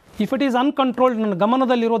ಮಾಡ್ಕೊಳ್ತೀನಿ. ಇಫ್ ಇಟ್ ಈಸ್ ಅನ್ಕಂಟ್ರೋಲ್ಡ್, ನನ್ನ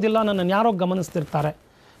ಗಮನದಲ್ಲಿರೋದಿಲ್ಲ, ನನ್ನನ್ನು ಯಾರೋ ಗಮನಿಸ್ತಿರ್ತಾರೆ.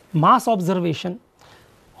 ಮಾಸ್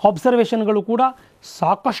ಅಬ್ಸರ್ವೇಷನ್ಗಳು ಕೂಡ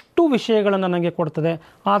ಸಾಕಷ್ಟು ವಿಷಯಗಳನ್ನು ನನಗೆ ಕೊಡ್ತದೆ.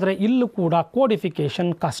 ಆದರೆ ಇಲ್ಲೂ ಕೂಡ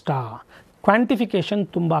ಕೋಡಿಫಿಕೇಷನ್ ಕಷ್ಟ, ಕ್ವಾಂಟಿಫಿಕೇಷನ್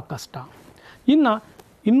ತುಂಬ ಕಷ್ಟ.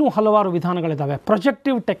 ಇನ್ನೂ ಹಲವಾರು ವಿಧಾನಗಳಿದ್ದಾವೆ.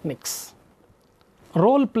 ಪ್ರೊಜೆಕ್ಟಿವ್ ಟೆಕ್ನಿಕ್ಸ್,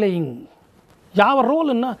 ರೋಲ್ ಪ್ಲೇಯಿಂಗ್, ಯಾವ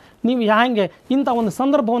ರೋಲನ್ನು ನೀವು ಹ್ಯಾಂಗೆ ಇಂಥ ಒಂದು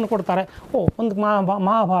ಸಂದರ್ಭವನ್ನು ಕೊಡ್ತಾರೆ. ಒಂದು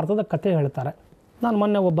ಮಹಾಭಾರತದ ಕಥೆ ಹೇಳ್ತಾರೆ. ನಾನು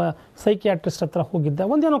ಮೊನ್ನೆ ಒಬ್ಬ ಸೈಕಿಯಾಟ್ರಿಸ್ಟ್ ಹತ್ರ ಹೋಗಿದ್ದೆ,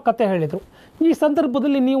 ಒಂದೇನೋ ಕತೆ ಹೇಳಿದರು. ಈ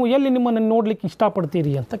ಸಂದರ್ಭದಲ್ಲಿ ನೀವು ಎಲ್ಲಿ ನಿಮ್ಮನ್ನು ನೋಡಲಿಕ್ಕೆ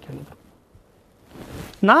ಇಷ್ಟಪಡ್ತೀರಿ ಅಂತ ಕೇಳಿದರು.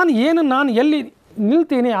 ನಾನು ಎಲ್ಲಿ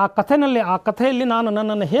ನಿಲ್ತೀನಿ ಆ ಕಥೆಯಲ್ಲಿ ನಾನು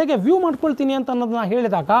ನನ್ನನ್ನು ಹೇಗೆ ವ್ಯೂ ಮಾಡ್ಕೊಳ್ತೀನಿ ಅಂತ ಅನ್ನೋದನ್ನ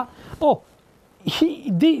ಹೇಳಿದಾಗ,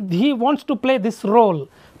 he wants to play this role,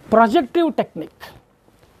 ಪ್ರೊಜೆಕ್ಟಿವ್ technique,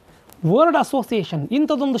 word association.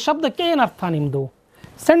 ಇಂಥದ್ದೊಂದು ಶಬ್ದಕ್ಕೆ ಏನು ಅರ್ಥ ನಿಮ್ಮದು?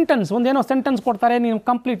 ಸೆಂಟೆನ್ಸ್, ಒಂದೇನೋ ಸೆಂಟೆನ್ಸ್ ಕೊಡ್ತಾರೆ, ನೀವು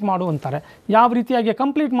ಕಂಪ್ಲೀಟ್ ಮಾಡು ಅಂತಾರೆ. ಯಾವ ರೀತಿಯಾಗಿ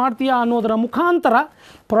ಕಂಪ್ಲೀಟ್ ಮಾಡ್ತೀಯಾ ಅನ್ನೋದರ ಮುಖಾಂತರ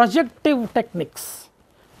ಪ್ರೊಜೆಕ್ಟಿವ್ ಟೆಕ್ನಿಕ್ಸ್,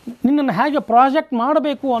 ನಿನ್ನನ್ನು ಹೇಗೆ ಪ್ರಾಜೆಕ್ಟ್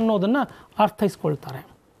ಮಾಡಬೇಕು ಅನ್ನೋದನ್ನು ಅರ್ಥೈಸ್ಕೊಳ್ತಾರೆ.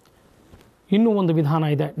 ಇನ್ನೂ ಒಂದು ವಿಧಾನ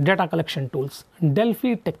ಇದೆ, data collection tools,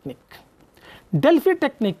 Delphi technique. Delphi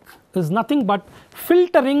technique is nothing but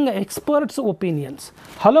filtering experts opinions.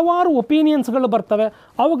 ಹಲವಾರು ಒಪಿನಿಯನ್ಸ್ಗಳು ಬರ್ತವೆ,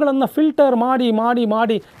 ಅವುಗಳನ್ನು ಫಿಲ್ಟರ್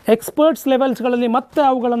ಮಾಡಿ ಎಕ್ಸ್ಪರ್ಟ್ಸ್ ಲೆವೆಲ್ಸ್ಗಳಲ್ಲಿ ಮತ್ತೆ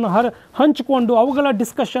ಅವುಗಳನ್ನು ಹಂಚಿಕೊಂಡು ಅವುಗಳ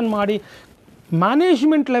ಡಿಸ್ಕಷನ್ ಮಾಡಿ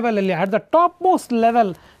ಮ್ಯಾನೇಜ್ಮೆಂಟ್ ಲೆವೆಲಲ್ಲಿ at the top most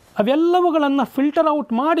level ಅವೆಲ್ಲವುಗಳನ್ನು filter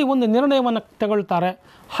out ಮಾಡಿ ಒಂದು ನಿರ್ಣಯವನ್ನು ತಗೊಳ್ತಾರೆ.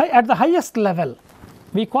 At the highest level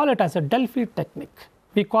we call it as A Delphi technique.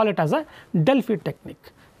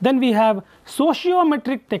 Then we have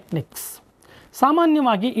sociometric techniques.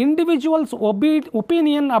 ಸಾಮಾನ್ಯವಾಗಿ individuals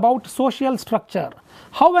opinion about social structure,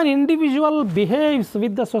 how on individual behaves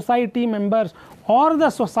with the society members are the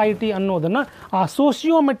society ಅನ್ನೋದನ್ನು ಆ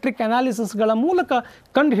ಸೋಷಿಯೋಮೆಟ್ರಿಕ್ ಅನಾಲಿಸಿಸ್ಗಳ ಮೂಲಕ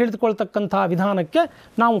ಕಂಡು ಹಿಡಿದುಕೊಳ್ತಕ್ಕಂಥ ವಿಧಾನಕ್ಕೆ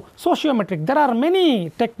ನಾವು ಸೋಷಿಯೋಮೆಟ್ರಿಕ್. There are many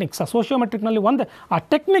techniques. ಆ ಸೋಷಿಯೋಮೆಟ್ರಿಕ್ನಲ್ಲಿ ಒಂದೇ ಆ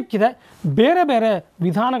ಟೆಕ್ನಿಕ್ ಇದೆ, ಬೇರೆ ಬೇರೆ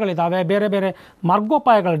ವಿಧಾನಗಳಿದ್ದಾವೆ, ಬೇರೆ ಬೇರೆ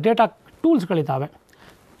ಮಾರ್ಗೋಪಾಯಗಳು, ಡೇಟಾ ಟೂಲ್ಸ್ಗಳಿದ್ದಾವೆ.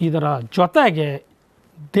 ಇದರ ಜೊತೆಗೆ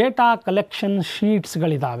data collection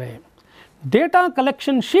ಶೀಟ್ಸ್ಗಳಿದ್ದಾವೆ. Data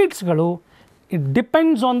collection ಶೀಟ್ಸ್ಗಳು it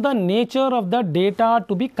depends on the nature of the data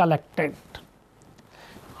to B collected.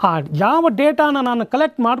 ಯಾವ ಡೇಟಾನ ನಾನು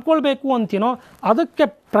ಕಲೆಕ್ಟ್ ಮಾಡ್ಕೊಳ್ಬೇಕು ಅಂತೀನೋ ಅದಕ್ಕೆ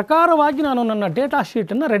ಪ್ರಕಾರವಾಗಿ ನಾನು ನನ್ನ ಡೇಟಾ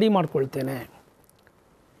ಶೀಟನ್ನು ರೆಡಿ ಮಾಡ್ಕೊಳ್ತೇನೆ.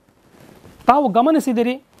 ತಾವು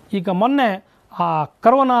ಗಮನಿಸಿದಿರಿ, ಈಗ ಮೊನ್ನೆ ಆ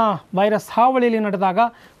ಕರೋನಾ ವೈರಸ್ ಹಾವಳಿಯಲ್ಲಿ ನಡೆದಾಗ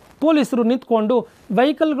ಪೊಲೀಸರು ನಿಂತ್ಕೊಂಡು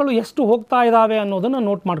ವೆಹಿಕಲ್ಗಳು ಎಷ್ಟು ಹೋಗ್ತಾ ಇದ್ದಾವೆ ಅನ್ನೋದನ್ನು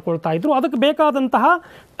ನೋಟ್ ಮಾಡ್ಕೊಳ್ತಾ ಇದ್ರು. ಅದಕ್ಕೆ ಬೇಕಾದಂತಹ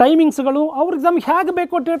ಟೈಮಿಂಗ್ಸ್ಗಳು ಅವ್ರಿಗೆ ನಮ್ಗೆ ಹೇಗೆ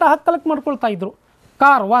ಬೇಕೋ ಡೇಟಾ ಹಾಕಿ ಕಲೆಕ್ಟ್ ಮಾಡ್ಕೊಳ್ತಾ ಇದ್ರು.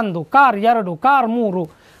 Car 1, car 2, car 3,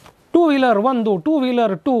 2 wheeler 1, 2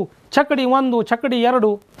 wheeler 2, ಚಕಡಿ 1, ಚಕಡಿ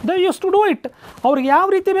 2, they use to do it. ಅವ್ರಿಗೆ ಯಾವ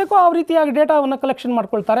ರೀತಿ ಬೇಕೋ ಆ ರೀತಿಯಾಗಿ ಡೇಟಾವನ್ನು ಕಲೆಕ್ಷನ್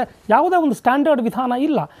ಮಾಡ್ಕೊಳ್ತಾರೆ. ಯಾವುದೇ ಒಂದು ಸ್ಟ್ಯಾಂಡರ್ಡ್ ವಿಧಾನ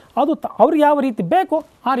ಇಲ್ಲ, ಅದು ಅವ್ರಿಗೆ ಯಾವ ರೀತಿ ಬೇಕೋ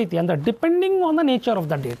ಆ ರೀತಿ, ಅಂದರೆ depending on the nature of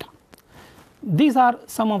the data. These are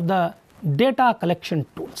some of the data collection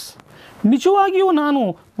tools. ನಿಜವಾಗಿಯೂ ನಾನು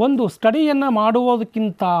ಒಂದು ಸ್ಟಡಿಯನ್ನು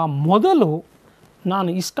ಮಾಡುವುದಕ್ಕಿಂತ ಮೊದಲು ನಾನು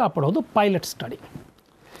ಇಷ್ಟಪಡೋದು pilot study.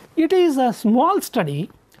 It is a small study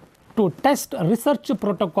to test research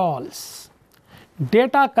protocols,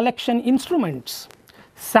 data collection instruments,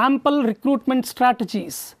 sample recruitment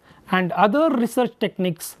strategies and other research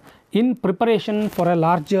techniques in preparation for A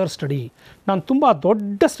larger study. ನಾನು ತುಂಬ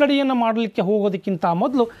ದೊಡ್ಡ ಸ್ಟಡಿಯನ್ನು ಮಾಡಲಿಕ್ಕೆ ಹೋಗೋದಕ್ಕಿಂತ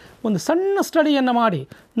ಮೊದಲು ಒಂದು ಸಣ್ಣ ಸ್ಟಡಿಯನ್ನು ಮಾಡಿ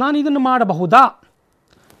ನಾನು ಇದನ್ನು ಮಾಡಬಹುದಾ,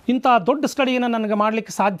 ಇಂಥ ದೊಡ್ಡ ಸ್ಟಡಿಯನ್ನು ನನಗೆ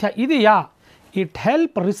ಮಾಡಲಿಕ್ಕೆ ಸಾಧ್ಯ ಇದೆಯಾ, it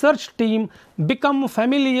help research team become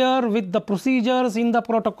familiar with the procedures in the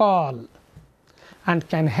protocol and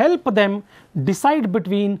can help them decide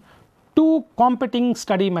between 2 competing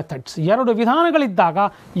study methods. 2 ವಿಧಾನಗಳಿದ್ದಾಗ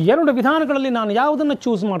 2 ವಿಧಾನಗಳಲ್ಲಿ ನಾನು ಯಾವುದನ್ನು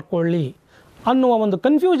ಚೂಸ್ ಮಾಡಿಕೊಳ್ಳಿ ಅನ್ನುವ ಒಂದು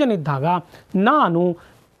ಕನ್ಫ್ಯೂಷನ್ ಇದ್ದಾಗ ನಾನು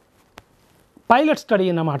ಪೈಲಟ್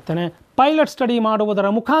ಸ್ಟಡಿಯನ್ನು ಮಾಡ್ತೇನೆ. ಪೈಲಟ್ ಸ್ಟಡಿ ಮಾಡುವುದರ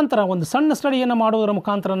ಮುಖಾಂತರ, ಒಂದು ಸಣ್ಣ ಸ್ಟಡಿಯನ್ನು ಮಾಡುವುದರ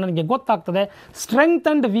ಮುಖಾಂತರ ನನಗೆ ಗೊತ್ತಾಗ್ತದೆ ಸ್ಟ್ರೆಂಗ್ತ್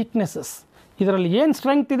ಆ್ಯಂಡ್ ವೀಕ್ನೆಸ್ಸಸ್, ಇದರಲ್ಲಿ ಏನು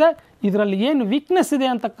ಸ್ಟ್ರೆಂಗ್ತ್ ಇದೆ, ಇದರಲ್ಲಿ ಏನು ವೀಕ್ನೆಸ್ ಇದೆ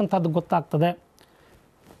ಅಂತಕ್ಕಂಥದ್ದು ಗೊತ್ತಾಗ್ತದೆ.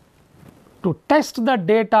 To test the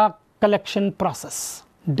data collection process.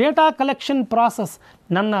 Data collection process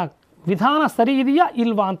ನನ್ನ ವಿಧಾನ ಸರಿ ಇದೆಯಾ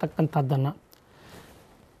ಇಲ್ವಾ ಅಂತಕ್ಕಂಥದ್ದನ್ನು.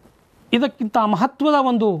 ಇದಕ್ಕಿಂತ ಮಹತ್ವದ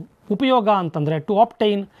ಒಂದು ಉಪಯೋಗ ಅಂತಂದರೆ to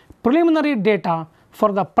ಆಬ್ಟೈನ್ preliminary data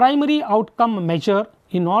for the primary outcome measure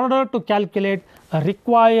in order to calculate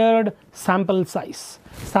required sample size.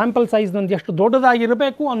 Sample size ನಂದು ಎಷ್ಟು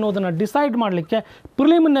ದೊಡ್ಡದಾಗಿರಬೇಕು ಅನ್ನೋದನ್ನು ಡಿಸೈಡ್ ಮಾಡಲಿಕ್ಕೆ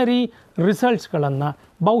ಪ್ರಿಲಿಮಿನರಿ ರಿಸಲ್ಟ್ಸ್ಗಳನ್ನು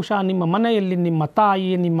ಬಹುಶಃ ನಿಮ್ಮ ಮನೆಯಲ್ಲಿ ನಿಮ್ಮ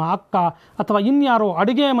ತಾಯಿ, ನಿಮ್ಮ ಅಕ್ಕ ಅಥವಾ ಇನ್ಯಾರೋ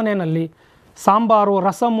ಅಡುಗೆ ಮನೆಯಲ್ಲಿ ಸಾಂಬಾರು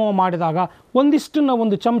ರಸಮೋ ಮಾಡಿದಾಗ ಒಂದಿಷ್ಟನ್ನು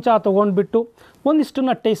ಒಂದು ಚಮಚ ತೊಗೊಂಡ್ಬಿಟ್ಟು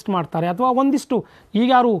ಒಂದಿಷ್ಟನ್ನು ಟೇಸ್ಟ್ ಮಾಡ್ತಾರೆ. ಅಥವಾ ಒಂದಿಷ್ಟು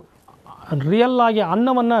ಈಗಾರು ರಿಯಲ್ಲಾಗಿ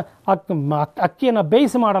ಅನ್ನವನ್ನು ಅಕ್ಕಿಯನ್ನು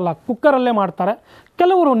ಬೇಯಿಸಿ ಮಾಡಲ್ಲ, ಕುಕ್ಕರಲ್ಲೇ ಮಾಡ್ತಾರೆ.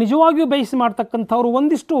 ಕೆಲವರು ನಿಜವಾಗಿಯೂ ಬೇಯಿಸಿ ಮಾಡ್ತಕ್ಕಂಥವ್ರು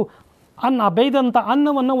ಒಂದಿಷ್ಟು ಬೇಯ್ದಂಥ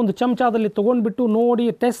ಅನ್ನವನ್ನು ಒಂದು ಚಮಚದಲ್ಲಿ ತೊಗೊಂಡ್ಬಿಟ್ಟು ನೋಡಿ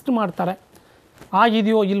ಟೆಸ್ಟ್ ಮಾಡ್ತಾರೆ,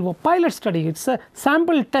 ಆಗಿದೆಯೋ ಇಲ್ವೋ. Pilot study it's A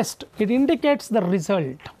sample test. It indicates the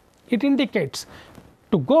result. It indicates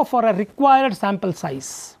to go for A required sample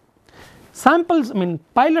size.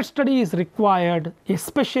 Pilot study is required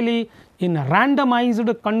especially in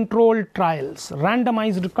randomised control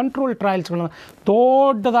ಟ್ರಯಲ್ಸ್ಗಳನ್ನು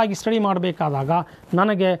ದೊಡ್ಡದಾಗಿ ಸ್ಟಡಿ ಮಾಡಬೇಕಾದಾಗ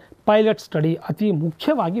ನನಗೆ ಪೈಲಟ್ ಸ್ಟಡಿ ಅತಿ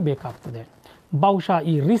ಮುಖ್ಯವಾಗಿ ಬೇಕಾಗ್ತದೆ. ಬಹುಶಃ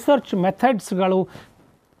ಈ ರಿಸರ್ಚ್ ಮೆಥಡ್ಸ್ಗಳು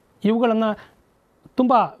ಇವುಗಳನ್ನು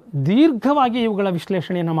ತುಂಬ ದೀರ್ಘವಾಗಿ ಇವುಗಳ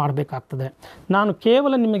ವಿಶ್ಲೇಷಣೆಯನ್ನು ಮಾಡಬೇಕಾಗ್ತದೆ. ನಾನು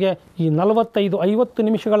ಕೇವಲ ನಿಮಗೆ ಈ 45-50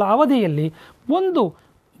 ನಿಮಿಷಗಳ ಅವಧಿಯಲ್ಲಿ ಒಂದು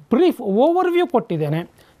ಬ್ರೀಫ್ ಓವರ್ವ್ಯೂ ಕೊಟ್ಟಿದ್ದೇನೆ.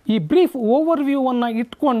 ಈ ಬ್ರೀಫ್ ಓವರ್ವ್ಯೂವನ್ನು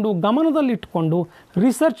ಗಮನದಲ್ಲಿಟ್ಕೊಂಡು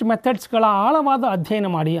ರಿಸರ್ಚ್ ಮೆಥಡ್ಸ್ಗಳ ಆಳವಾದ ಅಧ್ಯಯನ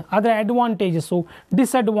ಮಾಡಿ ಅದರ ಅಡ್ವಾಂಟೇಜಸ್ಸು,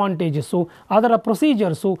 ಡಿಸ್ಅಡ್ವಾಂಟೇಜಸ್ಸು, ಅದರ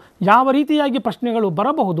ಪ್ರೊಸೀಜರ್ಸು, ಯಾವ ರೀತಿಯಾಗಿ ಪ್ರಶ್ನೆಗಳು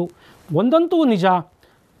ಬರಬಹುದು. ಒಂದಂತೂ ನಿಜ,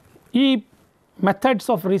 ಈ methods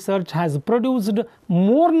of research has produced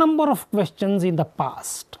more number of questions in the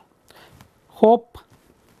past. Hope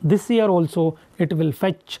this year also it will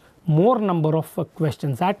fetch more number of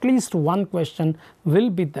questions. At least one question will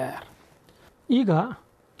be there. ಈಗ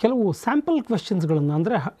ಕೆಲವು sample ಕ್ವೆಶ್ಚನ್ಸ್ಗಳನ್ನು,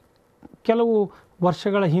 ಅಂದರೆ ಕೆಲವು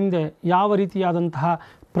ವರ್ಷಗಳ ಹಿಂದೆ ಯಾವ ರೀತಿಯಾದಂತಹ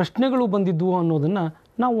ಪ್ರಶ್ನೆಗಳು ಬಂದಿದ್ವು ಅನ್ನೋದನ್ನು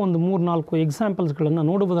ನಾವು ಒಂದು 3-4 ಎಕ್ಸಾಂಪಲ್ಸ್ಗಳನ್ನು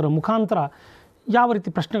ನೋಡುವುದರ ಮುಖಾಂತರ ಯಾವ ರೀತಿ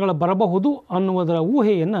ಪ್ರಶ್ನೆಗಳು ಬರಬಹುದು ಅನ್ನುವುದರ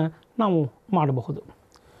ಊಹೆಯನ್ನು ನಾವು ಮಾಡಬಹುದು.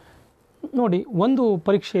 ನೋಡಿ, ಒಂದು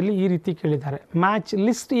ಪರೀಕ್ಷೆಯಲ್ಲಿ ಈ ರೀತಿ ಕೇಳಿದ್ದಾರೆ, match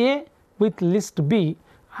list A with list B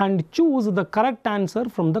and choose the correct answer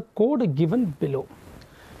from the code given below.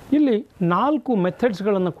 ಇಲ್ಲಿ 4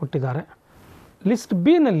 ಮೆಥಡ್ಸ್ಗಳನ್ನು ಕೊಟ್ಟಿದ್ದಾರೆ. ಲಿಸ್ಟ್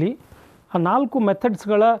ಬಿನಲ್ಲಿ ಆ 4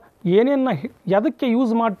 ಮೆಥಡ್ಸ್ಗಳ ಏನೇನು ಯಾವುದಕ್ಕೆ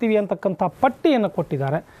ಯೂಸ್ ಮಾಡ್ತೀವಿ ಅಂತಕ್ಕಂಥ ಪಟ್ಟಿಯನ್ನು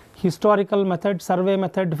ಕೊಟ್ಟಿದ್ದಾರೆ. Historical method, survey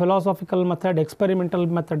method, philosophical method, experimental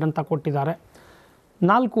method ಅಂತ ಕೊಟ್ಟಿದ್ದಾರೆ.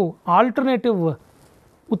 4 ಆಲ್ಟರ್ನೇಟಿವ್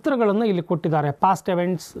ಉತ್ತರಗಳನ್ನು ಇಲ್ಲಿ ಕೊಟ್ಟಿದ್ದಾರೆ. Past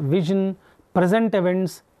ಎವೆಂಟ್ಸ್, vision, present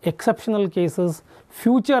ಎವೆಂಟ್ಸ್, exceptional cases,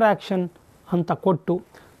 future action ಅಂತ ಕೊಟ್ಟು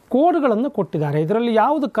ಕೋಡ್ಗಳನ್ನು ಕೊಟ್ಟಿದ್ದಾರೆ. ಇದರಲ್ಲಿ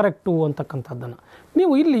ಯಾವುದು ಕರೆಕ್ಟು ಅಂತಕ್ಕಂಥದ್ದನ್ನು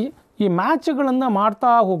ನೀವು ಇಲ್ಲಿ ಈ ಮ್ಯಾಚ್ಗಳನ್ನು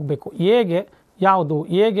ಮಾಡ್ತಾ ಹೋಗಬೇಕು. ಎಗೆ ಯಾವುದು,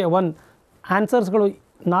 ಎಗೆ 1 ಆನ್ಸರ್ಸ್ಗಳು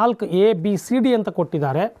 4 ABCD ಅಂತ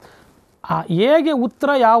ಕೊಟ್ಟಿದ್ದಾರೆ. ಆ ಎಗೆ ಉತ್ತರ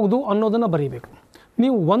ಯಾವುದು ಅನ್ನೋದನ್ನು ಬರೀಬೇಕು.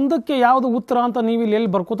 ನೀವು ಒಂದಕ್ಕೆ ಯಾವುದು ಉತ್ತರ ಅಂತ ನೀವು ಇಲ್ಲಿ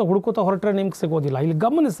ಎಲ್ಲಿ ಹುಡುಕೋತಾ ಹೊರಟ್ರೆ ನಿಮ್ಗೆ ಸಿಗೋದಿಲ್ಲ. ಇಲ್ಲಿ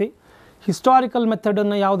ಗಮನಿಸಿ, ಹಿಸ್ಟಾರಿಕಲ್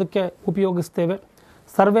ಮೆಥಡನ್ನು ಯಾವುದಕ್ಕೆ ಉಪಯೋಗಿಸ್ತೇವೆ,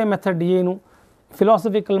 ಸರ್ವೆ ಮೆಥಡ್ ಏನು,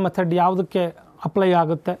 ಫಿಲಾಸಫಿಕಲ್ ಮೆಥಡ್ ಯಾವುದಕ್ಕೆ ಅಪ್ಲೈ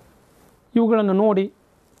ಆಗುತ್ತೆ, ಇವುಗಳನ್ನು ನೋಡಿ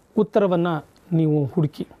ಉತ್ತರವನ್ನು ನೀವು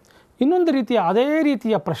ಹುಡುಕಿ. ಇನ್ನೊಂದು ರೀತಿಯ ಅದೇ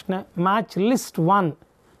ರೀತಿಯ ಪ್ರಶ್ನೆ, match list 1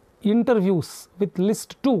 interviews with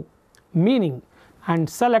list 2 meaning and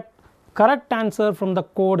select correct answer from the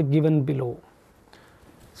code given below.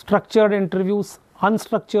 Structured interviews,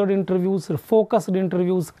 unstructured interviews, focused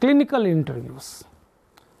interviews, clinical interviews,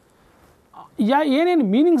 ಏನೇನು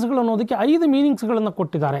ಮೀನಿಂಗ್ಸ್ಗಳು ಅನ್ನೋದಕ್ಕೆ 5 ಮೀನಿಂಗ್ಸ್ಗಳನ್ನು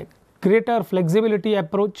ಕೊಟ್ಟಿದ್ದಾರೆ. Greater flexibility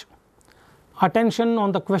approach, attention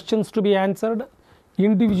on the questions to be answered,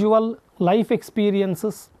 individual life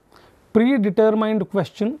experiences, pre determined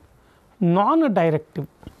question, non directive.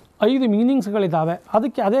 5 ಮೀನಿಂಗ್ಸ್ಗಳಿದ್ದಾವೆ.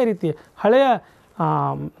 ಅದಕ್ಕೆ ಅದೇ ರೀತಿ ಹಳೆಯ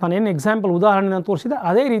ನಾನೇನು example ಉದಾಹರಣೆನ ತೋರಿಸಿದೆ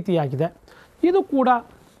ಅದೇ ರೀತಿಯಾಗಿದೆ. ಇದು ಕೂಡ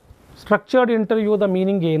ಸ್ಟ್ರಕ್ಚರ್ಡ್ ಇಂಟರ್ವ್ಯೂದ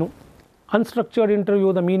ಮೀನಿಂಗ್ ಏನು, ಅನ್ಸ್ಟ್ರಕ್ಚರ್ಡ್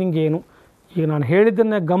ಇಂಟರ್ವ್ಯೂದ ಮೀನಿಂಗ್ ಏನು, ಈಗ ನಾನು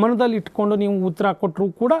ಹೇಳಿದ್ದನ್ನು ಗಮನದಲ್ಲಿ ಇಟ್ಕೊಂಡು ನೀವು ಉತ್ತರ ಕೊಟ್ಟರೂ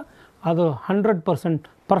ಕೂಡ ಅದು 100%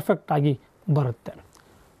 ಪರ್ಫೆಕ್ಟಾಗಿ ಬರುತ್ತೆ.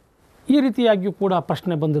 ಈ ರೀತಿಯಾಗಿಯೂ ಕೂಡ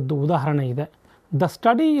ಪ್ರಶ್ನೆ ಬಂದದ್ದು ಉದಾಹರಣೆ ಇದೆ. The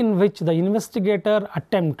study in which the investigator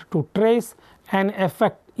attempt to trace an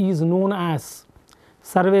effect is known as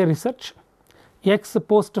survey research, ex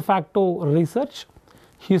post facto research,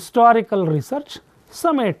 historical research,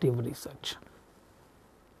 summative research.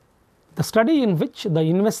 The study in which the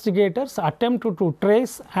investigators attempt to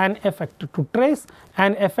trace an effect. To trace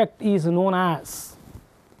an effect is known as.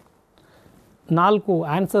 4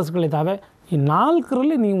 ಆನ್ಸರ್ಸ್ಗಳಿದ್ದಾವೆ. ಈ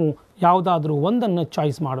 4ರಲ್ಲಿ ನೀವು ಯಾವುದಾದ್ರೂ ಒಂದನ್ನು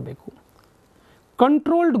choice ಮಾಡಬೇಕು.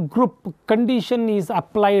 Controlled group condition is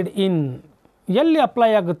applied in. ಎಲ್ಲಿ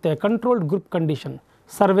apply ಆಗುತ್ತೆ controlled group condition?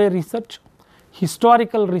 Survey research,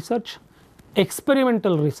 historical research,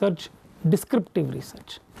 experimental research, descriptive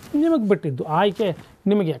research. ನಿಮಗೆ ಬಿಟ್ಟಿದ್ದು ಆಯ್ಕೆ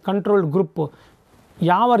ನಿಮಗೆ. ಕಂಟ್ರೋಲ್ಡ್ ಗ್ರೂಪ್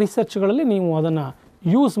ಯಾವ ರಿಸರ್ಚ್ಗಳಲ್ಲಿ ನೀವು ಅದನ್ನು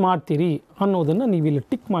ಯೂಸ್ ಮಾಡ್ತೀರಿ ಅನ್ನೋದನ್ನು ನೀವು ಇಲ್ಲಿ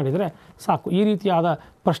ಟಿಕ್ ಮಾಡಿದರೆ ಸಾಕು. ಈ ರೀತಿಯಾದ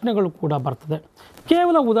ಪ್ರಶ್ನೆಗಳು ಕೂಡ ಬರ್ತದೆ.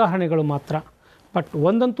 ಕೇವಲ ಉದಾಹರಣೆಗಳು ಮಾತ್ರ. ಬಟ್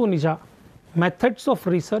ಒಂದಂತೂ ನಿಜ, methods of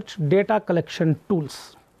research, data collection tools,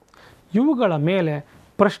 ಇವುಗಳ ಮೇಲೆ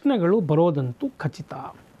ಪ್ರಶ್ನೆಗಳು ಬರೋದಂತೂ ಖಚಿತ.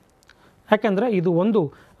 ಯಾಕೆಂದರೆ ಇದು ಒಂದು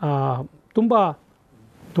ತುಂಬ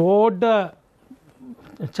ದೊಡ್ಡ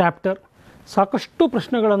ಚಾಪ್ಟರ್. ಸಾಕಷ್ಟು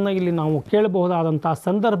ಪ್ರಶ್ನೆಗಳನ್ನು ಇಲ್ಲಿ ನಾವು ಕೇಳಬಹುದಾದಂಥ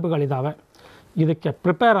ಸಂದರ್ಭಗಳಿದ್ದಾವೆ. ಇದಕ್ಕೆ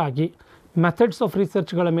ಪ್ರಿಪೇರ್ ಆಗಿ ಮೆಥಡ್ಸ್ ಆಫ್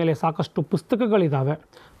ರಿಸರ್ಚ್ಗಳ ಮೇಲೆ ಸಾಕಷ್ಟು ಪುಸ್ತಕಗಳಿದ್ದಾವೆ.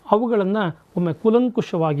 ಅವುಗಳನ್ನು ಒಮ್ಮೆ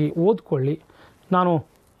ಕೂಲಂಕುಷವಾಗಿ ಓದ್ಕೊಳ್ಳಿ. ನಾನು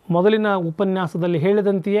ಮೊದಲಿನ ಉಪನ್ಯಾಸದಲ್ಲಿ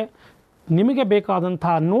ಹೇಳಿದಂತೆಯೇ ನಿಮಗೆ ಬೇಕಾದಂಥ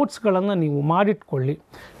ನೋಟ್ಸ್ಗಳನ್ನು ನೀವು ಮಾಡಿಟ್ಕೊಳ್ಳಿ.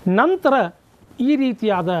 ನಂತರ ಈ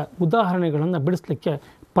ರೀತಿಯಾದ ಉದಾಹರಣೆಗಳನ್ನು ಬಿಡಿಸಲಿಕ್ಕೆ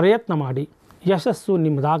ಪ್ರಯತ್ನ ಮಾಡಿ. ಯಶಸ್ಸು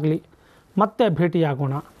ನಿಮ್ಮದಾಗಲಿ. ಮತ್ತೆ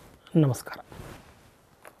ಭೇಟಿಯಾಗೋಣ. ನಮಸ್ಕಾರ.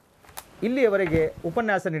 ಇಲ್ಲಿಯವರೆಗೆ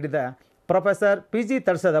ಉಪನ್ಯಾಸ ನೀಡಿದ ಪ್ರೊಫೆಸರ್ PG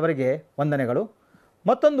ತಳಸದ್ ಅವರಿಗೆ ವಂದನೆಗಳು.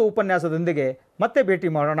 ಮತ್ತೊಂದು ಉಪನ್ಯಾಸದೊಂದಿಗೆ ಮತ್ತೆ ಭೇಟಿ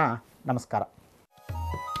ಮಾಡೋಣ. ನಮಸ್ಕಾರ.